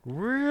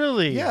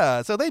 Really?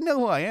 Yeah. So they know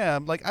who I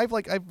am. Like I've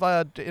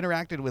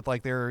interacted with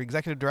like their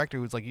executive director,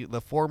 who's like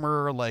the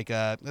former I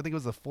think it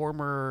was the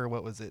former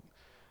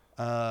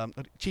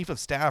chief of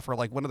staff or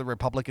like one of the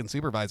Republican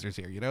supervisors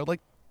here.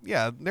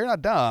 Yeah, they're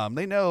not dumb.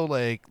 They know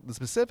like the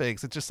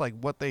specifics. It's just like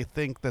what they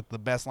think that the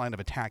best line of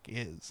attack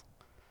is.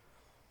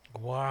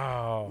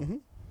 Wow. Mm-hmm.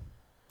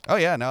 Oh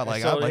yeah, no,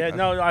 like so,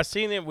 I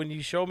seen it when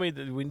you showed me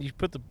when you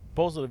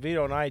posted the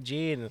video on IG,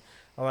 and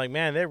I'm like,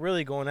 man, they're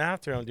really going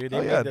after him, dude.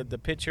 They made the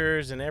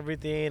pictures and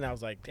everything. I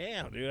was like,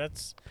 damn, dude,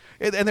 that's.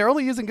 And they're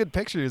only using good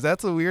pictures.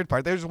 That's the weird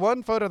part. There's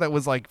one photo that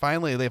was like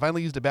they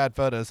finally used a bad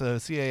photo. So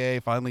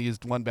CAA finally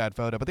used one bad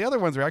photo, but the other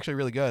ones are actually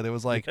really good. It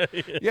was like,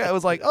 it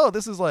was like, oh,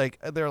 this is like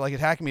they're like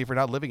attacking me for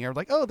not living here. I was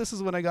like, oh, this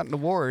is when I got an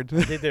award.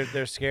 I think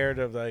they're scared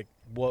of like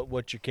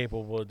what you're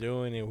capable of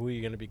doing and who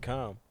you're going to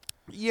become.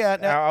 Yeah.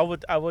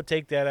 I would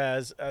take that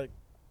as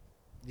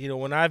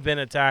when I've been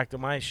attacked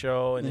on my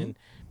show and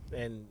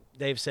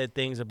they've said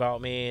things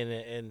about me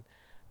and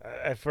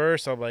at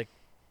first I'm like,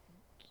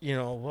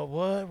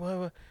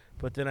 what?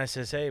 But then I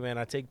says, hey man,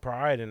 I take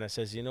pride and I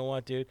says, you know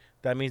what, dude,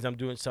 that means I'm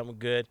doing something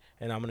good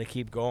and I'm gonna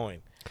keep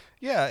going.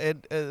 Yeah,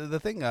 and the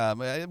thing,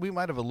 we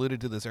might have alluded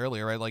to this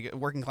earlier, right? Like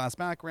working class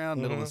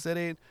background, middle of the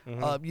city.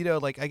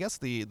 Like I guess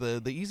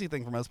the easy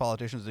thing for most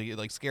politicians is to get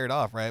like scared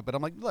off, right? But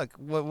I'm like, look,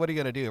 what are you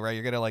gonna do, right?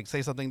 You're gonna like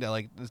say something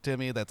to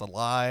me that's a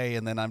lie,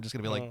 and then I'm just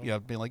gonna be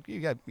like, being like, you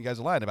guys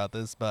are lying about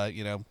this, but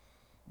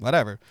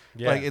whatever.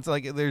 Yeah. Like it's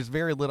like there's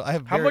very little.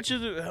 How much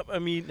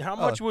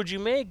much would you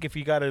make if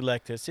you got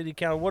elected? City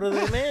council, what do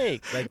they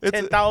make? Like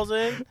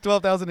 10,000,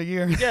 12,000 a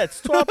year. Yeah,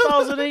 it's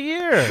 12,000 a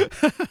year,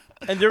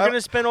 and they're gonna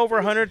spend over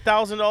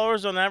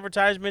 $100,000 on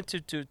advertisement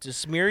to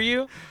smear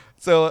you.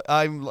 So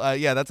I'm,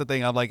 that's the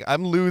thing. I'm like,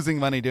 I'm losing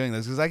money doing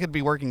this because I could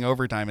be working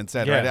overtime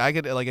instead, right? I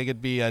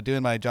could be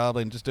doing my job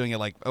and just doing it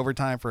like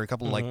overtime for a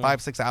couple of like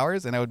 5-6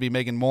 hours, and I would be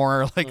making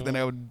more than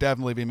I would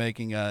definitely be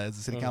making as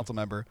a city council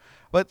member.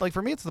 But like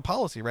for me, it's the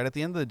policy, right? At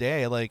the end of the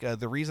day, like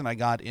the reason I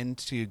got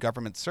into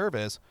government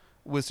service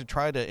was to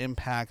try to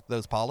impact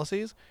those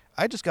policies.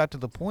 I just got to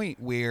the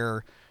point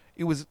where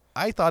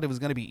I thought it was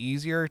going to be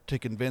easier to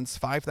convince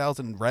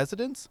 5,000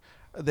 residents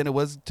than it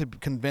was to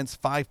convince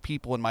 5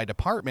 people in my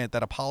department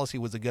that a policy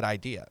was a good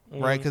idea,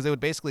 right? Because they would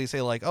basically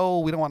say like, oh,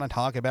 we don't want to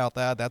talk about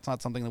that. That's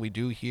not something that we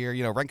do here.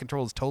 Rent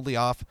control is totally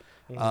off,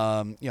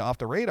 off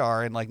the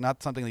radar and like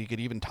not something that you could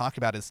even talk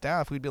about as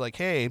staff. We'd be like,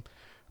 hey,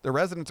 the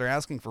residents are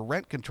asking for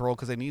rent control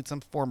because they need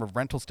some form of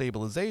rental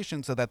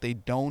stabilization so that they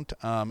don't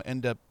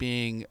end up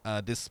being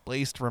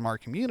displaced from our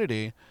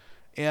community.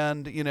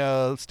 And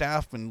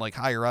staff and like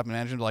higher up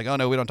management are like, oh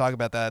no, we don't talk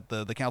about that.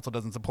 The council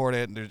doesn't support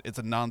it. And it's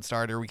a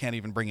non-starter. We can't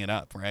even bring it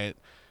up, right?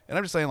 And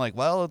I'm just saying like,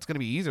 well, it's going to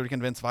be easier to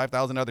convince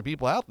 5,000 other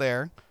people out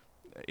there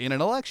in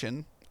an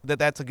election that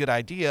that's a good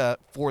idea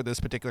for this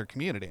particular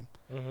community.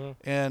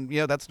 And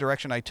that's the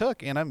direction I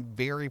took, and I'm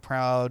very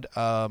proud.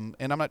 And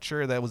I'm not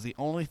sure that was the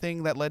only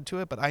thing that led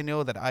to it, but I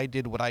know that I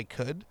did what I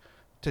could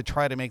to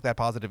try to make that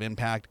positive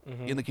impact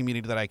in the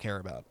community that I care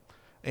about.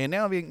 And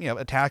now I'm being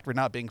attacked for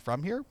not being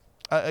from here.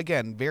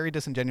 Again, very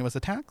disingenuous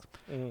attack.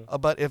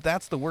 But if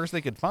that's the worst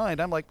they could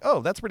find, I'm like,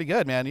 oh, that's pretty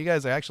good, man. You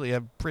guys actually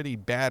have pretty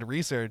bad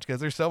research because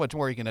there's so much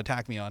more you can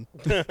attack me on.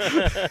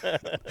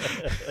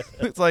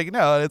 It's like,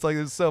 no, it's like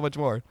there's so much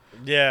more.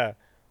 Yeah.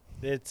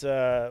 It's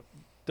the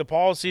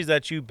policies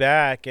that you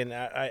back, and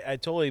I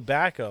totally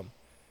back them.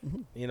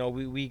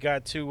 We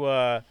got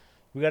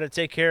to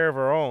take care of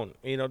our own,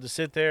 to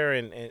sit there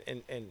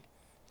and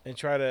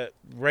try to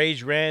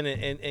raise rent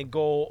and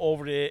go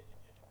over it.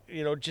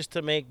 Just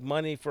to make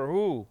money for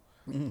who?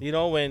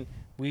 When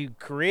we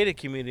create a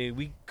community,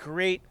 we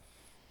create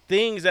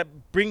things that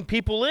bring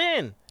people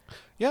in.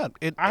 Yeah.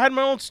 I had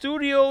my own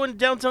studio in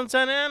downtown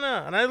Santa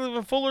Ana, and I live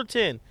in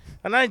Fullerton.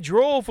 And I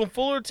drove from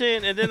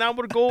Fullerton, and then I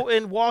would go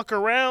and walk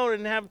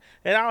around and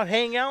I would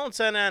hang out in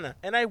Santa Ana.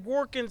 And I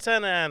work in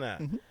Santa Ana.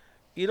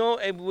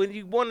 And when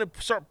you want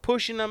to start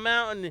pushing them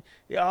out and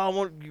I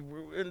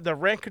want the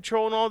rent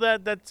control and all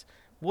that, that's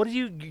what are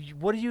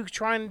you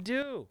trying to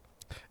do?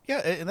 Yeah,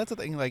 and that's the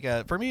thing. Like,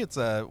 for me, it's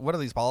one of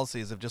these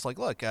policies of just like,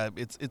 look,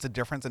 it's a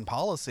difference in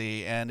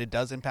policy, and it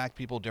does impact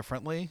people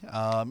differently.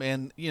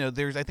 And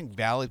there's I think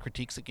valid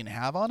critiques that you can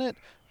have on it,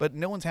 but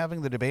no one's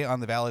having the debate on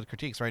the valid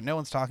critiques, right? No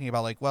one's talking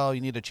about like, well,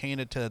 you need to chain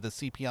it to the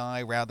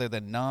CPI rather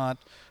than not.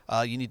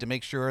 You need to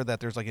make sure that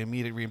there's like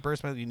immediate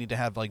reimbursement. You need to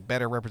have like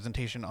better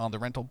representation on the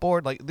rental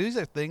board. Like, these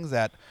are things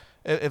that,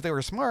 if they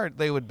were smart,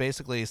 they would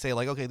basically say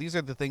like, okay, these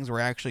are the things we're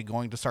actually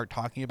going to start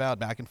talking about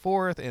back and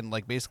forth, and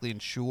like basically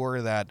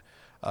ensure that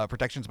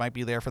protections might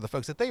be there for the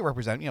folks that they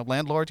represent.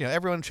 Landlords.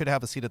 Everyone should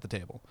have a seat at the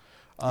table.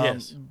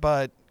 Yes.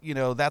 But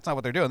that's not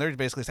what they're doing. They're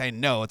basically saying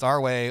no, it's our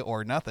way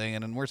or nothing.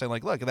 And then we're saying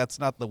like, look, that's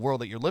not the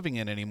world that you're living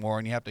in anymore,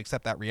 and you have to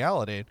accept that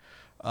reality.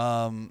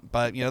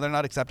 But they're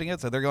not accepting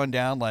it, so they're going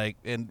down like,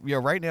 and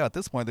right now at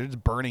this point they're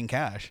just burning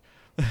cash.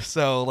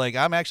 So like,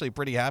 I'm actually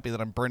pretty happy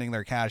that I'm burning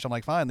their cash. I'm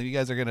like, fine, then you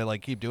guys are gonna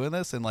like keep doing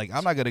this, and like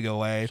I'm not gonna go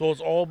away. So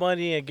it's all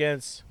money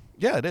against.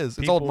 Yeah, it is.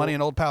 It's old money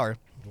and old power.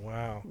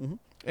 Wow.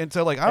 And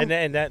so like,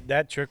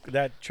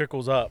 that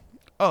trickles up.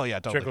 Oh yeah,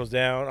 totally. Trickles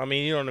down. I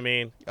mean, you know what I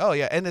mean. Oh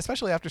yeah, and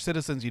especially after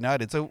Citizens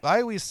United. So I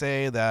always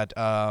say that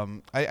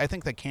I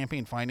think that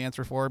campaign finance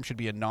reform should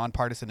be a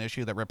nonpartisan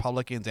issue. That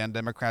Republicans and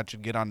Democrats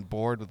should get on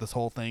board with this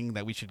whole thing.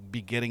 That we should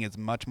be getting as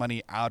much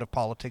money out of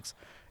politics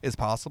as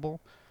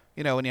possible.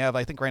 When you have,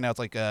 I think right now it's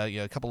like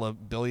a couple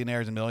of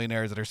billionaires and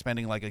millionaires that are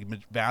spending like a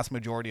vast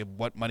majority of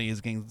what money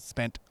is getting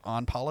spent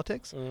on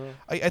politics.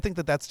 I think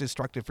that that's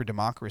destructive for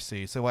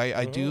democracy. So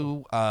I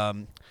do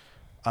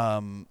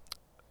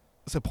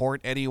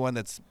support anyone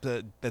that's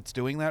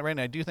doing that right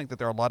now. I do think that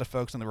there are a lot of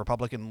folks on the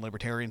Republican and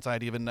Libertarian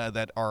side even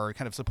that are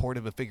kind of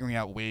supportive of figuring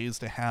out ways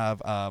to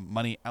have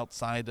money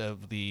outside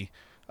of the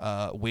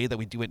way that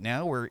we do it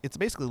now, where it's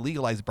basically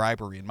legalized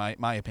bribery, in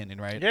my opinion,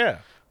 right? Yeah.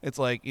 It's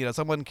like,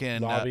 someone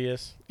can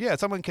Lobbyists.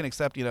 someone can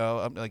accept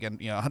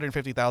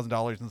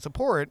 $150,000 in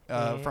support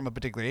Mm-hmm. from a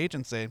particular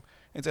agency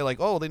and say like,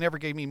 oh, they never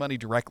gave me money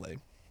directly.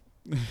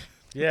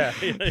 Yeah.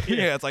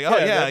 Yeah, it's like, oh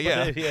yeah.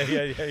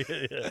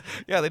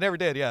 Yeah, they never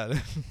did. Yeah.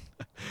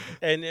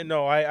 And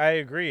no, I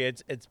agree.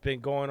 It's been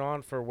going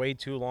on for way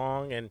too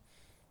long, and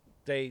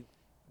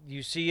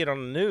you see it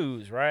on the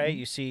news, right? Mhm.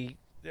 You see,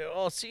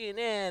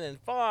 CNN and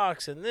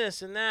Fox and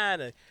this and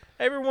that, and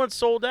everyone's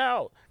sold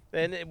out.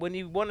 And when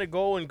you want to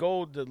go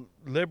to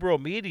liberal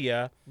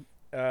media,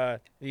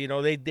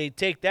 they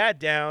take that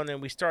down,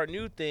 and we start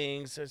new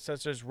things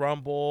such as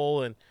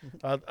Rumble and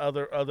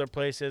other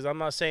places. I'm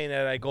not saying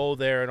that I go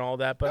there and all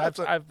that, but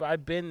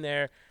I've been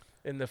there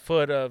in the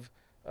foot of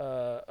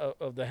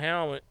the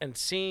helm and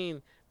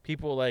seen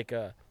people like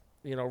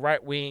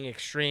right wing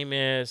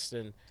extremists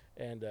and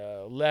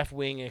left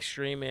wing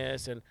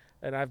extremists, and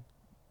I've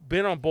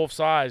been on both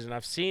sides, and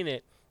I've seen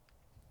it,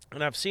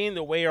 and I've seen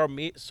the way our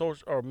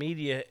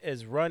media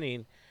is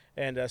running.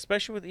 And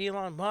especially with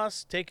Elon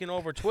Musk taking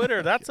over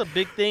Twitter, that's a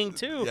big thing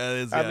too. Yeah, it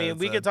is, I yeah, mean, it's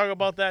we can talk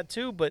about that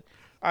too, but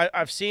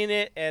I've seen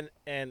it, and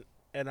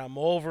I'm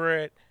over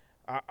it.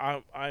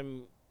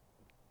 I'm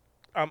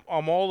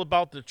all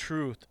about the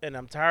truth, and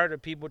I'm tired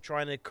of people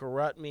trying to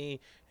corrupt me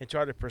and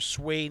try to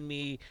persuade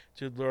me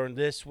to learn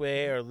this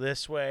way or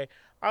this way.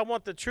 I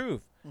want the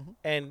truth,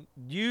 and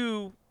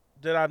you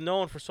that I've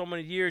known for so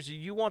many years,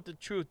 you want the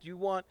truth. You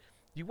want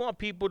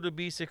people to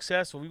be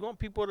successful. You want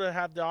people to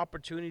have the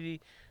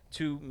opportunity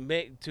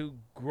to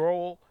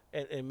grow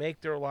and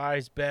make their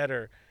lives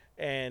better,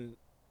 and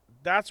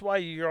that's why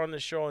you're on the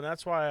show, and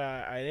that's why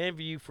I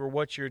envy you for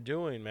what you're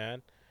doing,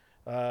 man.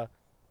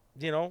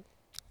 You know,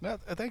 No,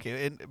 thank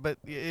you. But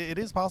it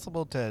is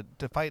possible to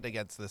fight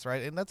against this,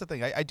 right? And that's the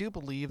thing. I do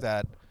believe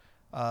that,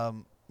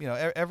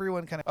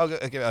 everyone kind of. Oh,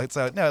 okay.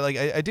 So no, like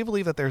I do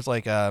believe that there's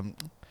like a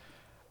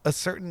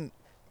certain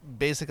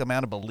basic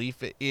amount of belief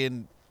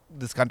in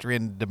this country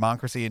and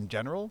democracy in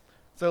general.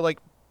 So like,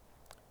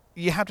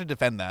 you have to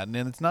defend that, and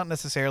it's not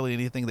necessarily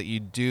anything that you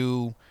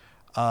do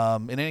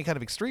in any kind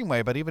of extreme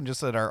way, but even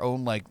just at our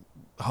own like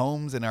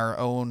homes, in our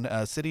own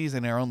cities,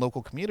 in our own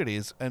local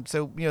communities. And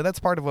so that's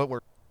part of what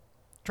we're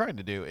trying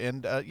to do,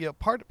 and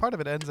part of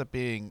it ends up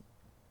being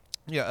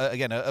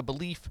again a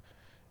belief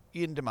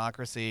in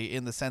democracy,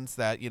 in the sense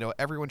that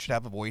everyone should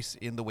have a voice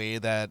in the way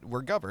that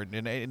we're governed,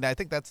 and I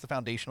think that's the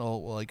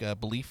foundational like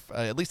belief,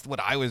 at least what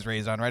I was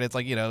raised on, right? It's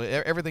like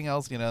everything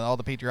else, all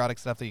the patriotic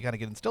stuff that you kind of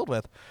get instilled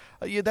with,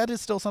 that is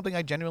still something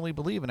I genuinely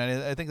believe in,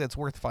 and I think that's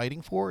worth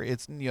fighting for.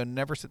 It's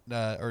never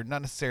or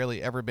not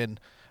necessarily ever been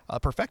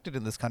perfected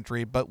in this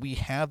country, but we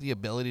have the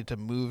ability to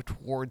move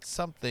towards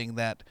something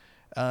that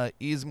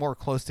is more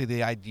close to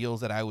the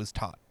ideals that I was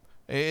taught,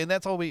 and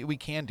that's all we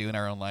can do in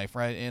our own life,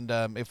 right? And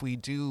if we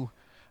do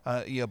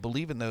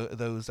believe in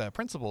those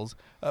principles,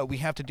 we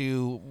have to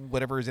do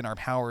whatever is in our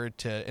power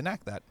to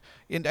enact that.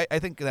 And I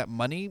think that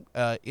money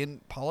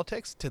in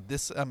politics to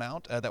this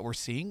amount that we're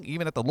seeing,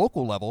 even at the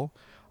local level,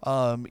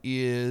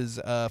 is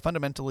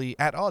fundamentally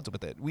at odds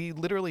with it. We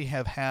literally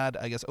have had,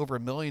 I guess, over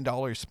 $1 million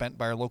spent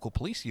by our local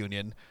police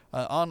union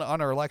on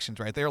our elections,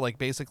 right? They're like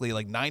basically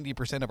like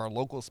 90% of our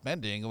local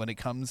spending when it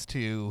comes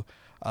to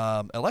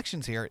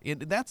elections here.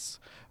 And that's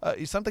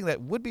something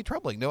that would be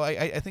troubling. No,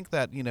 I think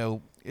that,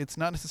 it's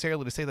not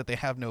necessarily to say that they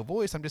have no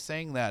voice. I'm just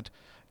saying that,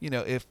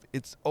 if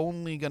it's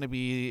only going to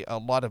be a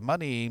lot of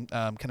money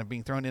kind of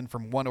being thrown in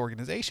from one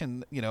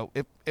organization,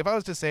 if I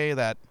was to say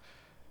that,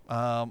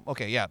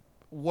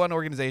 one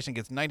organization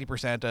gets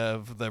 90%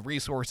 of the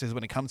resources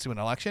when it comes to an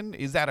election,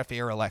 is that a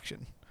fair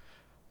election?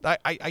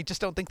 I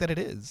just don't think that it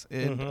is.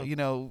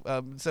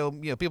 And, so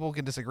people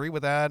can disagree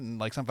with that, and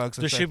like some folks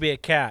there should be a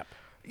cap.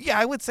 Yeah,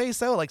 I would say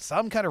so, like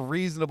some kind of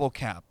reasonable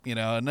cap,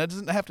 and that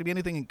doesn't have to be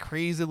anything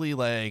crazily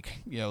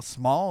like,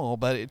 small,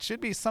 but it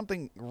should be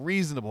something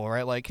reasonable,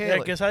 right? Like, hey, yeah,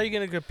 because how are you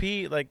going to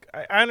compete? Like,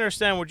 I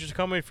understand where you're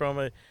coming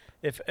from.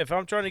 If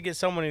I'm trying to get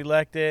someone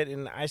elected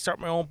and I start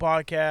my own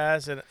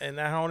podcast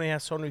and I only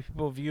have so many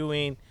people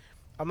viewing,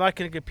 I'm not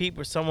going to compete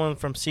with someone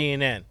from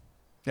CNN.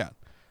 Yeah.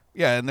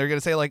 Yeah, and they're going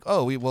to say like,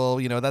 oh,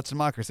 that's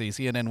democracy.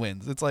 CNN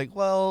wins. It's like,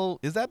 well,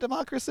 is that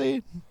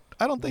democracy?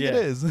 I don't think it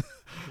is.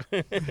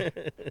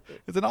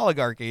 It's an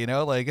oligarchy,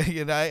 like,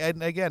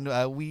 and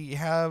again, we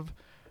have,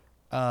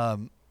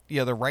 the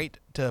right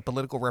to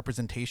political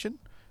representation.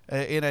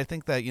 And I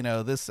think that,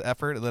 this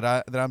effort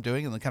that I'm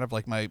doing, and the kind of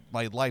like my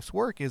life's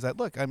work, is that,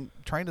 look, I'm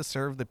trying to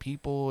serve the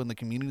people in the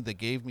community that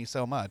gave me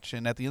so much.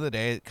 And at the end of the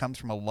day, it comes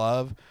from a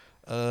love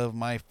of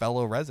my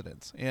fellow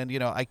residents. And,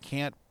 I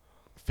can't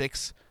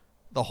fix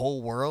the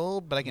whole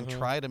world, but I can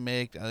try to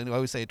make, I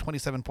always say,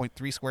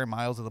 27.3 square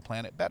miles of the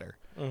planet better.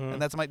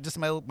 And that's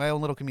my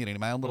own little community,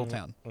 my own little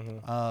town.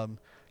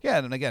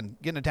 And again,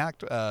 getting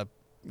attacked,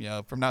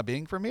 from not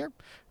being from here,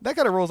 that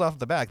kind of rolls off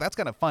the back. That's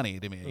kind of funny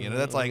to me.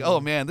 That's like, oh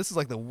man, this is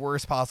like the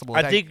worst possible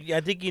attack.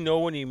 I think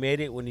when you made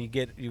it when you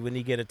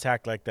get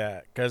attacked like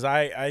that, because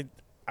I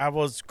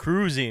was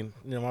cruising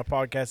my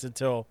podcast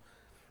until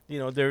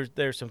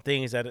there's some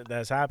things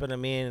that's happened to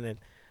me, and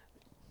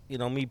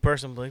then me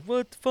personally, like,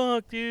 what the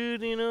fuck,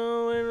 dude,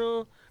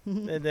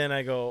 and then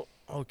I go,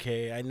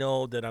 okay, I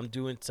know that I'm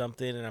doing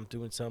something, and I'm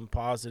doing something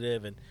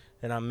positive, and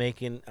I'm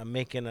making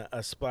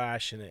a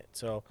splash in it.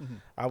 So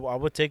I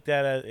would take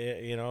that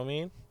as, you know what I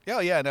mean?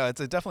 Yeah, no,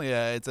 it's definitely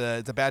it's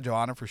a badge of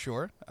honor for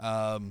sure.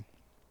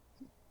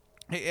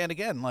 And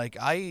again, like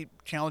I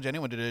challenge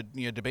anyone to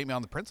debate me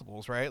on the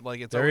principles, right?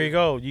 Like it's There always,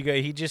 you go.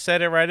 He just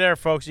said it right there,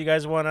 folks. You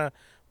guys wanna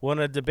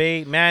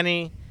debate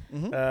Manny?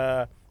 Mhm.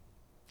 Uh,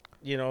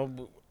 you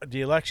know,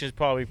 the election's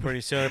probably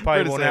pretty soon. It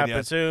probably Pretty won't soon, happen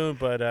yeah. soon,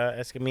 but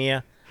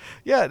Escamilla.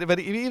 Yeah, but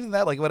even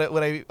that, like what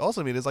I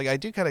also mean is like I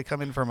do kind of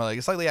come in from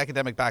a slightly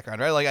academic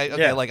background, right? Like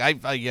Yeah. like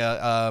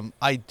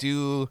I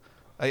do.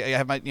 I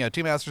have my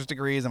 2 master's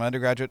degrees. I'm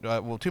undergraduate.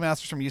 Two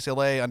masters from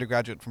UCLA,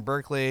 undergraduate from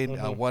Berkeley.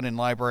 One in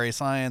library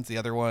science, the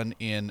other one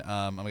in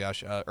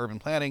urban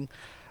planning.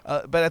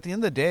 But at the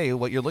end of the day,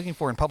 what you're looking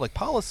for in public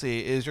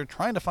policy is you're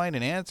trying to find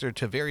an answer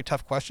to very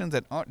tough questions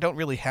that don't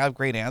really have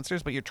great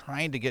answers, but you're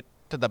trying to get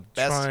to the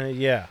best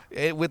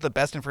with the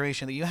best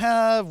information that you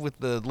have, with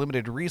the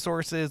limited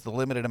resources, the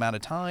limited amount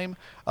of time.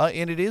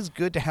 And it is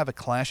good to have a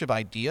clash of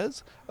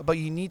ideas, but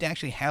you need to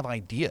actually have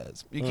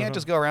ideas. You can't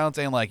just go around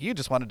saying like, you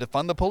just wanted to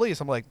fund the police.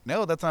 I'm like,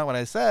 no, that's not what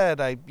I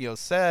said. I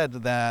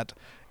said that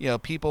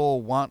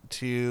people want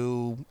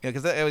to,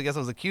 because I guess I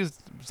was accused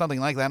of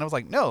something like that, and I was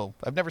like, no,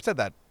 I've never said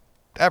that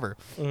ever.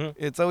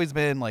 It's always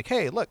been like,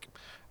 hey, look,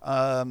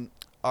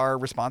 our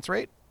response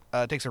rate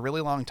takes a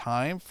really long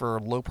time for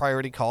low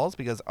priority calls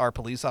because our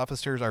police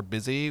officers are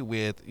busy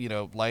with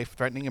life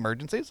threatening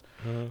emergencies.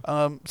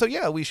 So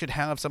yeah, we should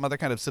have some other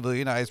kind of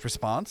civilianized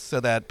response so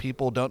that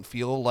people don't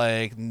feel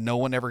like no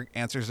one ever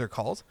answers their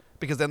calls,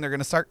 because then they're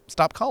going to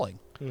stop calling.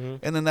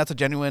 And then that's a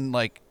genuine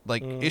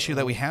issue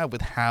that we have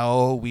with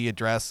how we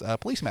address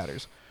police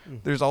matters.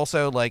 There's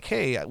also like,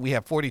 hey, we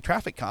have 40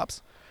 traffic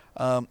cops,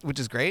 which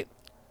is great,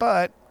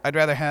 but I'd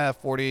rather have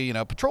 40,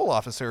 patrol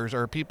officers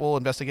or people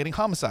investigating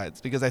homicides,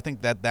 because I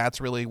think that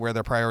that's really where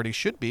their priority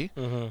should be,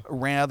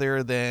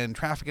 rather than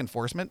traffic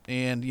enforcement.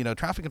 And,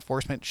 traffic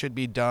enforcement should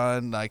be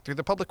done like through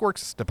the public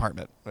works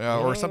department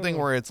or something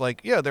where it's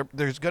like,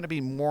 there's going to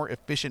be more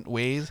efficient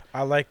ways.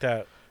 I like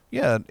that.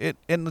 Yeah.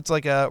 It's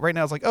like, right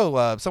now it's like,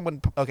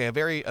 a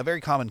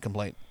very common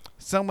complaint.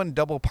 Someone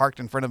double parked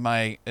in front of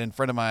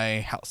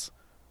my house,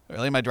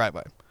 or in my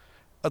driveway.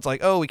 It's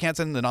like, oh, we can't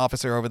send an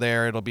officer over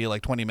there. It'll be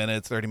like 20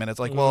 minutes, 30 minutes.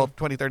 Like, well,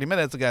 20, 30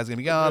 minutes, the guy's going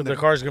to be gone. The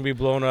car's going to be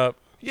blown up.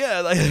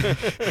 Yeah, like,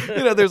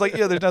 there's like,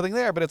 there's nothing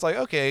there. But it's like,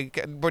 okay,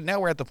 but now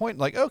we're at the point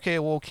like, okay,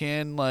 well,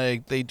 can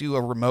like they do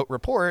a remote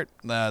report?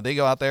 They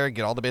go out there,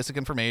 get all the basic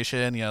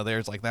information.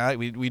 There's like that.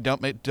 We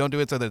don't do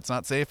it so that it's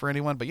not safe for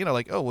anyone. But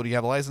like, oh, well, do you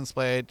have a license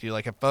plate? Do you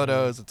like have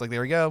photos? It's like,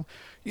 there we go.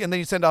 Yeah, and then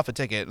you send off a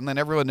ticket, and then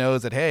everyone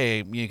knows that,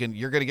 hey, you're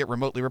going to get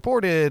remotely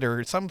reported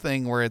or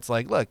something, where it's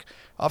like, look,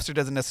 officer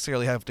doesn't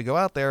necessarily have to go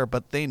out there,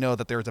 but they know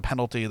that there's a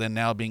penalty then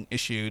now being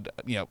issued,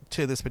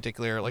 to this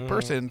particular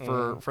person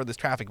for this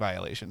traffic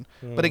violation.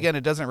 But again,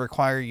 it doesn't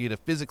require you to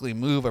physically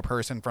move a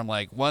person from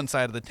like one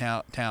side of the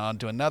town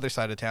to another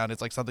side of town.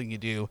 It's like something you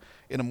do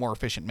in a more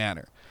efficient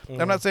manner.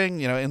 I'm not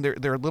saying, and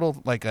there are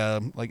little like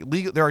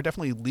legal. There are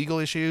definitely legal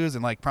issues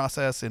and like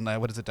process and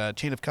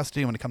chain of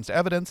custody when it comes to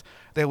evidence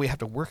that we have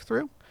to work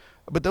through.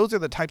 But those are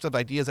the types of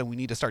ideas that we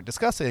need to start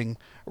discussing,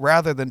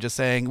 rather than just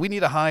saying we need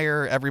to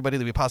hire everybody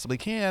that we possibly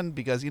can,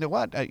 because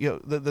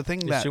the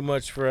thing It's that too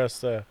much for us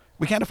to.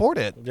 we can't afford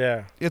it.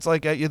 Yeah. It's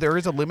like there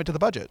is a limit to the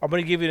budget. I'm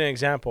going to give you an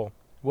example.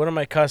 One of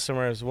my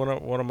customers, one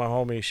of my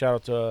homies, shout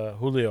out to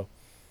Julio.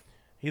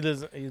 He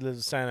lives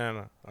in Santa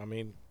Ana. I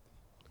mean,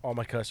 all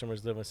my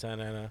customers live in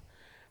Santa Ana.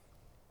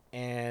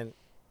 And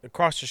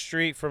across the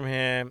street from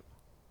him,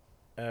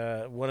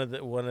 one of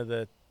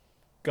the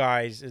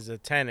guys is a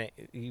tenant.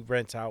 He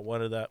rents out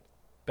one of the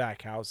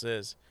back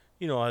houses.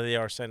 You know how they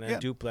are, Santa Ana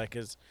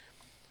duplexes.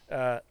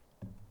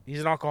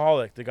 He's an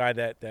alcoholic, the guy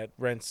that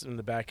rents in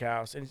the back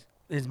house, and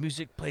his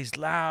music plays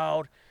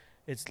loud.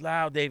 It's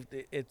loud.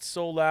 It's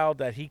so loud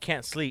that he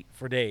can't sleep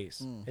for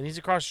days. And he's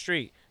across the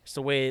street. It's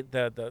the way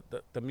the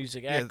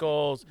music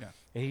echoes,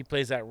 and he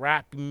plays that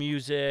rap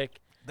music.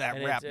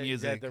 The rap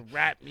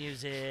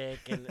music,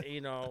 and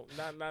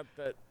not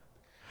that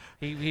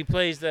he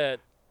plays that.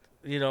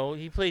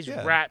 He plays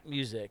rap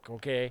music.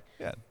 Okay.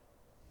 Yeah.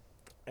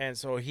 And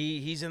so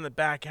he's in the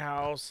back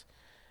house.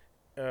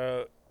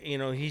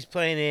 He's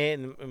playing it,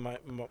 and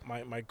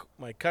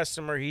my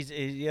customer, he's on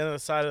the other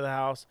side of the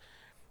house.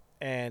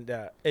 And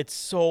it's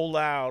so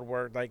loud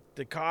where like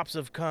the cops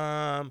have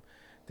come,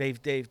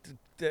 the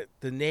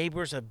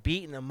neighbors have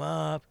beaten him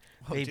up.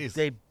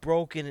 They've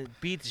broken and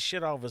beat the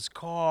shit out of his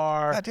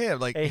car. God damn,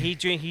 like, and he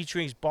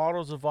drinks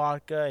bottles of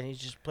vodka, and he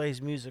just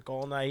plays music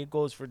all night. He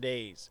goes for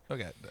days.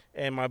 Okay.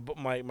 And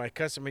my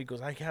customer, he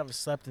goes, I haven't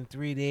slept in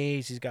 3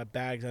 days. He's got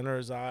bags under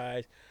his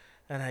eyes.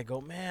 And I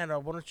go, man,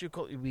 why don't you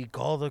we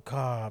call the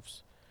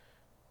cops?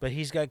 But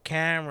he's got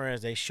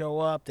cameras. They show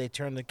up. They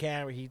turn the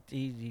camera.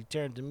 He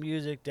turned the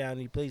music down.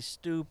 He plays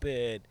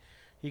stupid.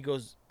 He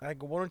goes, I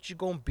go, why don't you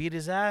go and beat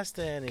his ass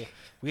then?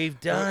 We've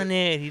done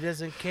it. He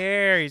doesn't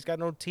care. He's got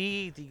no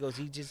teeth. He goes,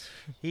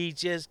 he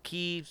just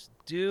keeps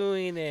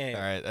doing it.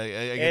 All right,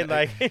 And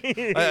like,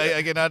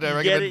 I cannot you get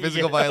recommend it?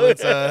 physical Yeah. violence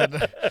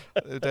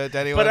to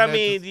anyone. But I That's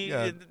mean, just-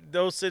 yeah.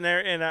 those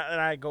scenarios, and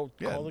I go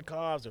Yeah. call the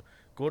cops or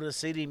go to the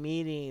city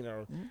meeting,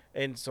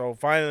 and so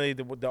finally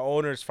the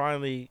owners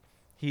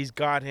he's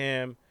got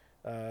him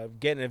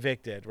getting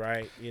evicted,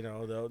 right? You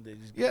know,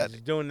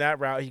 he's doing that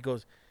route. He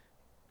goes,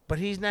 but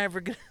he's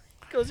never gonna.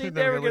 He goes, he's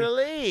never gonna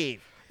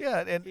leave. Yeah,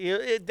 and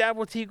That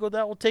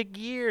will take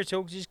years.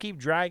 He'll just keep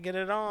dragging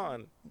it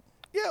on.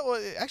 yeah,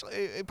 well, actually,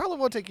 it probably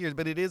won't take years,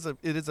 but it is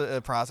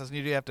a process, and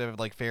you do have to have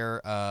like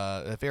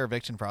a fair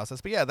eviction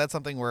process. But yeah, that's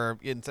something where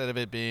instead of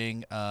it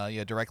being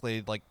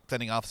directly like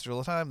sending officers all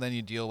the time, then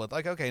you deal with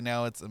like, okay,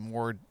 now it's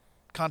more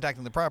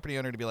contacting the property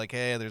owner to be like,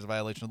 hey, there's a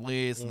violation of the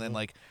lease, and then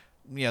like,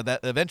 that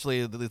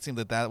eventually it seemed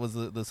that was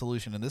the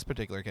solution in this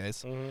particular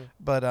case.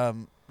 But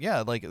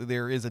yeah, like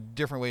there is a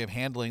different way of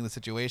handling the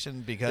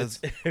situation because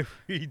It's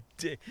every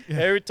day.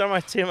 Every time I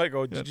see him, I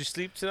go, "Did you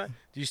sleep tonight?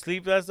 Did you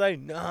sleep last night?"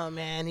 No,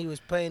 man. He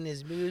was playing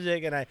his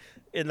music, and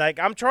like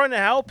I'm trying to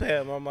help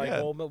him. I'm like,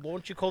 Yeah. "Well,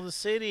 won't you call the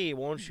city?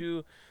 Won't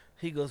you?"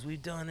 He goes,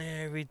 "We've done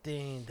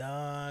everything,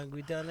 dog.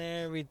 We've done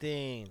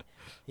everything."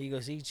 He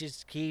goes, "He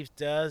just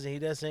does. He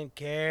doesn't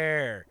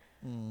care."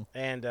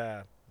 And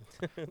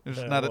it's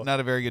not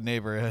a very good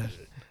neighborhood.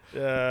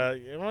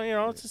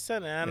 well, it's a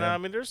Santa Ana. Yeah. I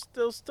mean, there's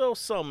still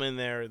some in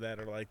there that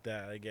are like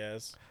that, I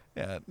guess.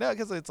 Yeah, no,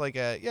 because it's like,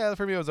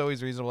 for me it was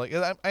always reasonable. Like,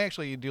 I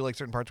actually do like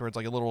certain parts where it's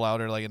like a little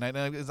louder, like, and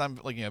because I'm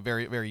like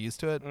very very used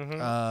to it.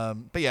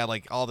 But yeah,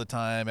 like all the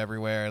time,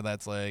 everywhere.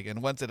 That's like,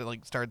 and once it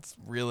like starts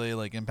really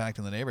like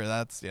impacting the neighbor,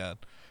 that's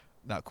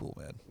not cool,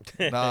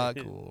 man. Not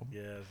cool.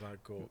 Yeah, it's not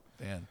cool.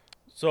 Man.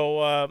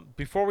 So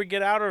before we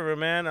get out of it,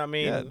 man, I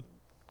mean, Yeah.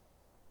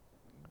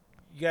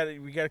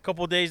 we got a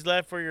couple of days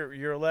left for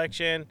your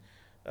election.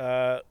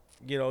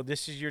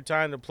 This is your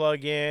time to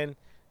plug in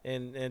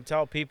and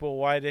tell people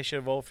why they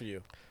should vote for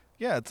you.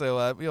 Yeah,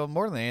 so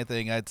more than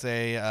anything, I'd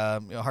say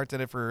Heart's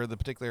in it for the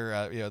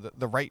particular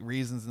the right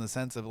reasons in the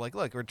sense of like,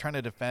 look, we're trying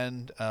to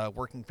defend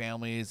working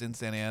families in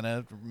Santa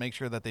Ana, make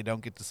sure that they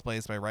don't get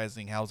displaced by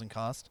rising housing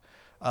costs.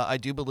 I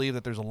do believe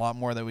that there's a lot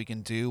more that we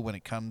can do when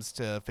it comes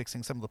to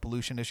fixing some of the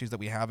pollution issues that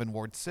we have in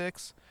Ward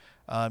 6.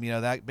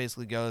 That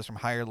basically goes from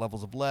higher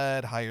levels of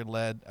lead, higher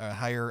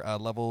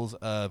levels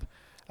of.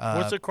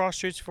 What's the cross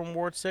streets from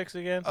Ward 6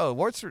 again? Oh,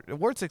 Ward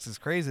 6 is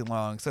crazy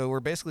long. So we're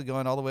basically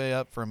going all the way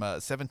up from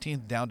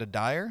 17th down to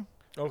Dyer.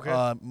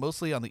 Okay.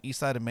 Mostly on the east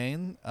side of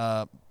Maine,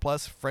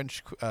 plus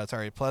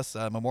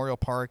Memorial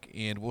Park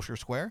and Wilshire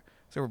Square.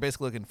 So we're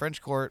basically looking French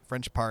Court,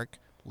 French Park,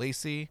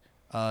 Lacey,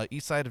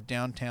 east side of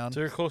downtown.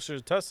 So you're closer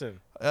to Tustin.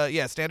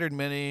 Yeah, Standard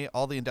Mini,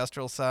 all the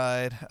industrial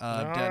side,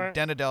 right.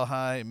 Denadel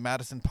High,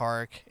 Madison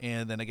Park,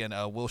 and then again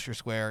Wilshire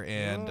Square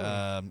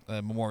and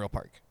Memorial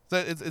Park. So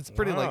it's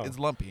pretty Wow. like it's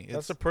lumpy.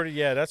 That's a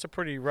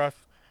pretty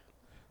rough.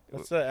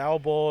 That's the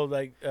elbow.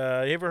 Like, you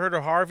ever heard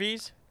of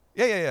Harvey's?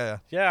 Yeah.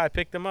 Yeah, I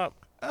picked them up.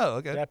 Oh,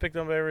 okay. Yeah, I picked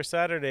them up every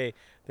Saturday.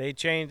 They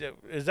changed.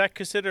 Is that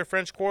considered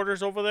French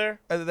Quarters over there?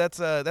 That's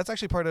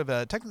actually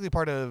technically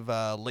part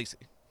of Lacey,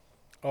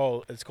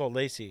 Oh, it's called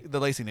Lacey. the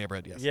Lacey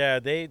neighborhood. Yes. Yeah,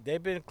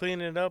 they've been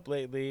cleaning it up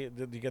lately.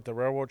 You get the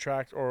railroad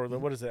tracks or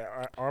what is it?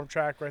 Arm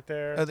track right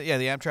there. The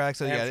Amtrak.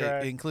 So yeah,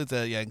 Amtrak. it includes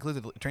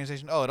a train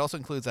station. Oh, it also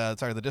includes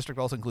the district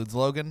also includes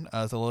Logan.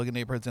 So the Logan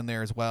neighborhood's in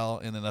there as well,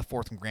 and then the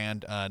Fourth and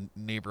Grand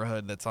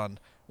neighborhood that's on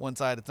one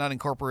side. It's not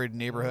incorporated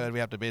neighborhood. We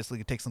have to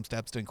basically take some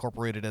steps to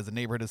incorporate it as a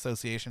neighborhood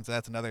association. So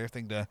that's another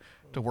thing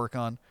to work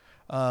on.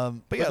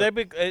 But yeah,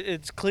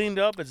 It's cleaned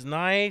up. It's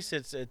nice.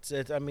 It's.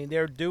 I mean,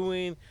 they're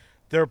doing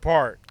their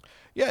part.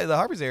 yeah, the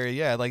Harbors area.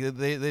 Yeah, like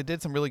they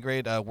did some really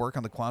great work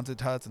on the Quonset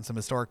huts and some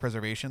historic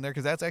preservation there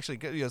because that's actually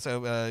good.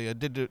 So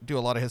did do a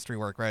lot of history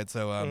work, right?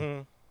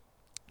 So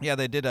yeah,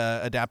 they did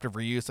adaptive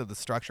reuse of the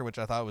structure, which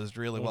I thought was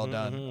really well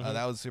done.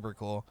 That was super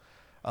cool.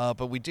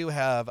 But we do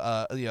have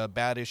a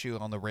bad issue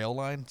on the rail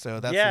line. So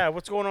that's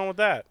What's going on with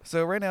that?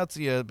 So right now it's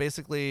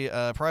basically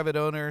private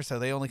owners, so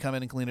they only come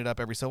in and clean it up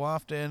every so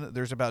often.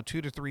 There's about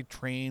 2 to 3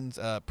 trains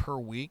per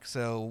week.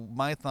 So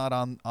my thought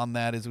on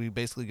that is we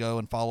basically go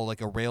and follow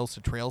like a rails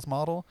to trails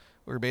model,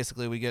 where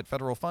basically we get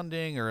federal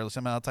funding or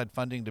some outside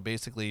funding to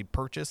basically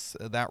purchase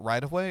that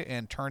right of way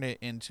and turn it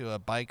into a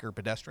bike or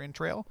pedestrian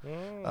trail.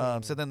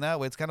 So then that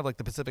way it's kind of like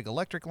the Pacific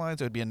Electric line.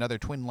 So it'd be another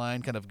twin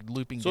line kind of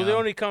looping So down. they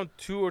only come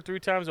 2 or 3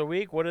 times a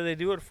week. What do they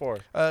do it for?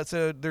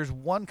 So there's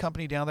one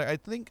company down there. I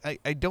think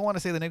I don't want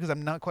to say the name because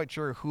I'm not quite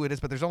sure who it is,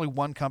 but there's only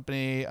one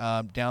company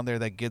down there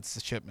that gets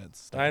the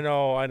shipments. I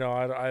know.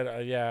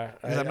 Yeah,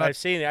 'Cause I'm not- I've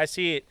seen it.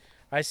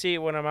 I see it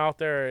when I'm out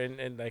there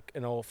in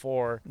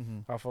 04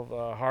 off of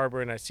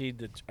Harbor, and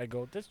I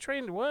go, this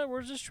train,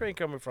 where's this train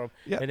coming from?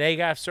 Yeah. And they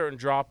got certain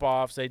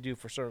drop-offs they do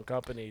for certain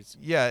companies.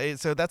 Yeah,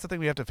 so that's the thing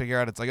we have to figure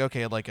out. It's like,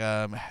 okay, like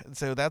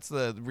so that's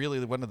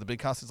really one of the big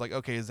costs. Is like,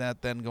 okay, is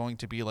that then going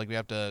to be like we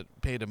have to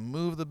pay to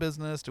move the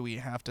business? Do we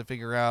have to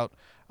figure out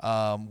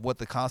what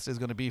the cost is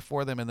going to be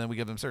for them, and then we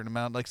give them a certain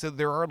amount. Like, so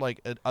there are like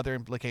other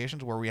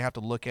implications where we have to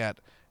look at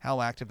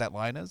how active that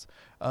line is.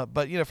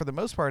 But for the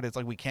most part, it's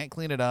like we can't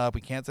clean it up.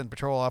 We can't send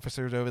patrol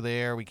officers over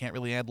there. We can't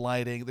really add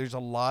lighting. There's a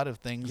lot of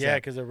things. Yeah,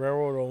 because the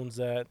railroad owns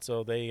that,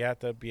 so they have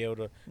to be able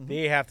to.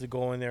 They have to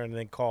go in there and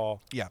then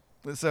call. Yeah.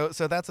 So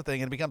that's the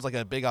thing, and it becomes like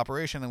a big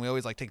operation, and we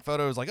always like take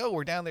photos like, oh,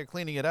 we're down there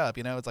cleaning it up.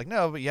 It's like,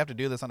 no, but you have to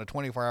do this on a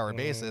 24-hour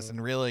basis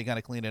and really kind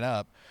of clean it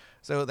up.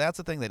 So that's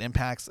the thing that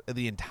impacts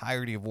the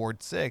entirety of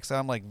Ward 6. So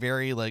I'm like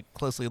very like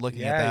closely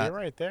looking at that. Yeah, you're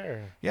right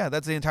there. Yeah,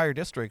 that's the entire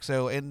district.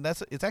 So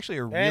it's actually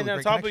a really and great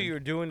on top connection. of you're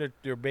doing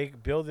you're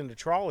building the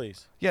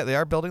trolleys. Yeah, they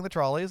are building the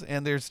trolleys,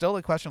 and there's still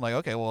a question like,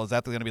 okay, well, is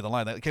that going to be the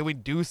line? Can we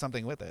do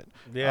something with it?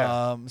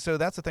 Yeah. So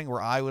that's the thing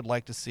where I would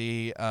like to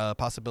see a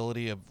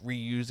possibility of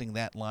reusing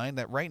that line.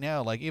 That right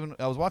now, like even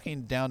I was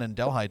walking down in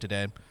Delhi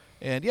today,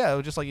 and yeah, it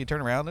was just like you turn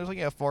around, there's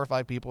like 4 or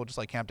 5 people just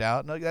like camped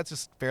out. And that's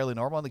just fairly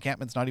normal. And the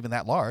campment's not even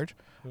that large.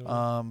 But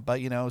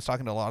I was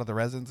talking to a lot of the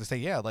residents. They say,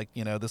 yeah, like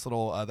this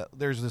little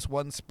there's this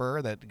one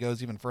spur that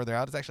goes even further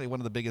out. It's actually one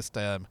of the biggest.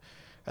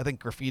 I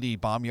think graffiti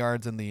bomb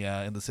yards in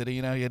the city.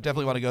 You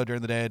definitely want to go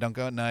during the day. Don't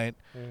go at night.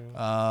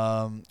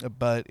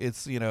 But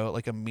it's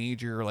like a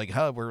major like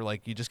hub where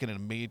like you just get in a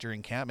major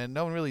encampment.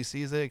 No one really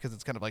sees it because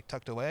it's kind of like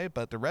tucked away.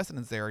 But the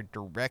residents there are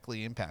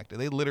directly impacted.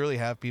 They literally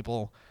have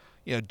people,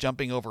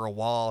 jumping over a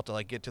wall to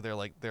like get to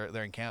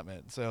their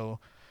encampment. So.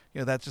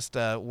 That's just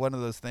one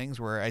of those things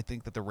where I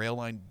think that the rail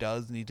line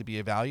does need to be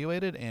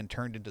evaluated and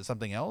turned into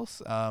something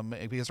else.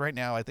 Because right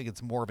now I think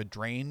it's more of a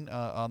drain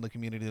on the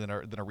community than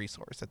a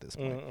resource at this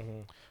point.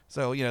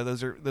 So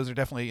those are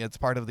definitely, it's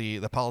part of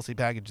the policy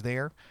package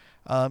there.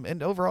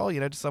 And overall,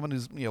 just someone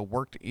who's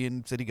worked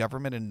in city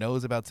government and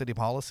knows about city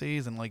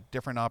policies and like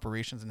different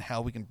operations and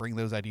how we can bring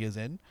those ideas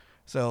in.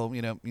 So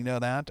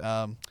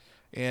that.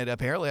 And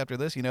apparently after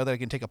this, that I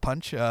can take a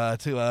punch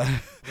to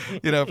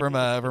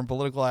from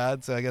political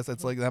ads. So I guess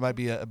that's like that might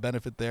be a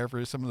benefit there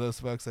for some of those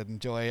folks that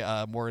enjoy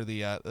more of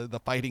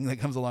the fighting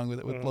that comes along with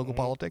it with local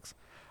politics.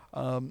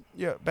 But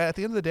at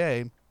the end of the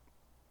day,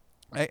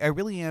 I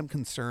really am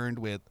concerned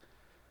with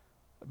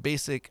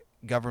basic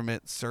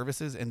government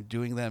services and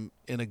doing them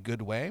in a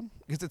good way,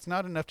 because it's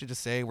not enough to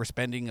just say we're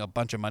spending a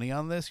bunch of money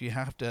on this. You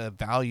have to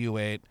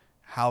evaluate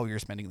how you're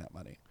spending that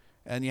money,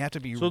 and you have to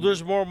be. So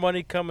there's more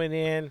money coming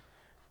in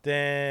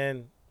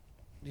than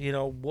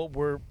what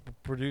we're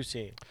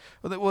producing.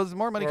 Well, there's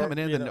more money coming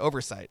in than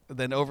oversight.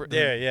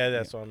 Yeah,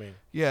 that's what I mean.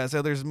 Yeah,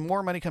 so there's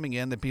more money coming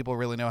in that people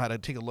really know how to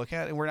take a look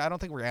at, and I don't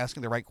think we're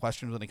asking the right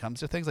questions when it comes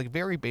to things like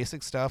very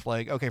basic stuff.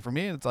 Like, okay, for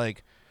me, it's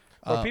like,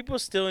 are people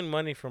stealing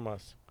money from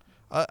us?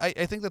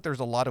 I think that there's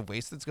a lot of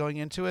waste that's going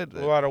into it.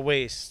 A lot of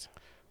waste.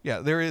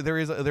 Yeah, there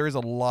is a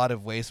lot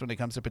of waste when it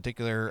comes to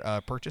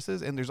particular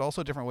purchases, and there's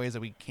also different ways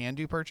that we can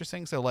do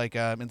purchasing. So like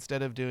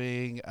instead of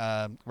doing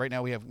right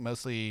now we have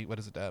mostly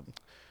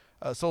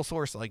sole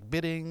source like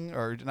bidding,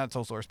 or not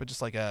sole source, but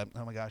just like an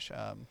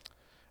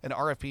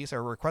RFP, so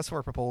a request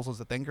for proposals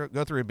that then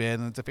go through a bid,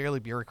 and it's a fairly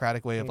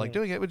bureaucratic way of like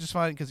doing it, which is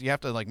fine because you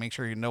have to like make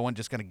sure no one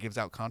just kind of gives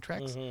out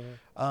contracts.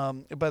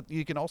 But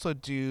you can also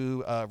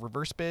do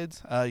reverse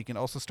bids. You can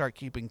also start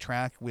keeping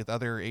track with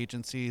other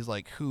agencies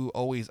like who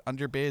always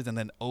underbids and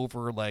then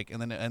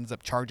and then it ends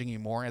up charging you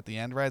more at the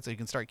end, right? So you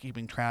can start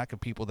keeping track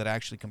of people that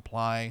actually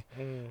comply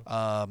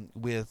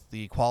with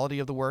the quality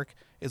of the work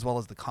as well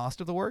as the cost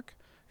of the work,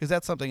 because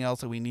that's something else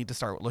that we need to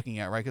start looking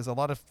at, right? Because a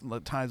lot of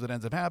times what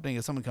ends up happening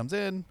is someone comes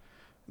in,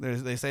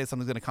 they say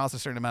something's going to cost a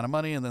certain amount of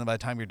money, and then by the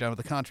time you're done with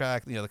the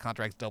contract, the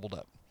contract's doubled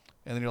up.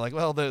 And then you're like,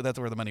 well, that's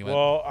where the money went.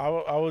 Well,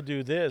 I would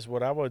do this.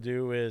 What I would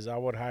do is I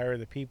would hire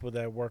the people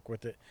that work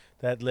with it,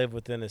 that live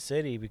within the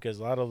city, because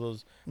a lot of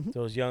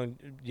those young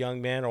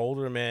men or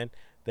older men,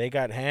 they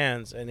got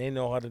hands, and they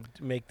know how to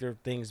make their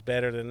things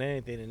better than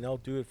anything, and they'll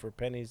do it for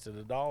pennies to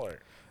the dollar.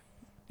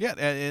 Yeah,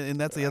 and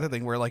that's the other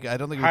thing where like I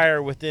don't think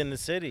hire within the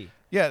city.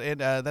 Yeah, and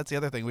that's the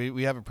other thing.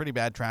 We have a pretty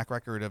bad track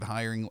record of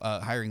hiring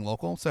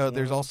local. So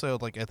there's also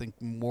like I think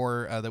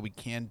more that we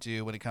can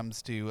do when it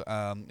comes to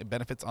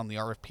benefits on the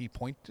RFP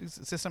point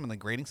system and the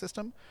grading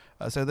system.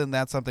 So then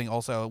that's something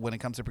also when it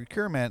comes to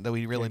procurement that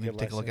we really need to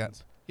take a look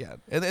at. Yeah,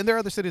 and there are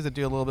other cities that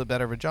do a little bit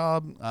better of a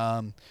job.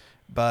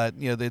 But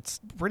it's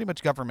pretty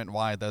much government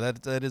wide though.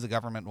 That is a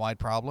government wide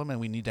problem, and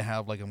we need to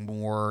have like a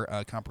more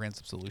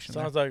comprehensive solution.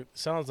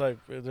 Sounds like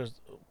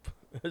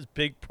there's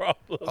big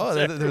problems. Oh,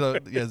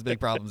 there's big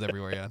problems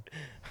everywhere. Yeah.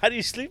 How do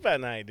you sleep at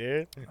night,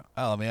 dude?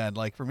 Oh man,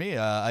 like for me,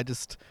 I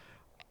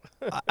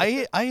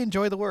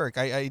enjoy the work.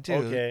 I do.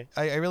 Okay.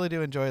 I really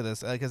do enjoy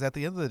this because at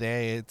the end of the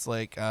day, it's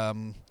like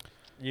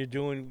you're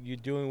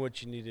doing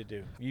what you need to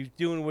do. You're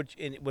doing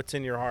what's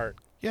in your heart.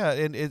 Yeah,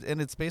 and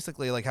it's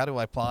basically like how do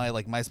I apply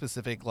like my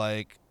specific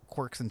like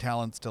quirks and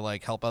talents to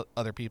like help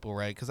other people,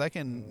 right? Because I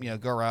can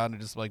go around and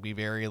just like be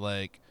very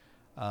like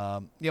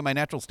my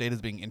natural state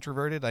is being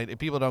introverted.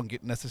 People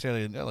don't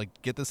necessarily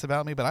get this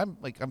about me, but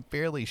I'm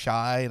fairly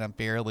shy and I'm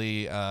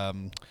fairly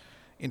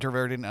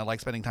introverted, and I like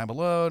spending time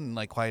alone and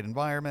like quiet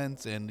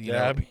environments, and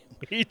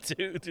Me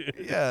too,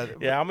 dude. Yeah.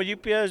 Yeah, I'm a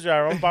UPS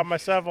driver. I'm by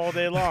myself all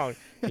day long.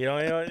 And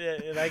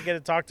I get to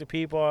talk to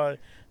people.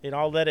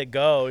 I'll let it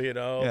go. Yeah.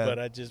 But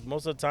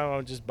most of the time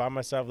I'm just by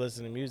myself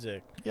listening to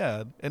music.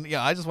 Yeah, and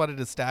I just wanted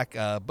to stack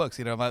books.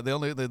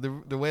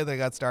 The way they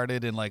got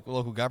started in like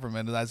local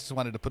government, and I just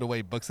wanted to put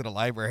away books in a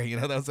library.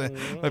 That was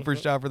my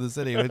first job for the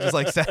city. It was just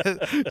like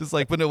just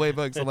like putting away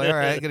books. I'm like, all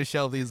right, I'm gonna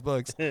shelve these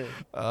books.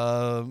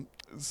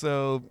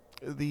 So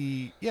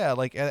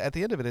like at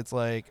the end of it, it's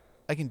like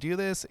I can do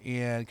this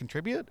and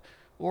contribute,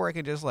 or I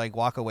can just like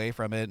walk away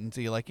from it and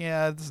see like,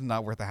 yeah, this is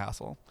not worth the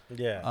hassle.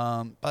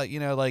 Yeah. But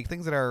like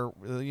things that are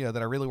that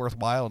are really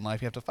worthwhile in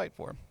life, you have to fight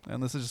for,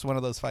 and this is just one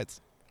of those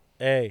fights.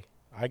 Hey,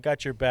 I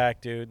got your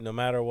back, dude, no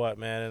matter what,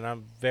 man. And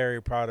I'm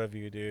very proud of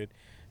you, dude.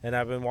 And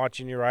I've been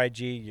watching your IG,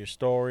 your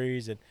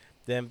stories, and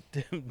them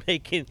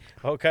making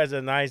all kinds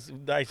of nice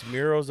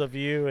murals of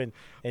you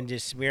and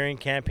just smearing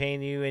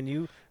campaign you.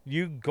 And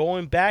you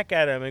going back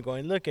at them and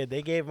going, look,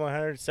 they gave him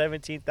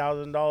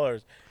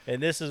 $117,000.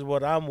 And this is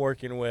what I'm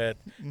working with,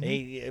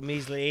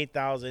 measly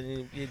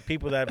 8,000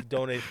 people that have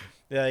donated.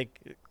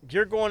 Like,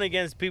 you're going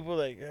against people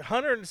like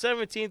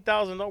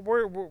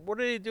 $117,000. What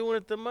are they doing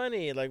with the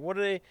money? Like, what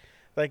are they?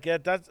 Like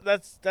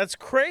that's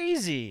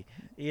crazy,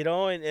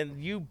 and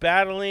you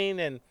battling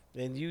and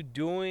you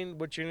doing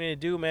what you're gonna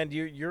do, man.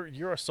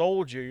 You're a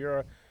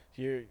soldier.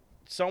 You're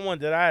someone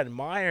that I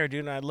admire,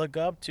 dude, and I look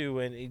up to,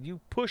 and you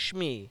push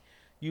me.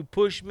 You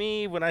push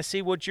me when I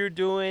see what you're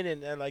doing,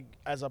 and like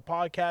as a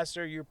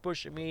podcaster, you're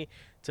pushing me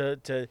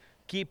to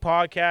keep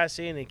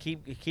podcasting and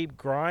keep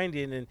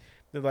grinding, and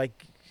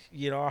like.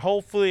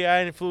 Hopefully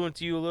I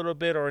influence you a little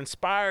bit or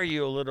inspire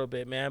you a little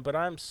bit, man. But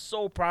I'm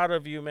so proud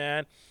of you,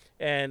 man.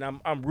 And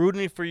I'm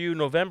rooting for you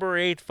November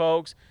 8th,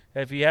 folks.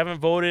 If you haven't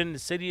voted in the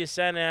city of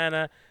Santa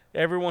Ana,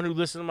 everyone who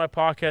listens to my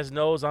podcast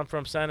knows I'm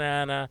from Santa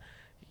Ana.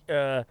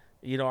 I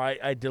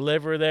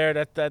deliver there.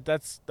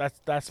 That's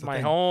my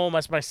home.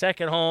 That's my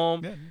second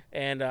home. Yeah.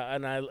 And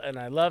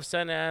I love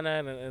Santa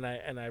Ana,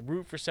 and I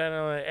root for Santa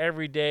Ana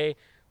every day.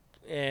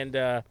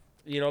 And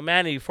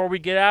Manny, before we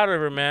get out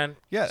of here, man,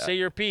 say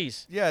your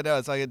piece. Yeah, no,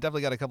 it's like I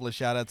definitely got a couple of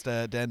shout outs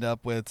to end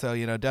up with. So,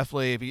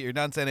 definitely if you're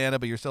not in Santa Ana,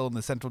 but you're still in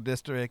the Central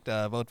District,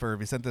 vote for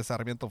Vicente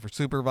Sarmiento for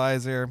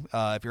supervisor.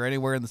 If you're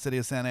anywhere in the city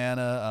of Santa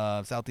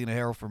Ana, South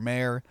Tinajero for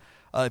mayor.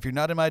 If you're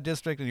not in my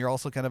district and you're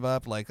also kind of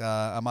up, like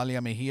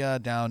Amalia Mejia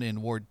down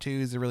in Ward 2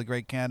 is a really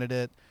great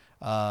candidate.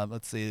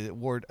 Let's see,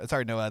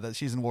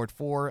 she's in Ward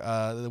 4.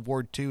 The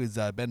Ward 2 is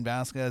Ben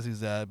Vasquez, who's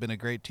been a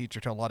great teacher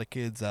to a lot of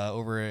kids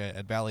over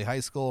at Valley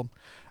High School.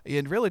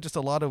 And really just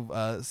a lot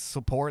of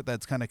support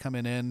that's kind of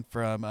coming in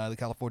from the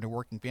California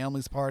Working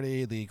Families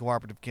Party, the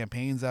cooperative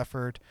campaigns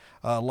effort,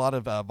 a lot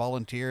of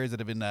volunteers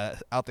that have been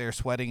out there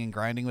sweating and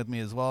grinding with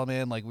me as well,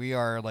 man. Like we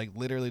are like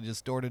literally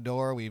just door to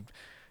door.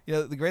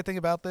 The great thing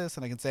about this,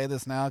 and I can say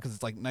this now because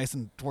it's like nice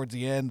and towards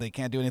the end, they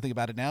can't do anything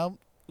about it now.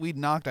 We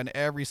knocked on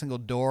every single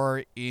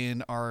door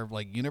in our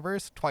like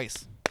universe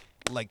twice.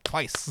 Like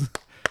personally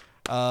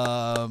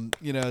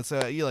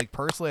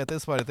at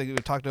this point, I think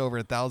we've talked to over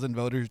 1,000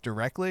 voters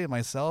directly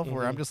myself,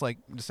 where I'm just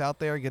out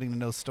there getting to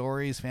know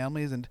stories,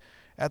 families, and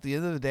at the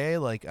end of the day,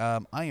 like I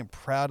am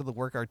proud of the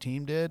work our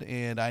team did,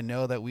 and I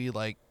know that we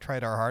like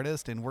tried our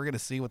hardest, and we're gonna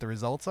see what the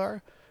results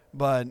are.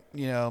 But at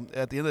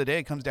the end of the day,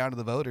 it comes down to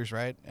the voters,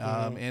 right?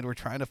 And we're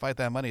trying to fight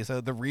that money.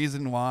 So the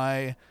reason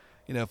why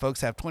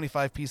folks have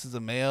 25 pieces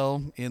of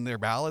mail in their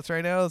ballots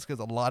right now is because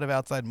a lot of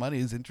outside money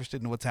is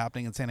interested in what's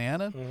happening in Santa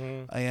Ana.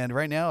 And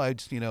right now, I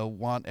just,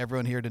 want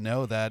everyone here to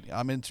know that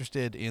I'm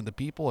interested in the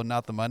people and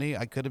not the money.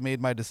 I could have made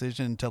my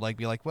decision to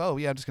be like, well,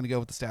 yeah, I'm just going to go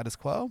with the status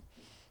quo.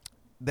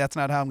 That's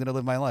not how I'm going to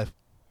live my life.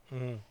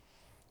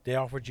 They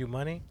offered you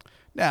money?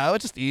 No,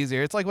 it's just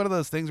easier. It's like one of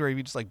those things where if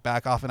you just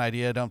back off an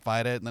idea, don't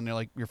fight it, and then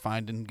you're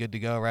fine and good to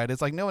go, right?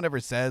 It's like no one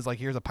ever says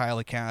here's a pile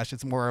of cash.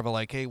 It's more of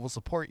a hey, we'll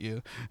support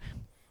you.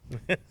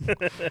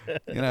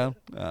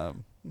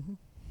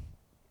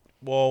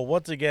 Well,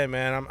 once again,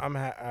 man,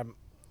 I'm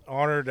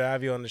honored to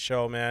have you on the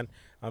show, man.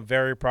 I'm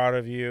very proud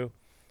of you,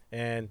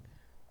 and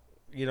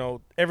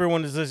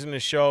everyone is listening to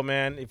the show,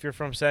 man. If you're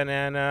from Santa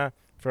Ana,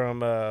 from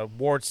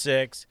Ward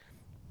 6,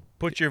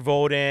 put your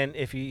vote in.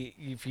 If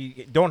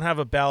you don't have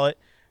a ballot,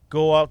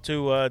 go out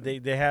to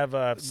they have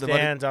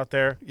stands out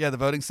there. Yeah, the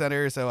voting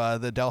center. So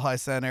the Delhi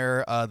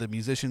Center, the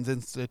Musicians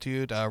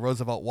Institute,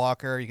 Roosevelt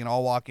Walker. You can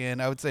all walk in.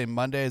 I would say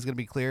Monday is going to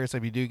be clear. So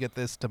if you do get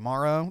this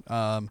tomorrow,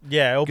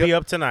 it'll be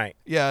up tonight.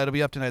 Yeah, it'll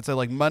be up tonight.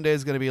 So Monday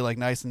is going to be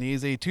nice and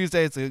easy.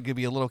 Tuesday it's going to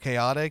be a little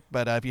chaotic,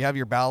 but if you have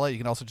your ballot, you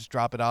can also just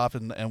drop it off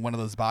in one of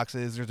those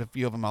boxes. There's a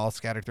few of them all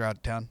scattered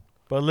throughout town.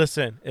 But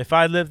listen, if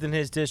I lived in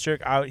his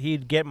district,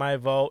 he'd get my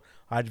vote.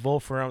 I'd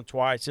vote for him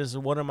twice. This is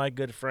one of my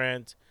good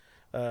friends.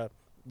 I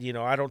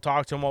don't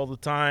talk to him all the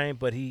time,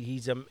 but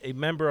he's a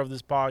member of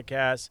this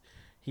podcast.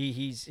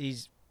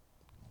 He's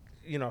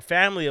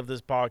family of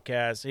this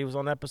podcast. He was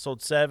on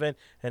episode 7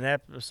 and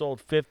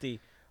episode 50.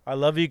 I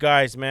love you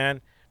guys,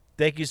 man.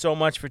 Thank you so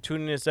much for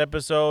tuning in this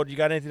episode. You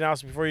got anything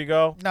else before you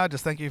go? No,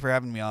 just thank you for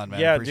having me on, man.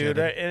 Yeah, Appreciate dude.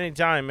 it.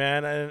 Anytime,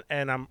 man.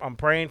 And I'm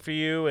praying for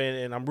you,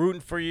 and I'm rooting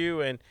for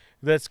you. And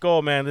let's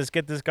go, man. Let's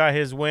get this guy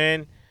his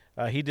win.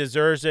 He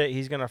deserves it.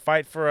 He's gonna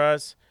fight for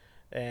us,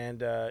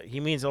 and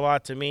he means a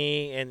lot to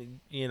me. And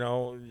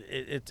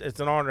it's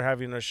an honor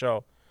having you on the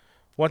show.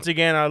 Once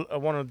again, I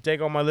want to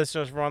thank all my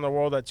listeners from around the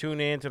world that tune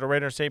in to the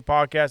Raider Saint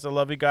podcast. I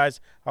love you guys.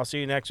 I'll see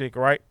you next week.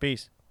 All right,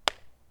 peace.